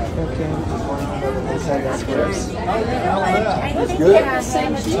 Okay. That's how this works. That's good.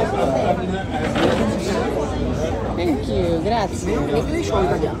 Thank you, grazie. I'm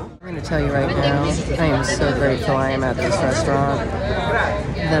going to tell you right now, I am so grateful I am at this restaurant.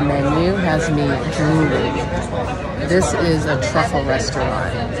 The menu has me drooling. This is a truffle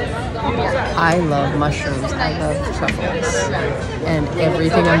restaurant. I love mushrooms, I love truffles, and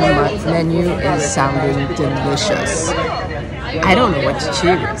everything on the menu is sounding delicious. I don't know what to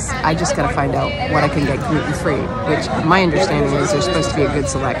choose. I just gotta find out what I can get gluten-free, which my understanding is there's supposed to be a good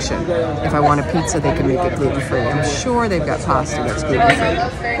selection. If I want a pizza, they can make it gluten-free. I'm sure they've got pasta that's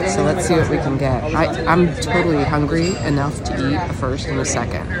gluten-free. So let's see what we can get. I'm totally hungry enough to eat a first and a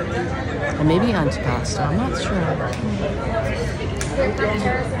second. And maybe antipasta, I'm not sure.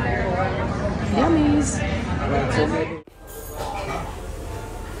 Yummies!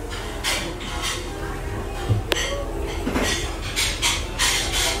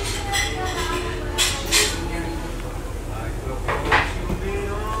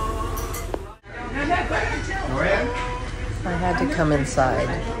 I had to come inside.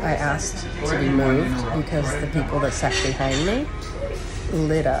 I asked to be moved because the people that sat behind me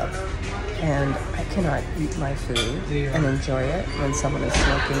lit up. And I cannot eat my food and enjoy it when someone is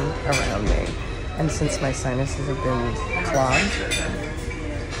smoking around me. And since my sinuses have been clogged,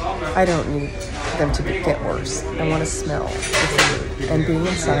 I don't need them to get worse. I want to smell the food. And being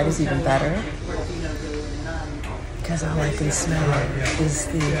inside is even better because all I can smell is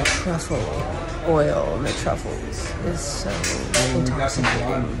the truffle oil, and the truffles is so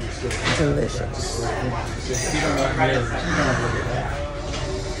intoxicating, delicious.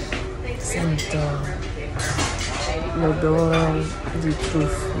 Sento l'odore di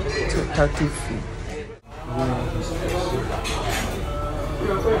tartufi.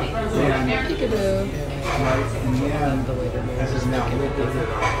 Peekaboo. This is making it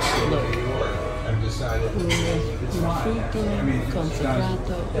look. Frutto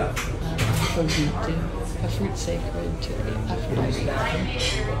consecrato 𝐕𝐢𝐧𝒐𝒏𝒕, a fruit sacred to Aphrodite.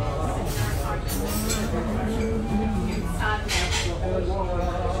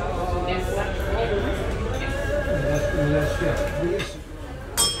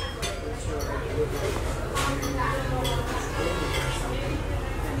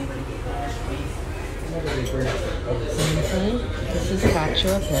 This is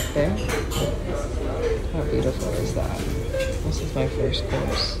cacio e pepe. How beautiful is that? This is my first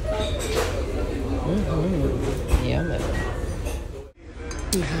course. Yummy.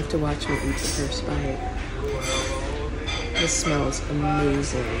 You have to watch me eat the first bite. This smells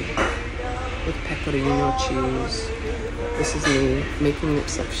amazing. With pecorino cheese. This is me making an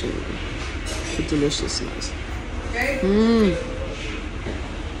exception for deliciousness.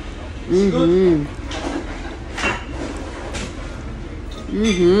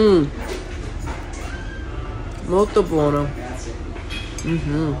 Molto buono.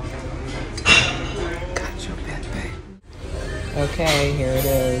 Cacio e pepe. Okay, here it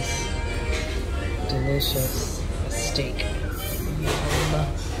is. Delicious steak.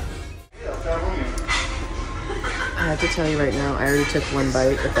 I have to tell you right now, I already took one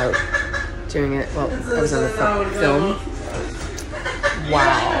bite without doing it. Well, I was on the film.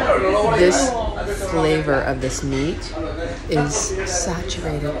 Wow. This flavor of this meat is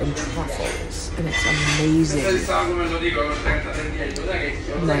saturated in truffles, and it's amazing.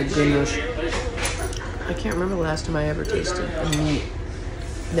 My goodness. I can't remember the last time I ever tasted a meat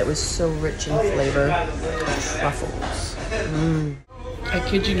that was so rich in flavor of truffles. I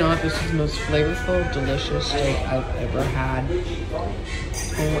kid you not, this is the most flavorful, delicious steak I've ever had.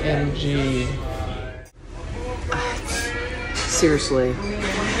 OMG. Seriously,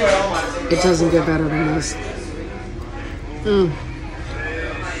 it doesn't get better than this.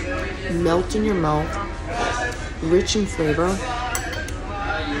 Melt in your mouth, rich in flavor.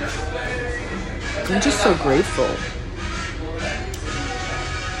 I'm just so grateful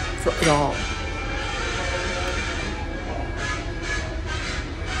for it all.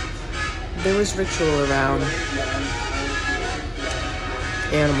 There was ritual around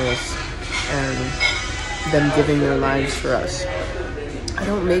animals and them giving their lives for us. I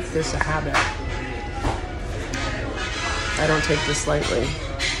don't make this a habit. I don't take this lightly.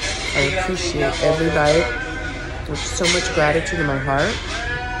 I appreciate every bite with so much gratitude in my heart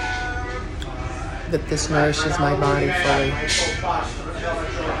that this nourishes my body fully.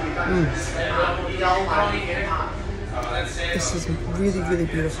 This is really, really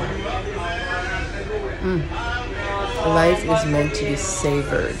beautiful. Life is meant to be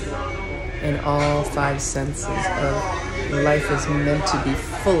savored in all 5 senses. Life is meant to be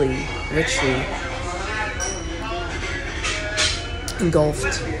fully, richly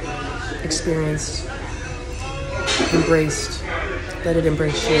engulfed, experienced, embraced. Let it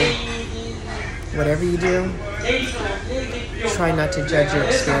embrace you. Whatever you do, try not to judge your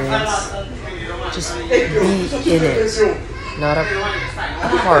experience. Just be in it, not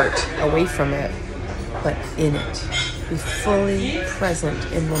apart, away from it, but in it. Be fully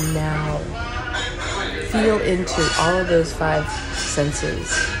present in the now. Feel into all of those 5 senses.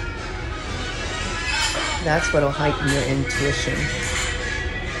 That's what will heighten your intuition,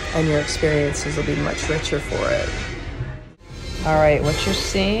 and your experiences will be much richer for it. All right, what you're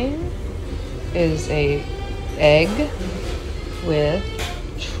seeing is a egg with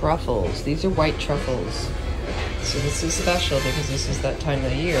truffles. These are white truffles. So this is special because this is that time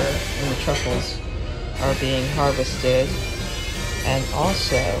of the year when the truffles are being harvested. And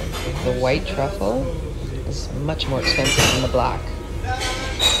also, the white truffle is much more expensive than the black.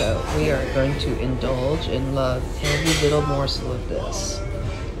 So we are going to indulge and love every little morsel of this.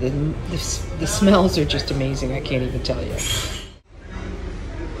 The smells are just amazing, I can't even tell you.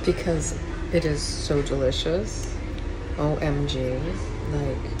 Because it is so delicious. OMG.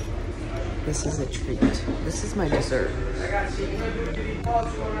 Like, this is a treat. This is my dessert.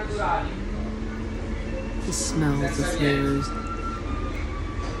 The smells, the flavors.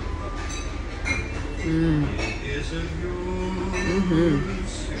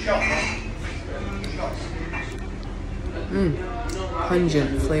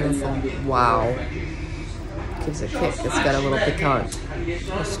 Pungent, flavorful. Wow. Gives a kick. It's got a little piquant,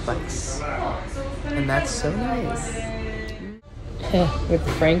 a spice. And that's so nice. With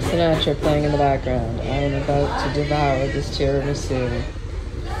Frank Sinatra playing in the background, I am about to devour this tiramisu.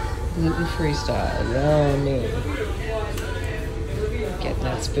 Gluten-free style, yummy. Getting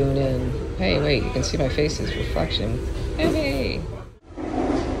that spoon in. Hey, wait, you can see my face's reflection. Hey!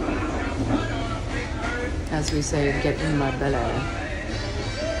 As we say, get in my belly.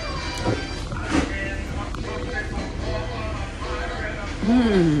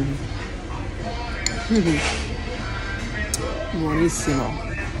 Buonissimo.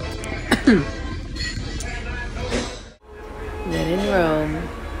 Then in Rome,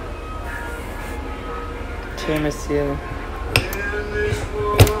 tiramisu.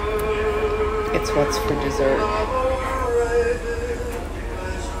 It's what's for dessert.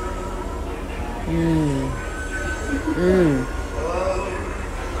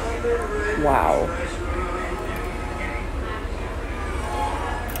 Wow.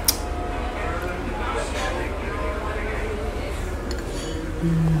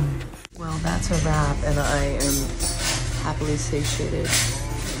 Well, that's a wrap, and I am happily satiated.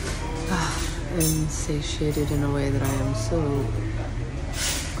 And satiated in a way that I am so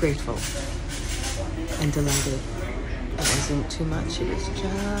grateful and delighted. It wasn't too much, it was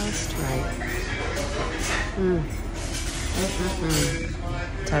just right.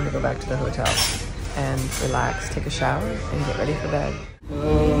 Time to go back to the hotel and relax, take a shower, and get ready for bed.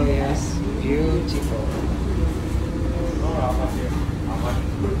 Oh yes, beautiful.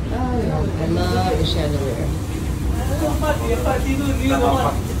 Oh, I love the chandelier. Now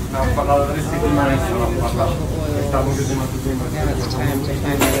it's time to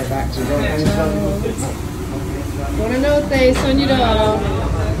find my way back to the hotel. Buonanotte, sognidò.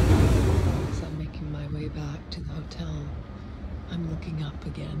 So I'm making my way back to the hotel.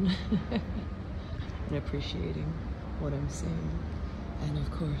 and appreciating what I'm seeing. And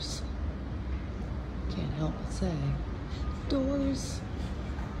of course, can't help but say, doors.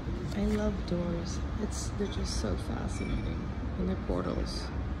 I love doors. They're just so fascinating. And they're portals.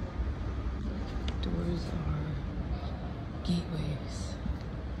 Doors are gateways,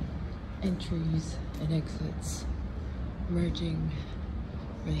 entries and exits, merging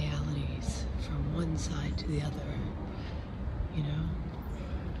realities from one side to the other. You know?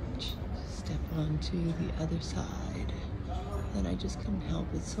 Step onto the other side. And I just couldn't help.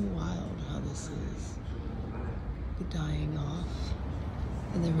 It's so wild how this is. The dying off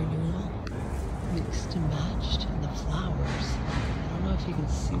and the renewal mixed and matched, and the flowers. I don't know if you can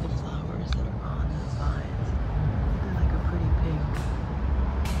see the flowers that are on the vines. They're like a pretty pink.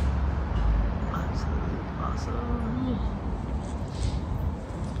 Absolutely awesome.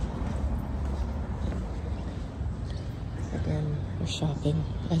 Again, we're shopping.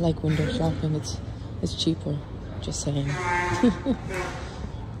 I like window shopping. It's cheaper. Just saying. Yeah.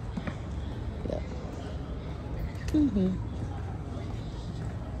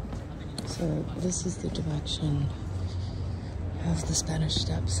 So this is the direction of the Spanish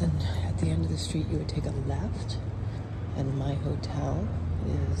Steps, and at the end of the street you would take a left, and my hotel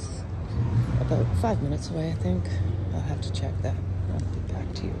is about 5 minutes away, I think. I'll have to check that. I'll be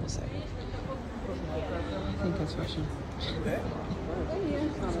back to you in a second. I think that's Russian.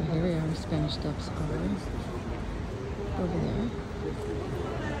 So here we are, Spanish Steps are over there.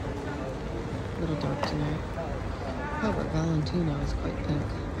 A little dark tonight. However, Valentino is quite pink.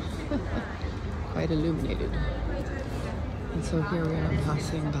 Quite illuminated. And so here we are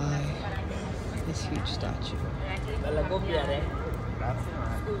passing by this huge statue.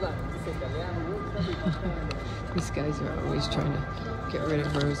 These guys are always trying to get rid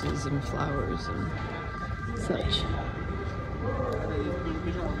of roses and flowers and such.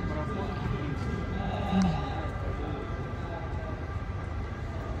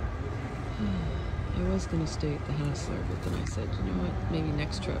 I was going to stay at the Hassler, but then I said, you know what, maybe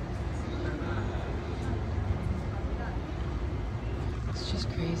next trip. It's just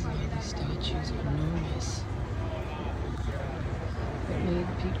crazy how these statues are enormous. It made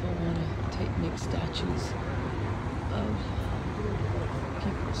people want to make statues of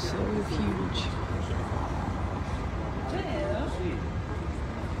people so huge.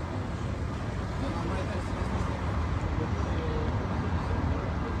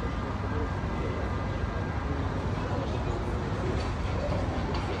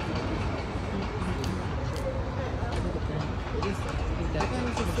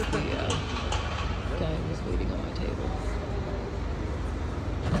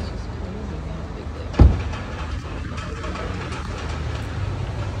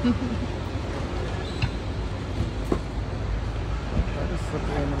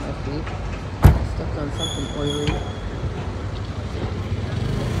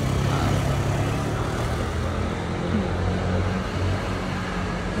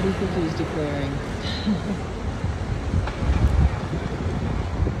 What do you think he was declaring?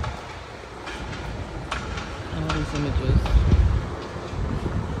 All these images.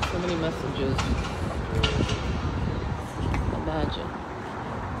 So many messages. Imagine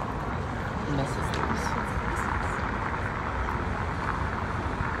the messages.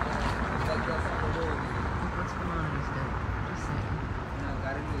 What's going on in his head? Just saying.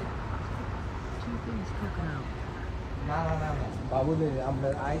 Two things cooking out.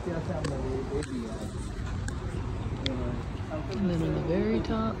 And then on the very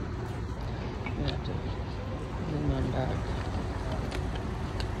top, you have to zoom on back.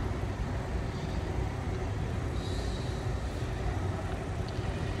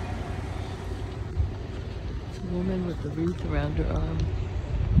 It's a woman with the wreath around her arm.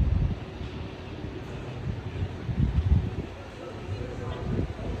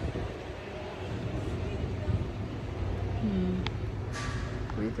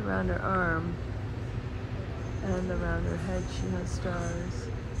 Wreath around her arm, and around her head she has stars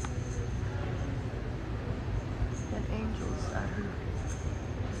and angels at her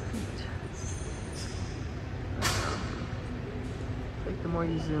feet. Like the more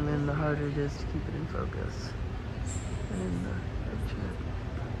you zoom in, the harder it is to keep it in focus and in the picture.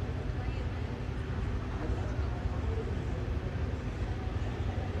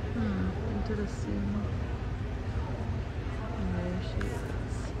 Into the sea. And there she is.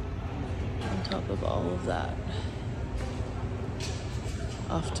 On top of all of that.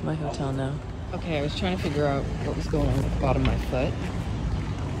 Off to my hotel now. Okay, I was trying to figure out what was going on with the bottom of my foot.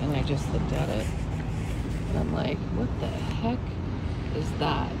 And I just looked at it. And I'm like, what the heck is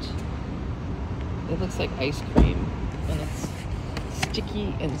that? It looks like ice cream. And it's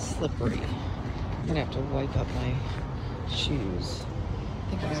sticky and slippery. I'm gonna have to wipe up my shoes. I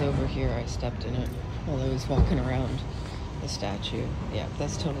think it was over here I stepped in it while I was walking around the statue. Yeah,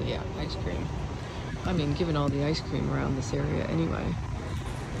 that's totally, yeah, ice cream. I mean, given all the ice cream around this area anyway.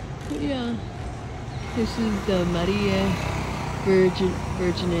 But yeah, this is the Maria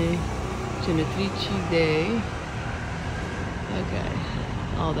Virgine Genetrici Day. Okay,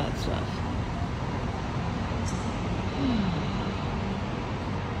 all that stuff.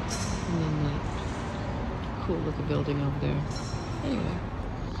 And then that cool looking building over there. Anyway,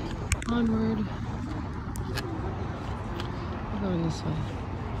 onward. We're going this way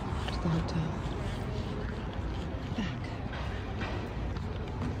to the hotel. Back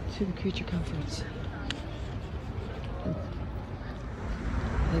to the creature conference.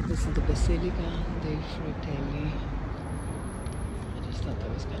 I think this is the Basilica dei Fratelli. I just thought that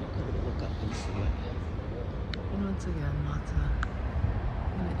was kind of cool to look up and see it. And once again, lots of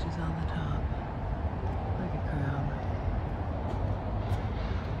images on the top, like a crown.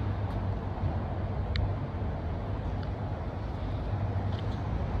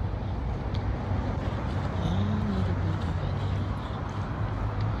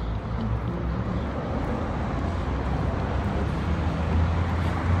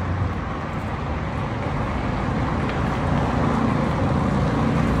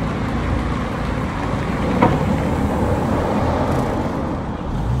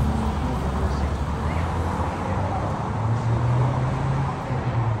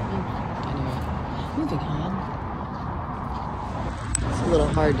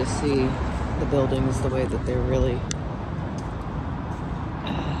 Hard to see the buildings the way that they're really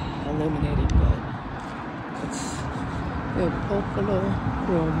illuminated, but it's Popolo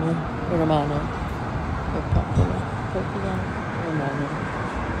Romano. Popolo Romano.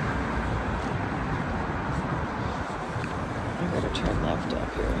 I gotta turn left up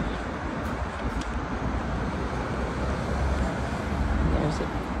here. And there's a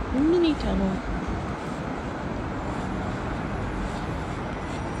mini tunnel.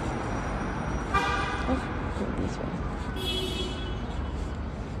 This way.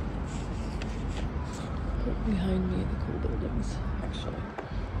 Behind me, the cool buildings, actually.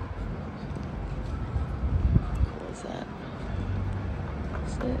 How cool is that?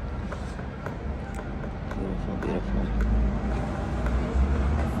 That's it. Beautiful, beautiful.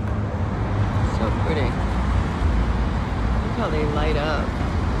 So pretty. Look how they light up.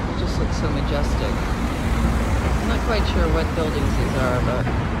 They just look so majestic. I'm not quite sure what buildings these are, but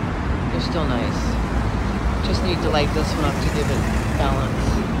they're still nice. Just need to light this one up to give it balance.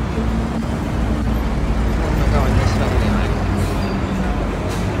 And we're going this way anyway.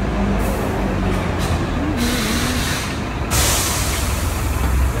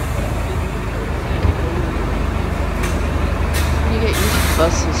 When you get used to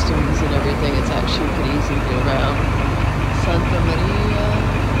bus systems and everything, it's actually pretty easy to get around. Santa Maria.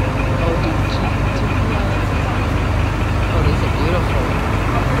 Oh, these are beautiful.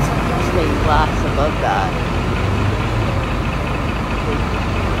 Stained glass above that.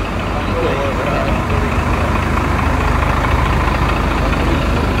 People overhead.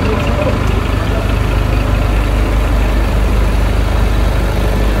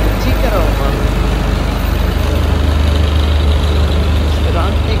 Antica Roma.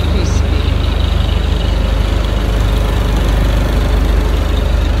 𝐕𝐤𝐴𝒃𝒃.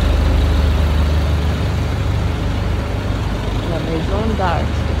 La Maison d'Art.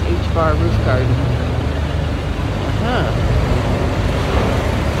 H-Bar Roof Garden.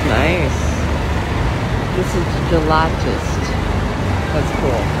 Nice. This is Gelatigst. That's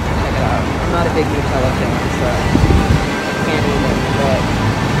cool. Check it out. I'm not a big Nutella fan, so I can't eat it, but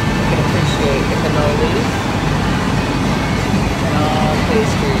I can appreciate the cannolis and all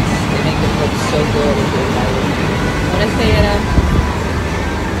pastries. They make it look so good as you're eating. Buonasera.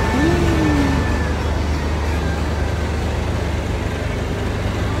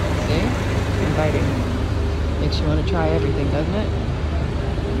 Makes you want to try everything, doesn't it?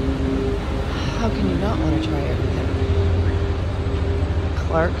 How can you not want to try everything?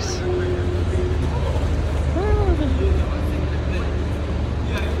 Clark's.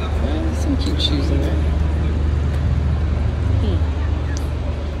 There's some cute shoes in there.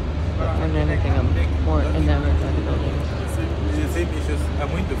 More than anything, I'm more enamored by the buildings. The same issues. I'm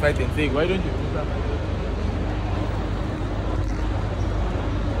going to fight and say, why don't you do that?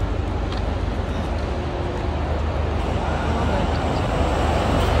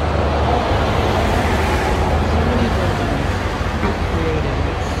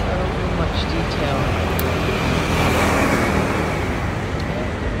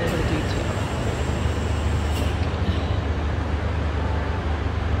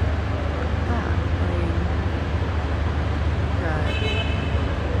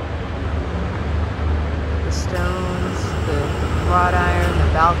 wrought iron,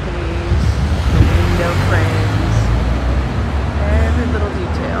 the balconies, the window frames, every little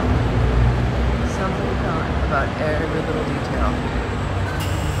detail. Something about every little detail.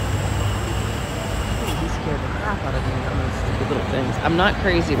 He scared the crap out of me on those stupid little things. I'm not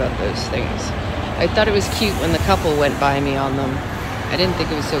crazy about those things. I thought it was cute when the couple went by me on them. I didn't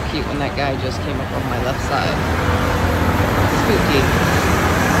think it was so cute when that guy just came up on my left side. Spooky.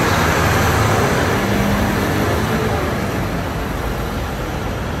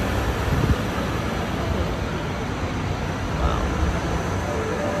 Wow.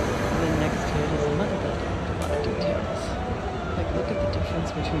 And then next to it is another building with a lot of details. Like, look at the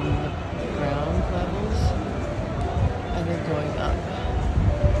difference between the ground levels and then going up.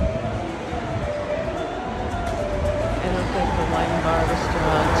 And look like the wine bar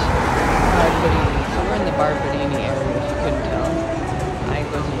restaurant, Barbadini. So we're in the Barbadini area, if you couldn't tell. I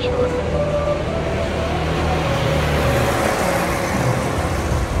wasn't sure.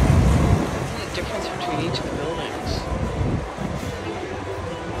 See the difference between each of the buildings.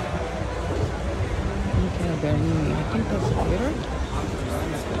 Okay, Bernini. I think that's the theater.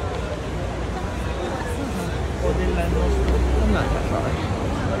 I'm not that far.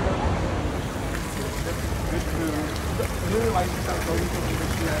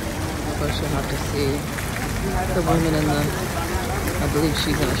 Of course, you'll have to see the woman in the, I believe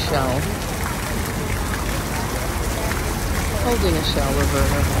she's in a shell, holding a shell over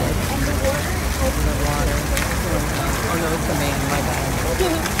her head in the water. Oh no, it's a man, my bad.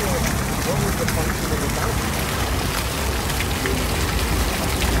 What was the function of the fountain?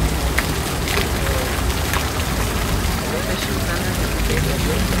 Fishing center.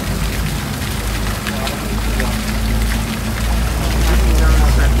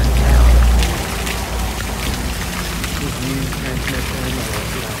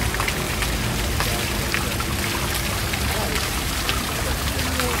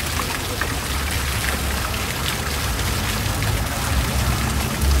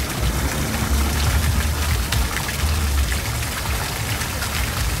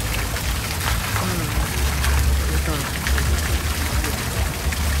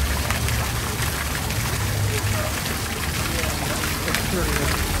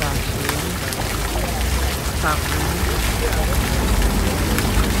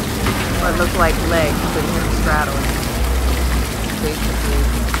 What look like legs with him straddling. Basically,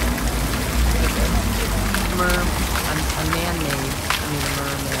 a man-made, a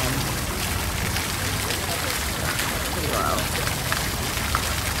merman. Pretty wild.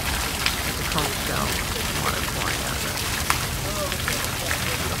 It's a conch shell. Water pouring out of it.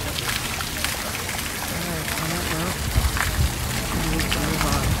 Alright, on that note, we need to move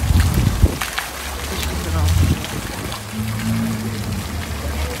on. Fishes and all.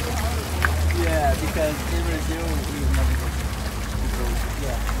 Yeah, because in Brazil we never go.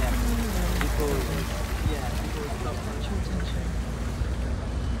 People stop attention.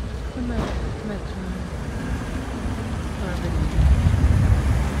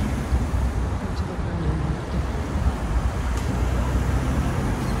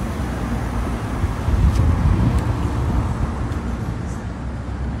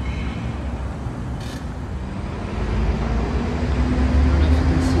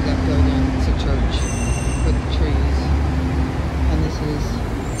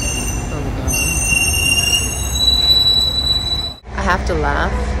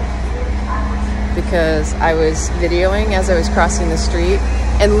 Laugh because I was videoing as I was crossing the street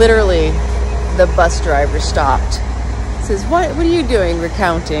and literally the bus driver stopped. Says, what are you doing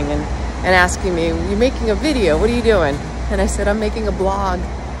recounting and asking me, you're making a video, what are you doing? And I said, I'm making a vlog.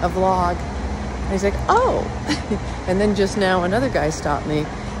 And he's like, oh. And then just now another guy stopped me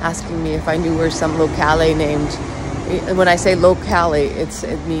asking me if I knew where some locale named, when I say locale, it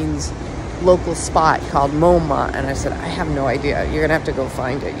means local spot called MoMA, and I said, I have no idea. You're gonna have to go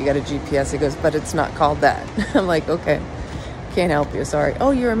find it. You got a GPS. He goes, but it's not called that. I'm like, okay, can't help you, sorry. Oh,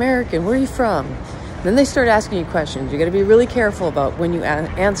 you're American, where are you from? Then they start asking you questions. You got to be really careful about when you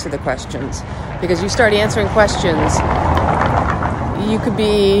answer the questions, because you start answering questions,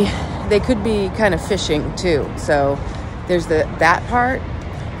 they could be kind of fishing too. So there's that part,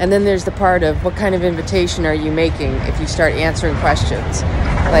 and then there's the part of what kind of invitation are you making if you start answering questions,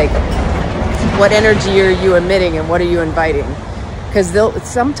 like what energy are you emitting and what are you inviting? Because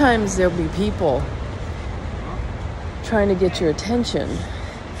sometimes there'll be people trying to get your attention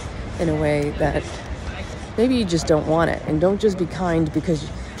in a way that maybe you just don't want it. And don't just be kind because,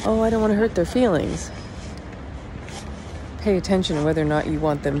 oh, I don't want to hurt their feelings. Pay attention to whether or not you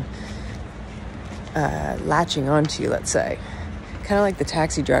want them latching onto you, let's say. Kind of like the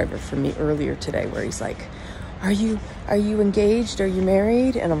taxi driver for me earlier today, where he's like, are you engaged? Are you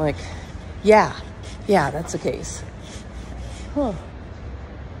married? And I'm like, yeah, that's the case. Huh.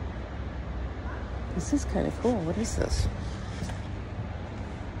 This is kind of cool. What is this?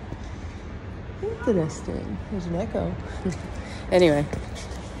 Interesting. There's an echo. Anyway,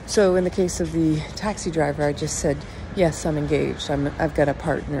 so in the case of the taxi driver, I just said, yes, I'm engaged. I've got a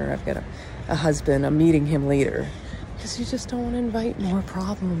partner. I've got a husband. I'm meeting him later. Because you just don't want to invite more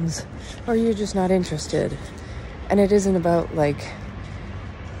problems. Or you're just not interested. And it isn't about, like,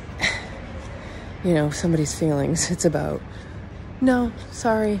 you know, somebody's feelings. It's about, no,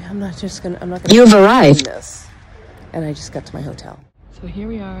 sorry, I'm not gonna You've arrived. This. And I just got to my hotel. So here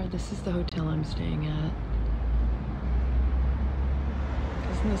we are. This is the hotel I'm staying at.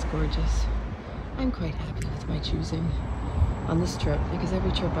 Isn't this gorgeous? I'm quite happy with my choosing on this trip because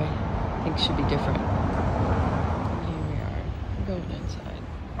every trip I think should be different. And here we are. I'm going inside.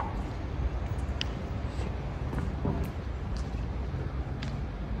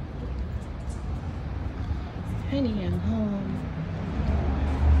 Honey, I'm home.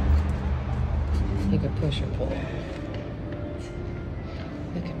 You could push or pull.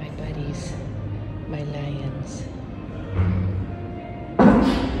 Look at my buddies, my lions.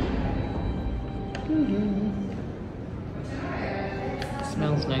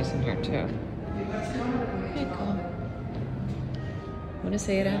 Smells nice in here too. Okay, cool.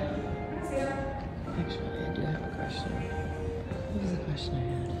 Buonasera. Actually, I do have a question. What was the question I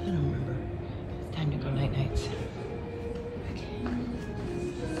had? I don't remember. It's time to go night-nights. Okay.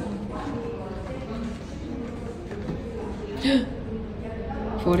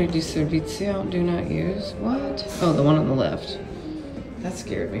 Fuori di servizio, do not use. What? Oh, the one on the left. That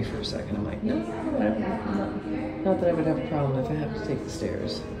scared me for a second. I'm like, no, whatever. Not that I would have a problem if I have to take the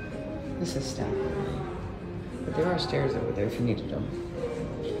stairs. This is staff. But there are stairs over there if you needed them.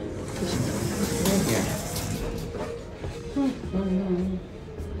 This is right here.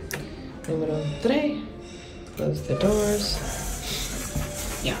 Numero 3. Close the doors.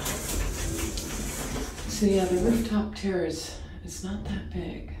 Yeah. So yeah, the rooftop terrace is not that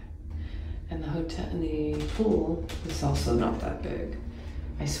big. And the hotel and the pool is also not that big.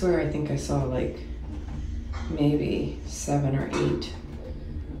 I swear I think I saw like maybe 7 or 8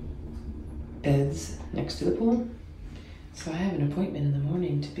 beds next to the pool. So I have an appointment in the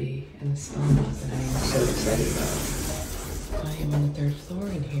morning to be in the spa that I am so excited about. I am on the 3rd floor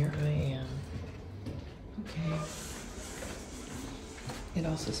and here I am. Okay. It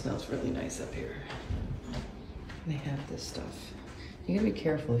also smells really nice up here. They have this stuff. You gotta be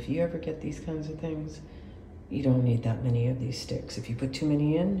careful. If you ever get these kinds of things, you don't need that many of these sticks. If you put too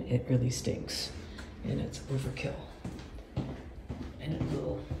many in, it really stinks. And it's overkill. And it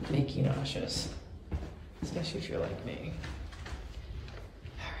will make you nauseous. Especially if you're like me.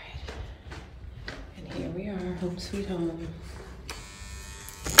 Alright. And here we are, home sweet home.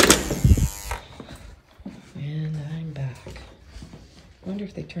 And I'm back. I wonder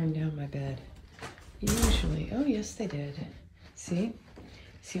if they turned down my bed. Usually, oh yes they did. See?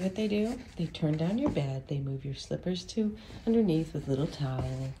 See what they do? They turn down your bed. They move your slippers to underneath with a little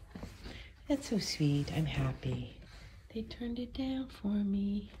towel. That's so sweet. I'm happy. They turned it down for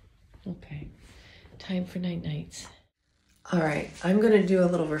me. Okay. Time for night-nights. All right. I'm going to do a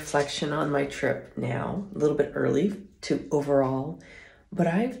little reflection on my trip now. A little bit early to overall. But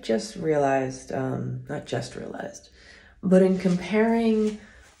I've just realized, not just realized, but in comparing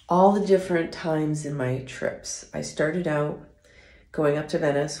all the different times in my trips, I started out going up to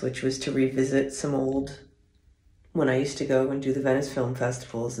Venice, which was to revisit some old, when I used to go and do the Venice film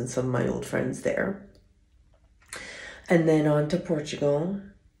festivals and some of my old friends there. And then on to Portugal,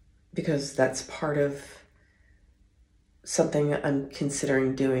 because that's part of something I'm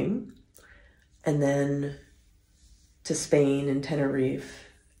considering doing. And then to Spain and Tenerife,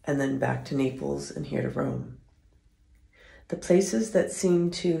 and then back to Naples and here to Rome. The places that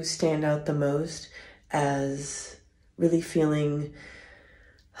seem to stand out the most as really feeling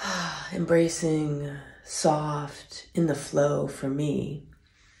embracing, soft, in the flow for me,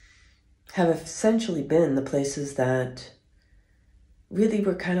 have essentially been the places that really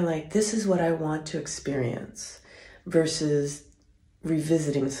were kind of like, this is what I want to experience, versus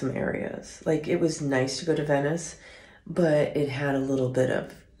revisiting some areas. Like, it was nice to go to Venice, but it had a little bit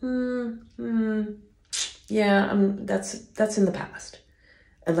of, yeah, that's in the past.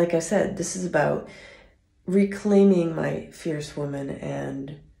 And like I said, this is about reclaiming my fierce woman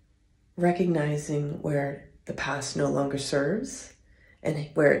and recognizing where the past no longer serves and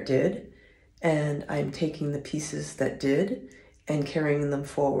where it did. And I'm taking the pieces that did and carrying them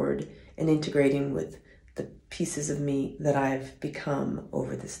forward and integrating with the pieces of me that I've become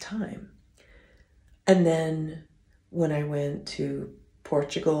over this time. And then when I went to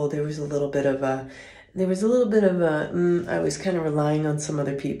Portugal, there was a little bit of a, I was kind of relying on some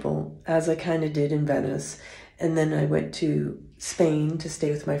other people, as I kind of did in Venice. And then I went to Spain to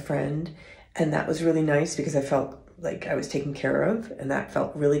stay with my friend, and that was really nice because I felt like I was taken care of, and that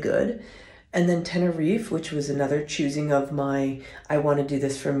felt really good. And then Tenerife, which was another choosing of my, I want to do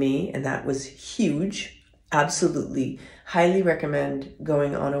this for me, and that was huge. Absolutely. Highly recommend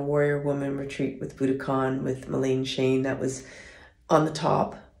going on a Warrior Woman retreat with Budokan, with Melaine Shane. That was on the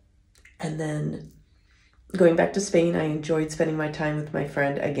top. And then going back to Spain, I enjoyed spending my time with my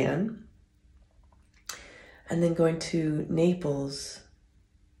friend again. And then going to Naples,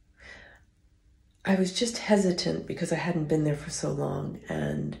 I was just hesitant because I hadn't been there for so long.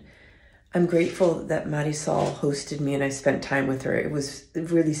 And I'm grateful that Marisol hosted me and I spent time with her. It was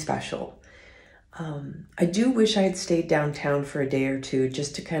really special. I do wish I had stayed downtown for a day or two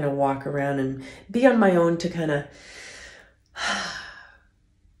just to kind of walk around and be on my own to kind of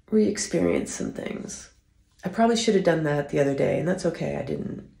re-experience some things. I probably should have done that the other day, and that's okay. I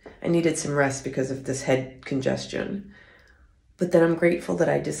didn't. I needed some rest because of this head congestion. But then I'm grateful that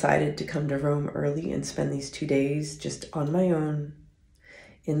I decided to come to Rome early and spend these 2 days just on my own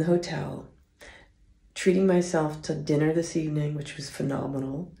in the hotel, treating myself to dinner this evening, which was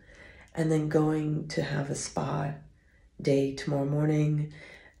phenomenal, and then going to have a spa day tomorrow morning.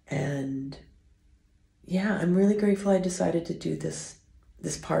 And yeah, I'm really grateful I decided to do this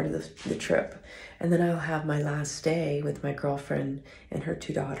part of the trip. And then I'll have my last day with my girlfriend and her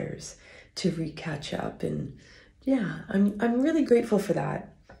 2 daughters to catch up. And yeah, I'm really grateful for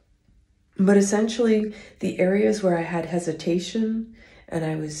that. But essentially, the areas where I had hesitation and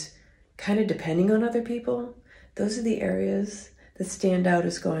I was kind of depending on other people, those are the areas that stand out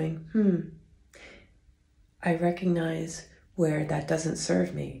as going, I recognize where that doesn't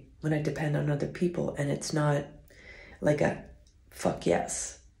serve me when I depend on other people, and it's not like a fuck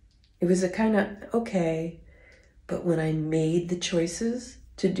yes. It was a kind of, okay, but when I made the choices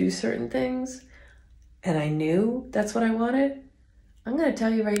to do certain things and I knew that's what I wanted, I'm going to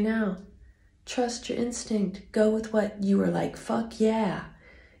tell you right now, trust your instinct. Go with what you were like, fuck yeah.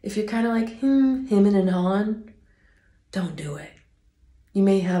 If you're kind of like him and Han, don't do it. You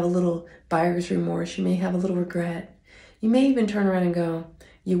may have a little buyer's remorse. You may have a little regret. You may even turn around and go,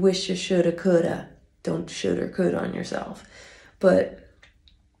 you wish you shoulda, coulda. Don't should or could on yourself. But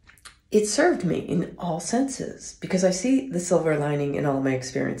it served me in all senses because I see the silver lining in all my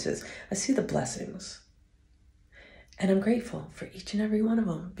experiences. I see the blessings. And I'm grateful for each and every one of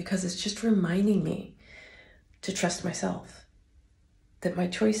them because it's just reminding me to trust myself, that my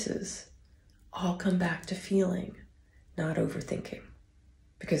choices all come back to feeling, not overthinking.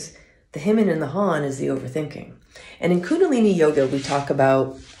 Because the him and the Han is the overthinking. And in Kundalini Yoga, we talk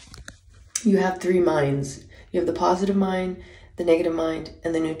about you have 3 minds. You have the positive mind, the negative mind,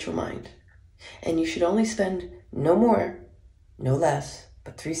 and the neutral mind. And you should only spend no more, no less,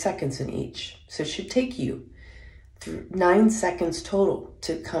 but 3 seconds in each. So it should take you 9 seconds total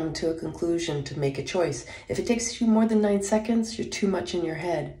to come to a conclusion, to make a choice. If it takes you more than 9 seconds, you're too much in your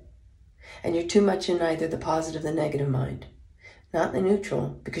head. And you're too much in either the positive or the negative mind. Not the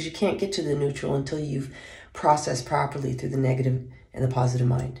neutral, because you can't get to the neutral until you've processed properly through the negative and the positive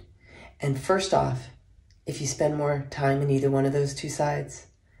mind. And first off, if you spend more time in either one of those 2 sides,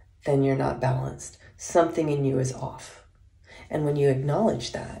 then you're not balanced. Something in you is off. And when you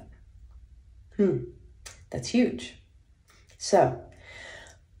acknowledge that, that's huge. So,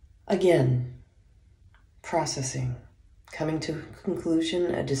 again, processing. Coming to a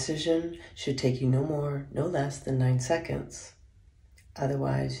conclusion, a decision should take you no more, no less than 9 seconds.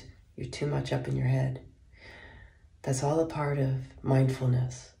 Otherwise, you're too much up in your head. That's all a part of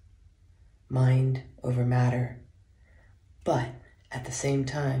mindfulness. Mind over matter. But at the same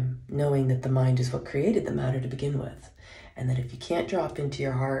time, knowing that the mind is what created the matter to begin with. And that if you can't drop into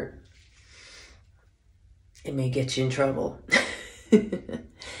your heart, it may get you in trouble.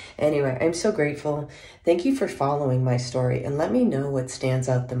 Anyway, I'm so grateful. Thank you for following my story, and let me know what stands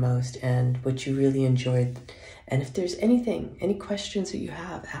out the most and what you really enjoyed. And if there's anything, any questions that you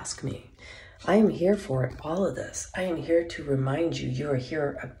have, ask me. I am here for it, all of this. I am here to remind you, you are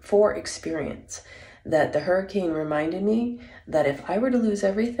here for experience. That the hurricane reminded me that if I were to lose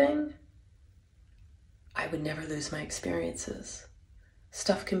everything, I would never lose my experiences.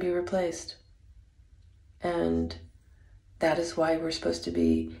 Stuff can be replaced. And that is why we're supposed to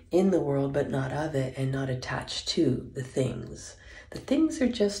be in the world, but not of it, and not attached to the things. The things are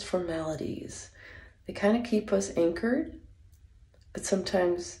just formalities. They kind of keep us anchored, but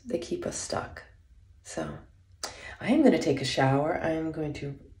sometimes they keep us stuck. So I am going to take a shower. I am going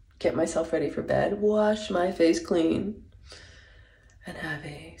to get myself ready for bed, wash my face clean, and have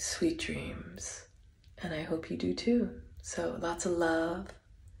a sweet dreams. And I hope you do too. So lots of love,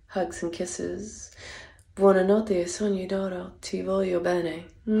 hugs and kisses. Buonanotte e sogni d'oro. Ti voglio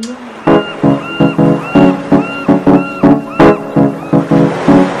bene.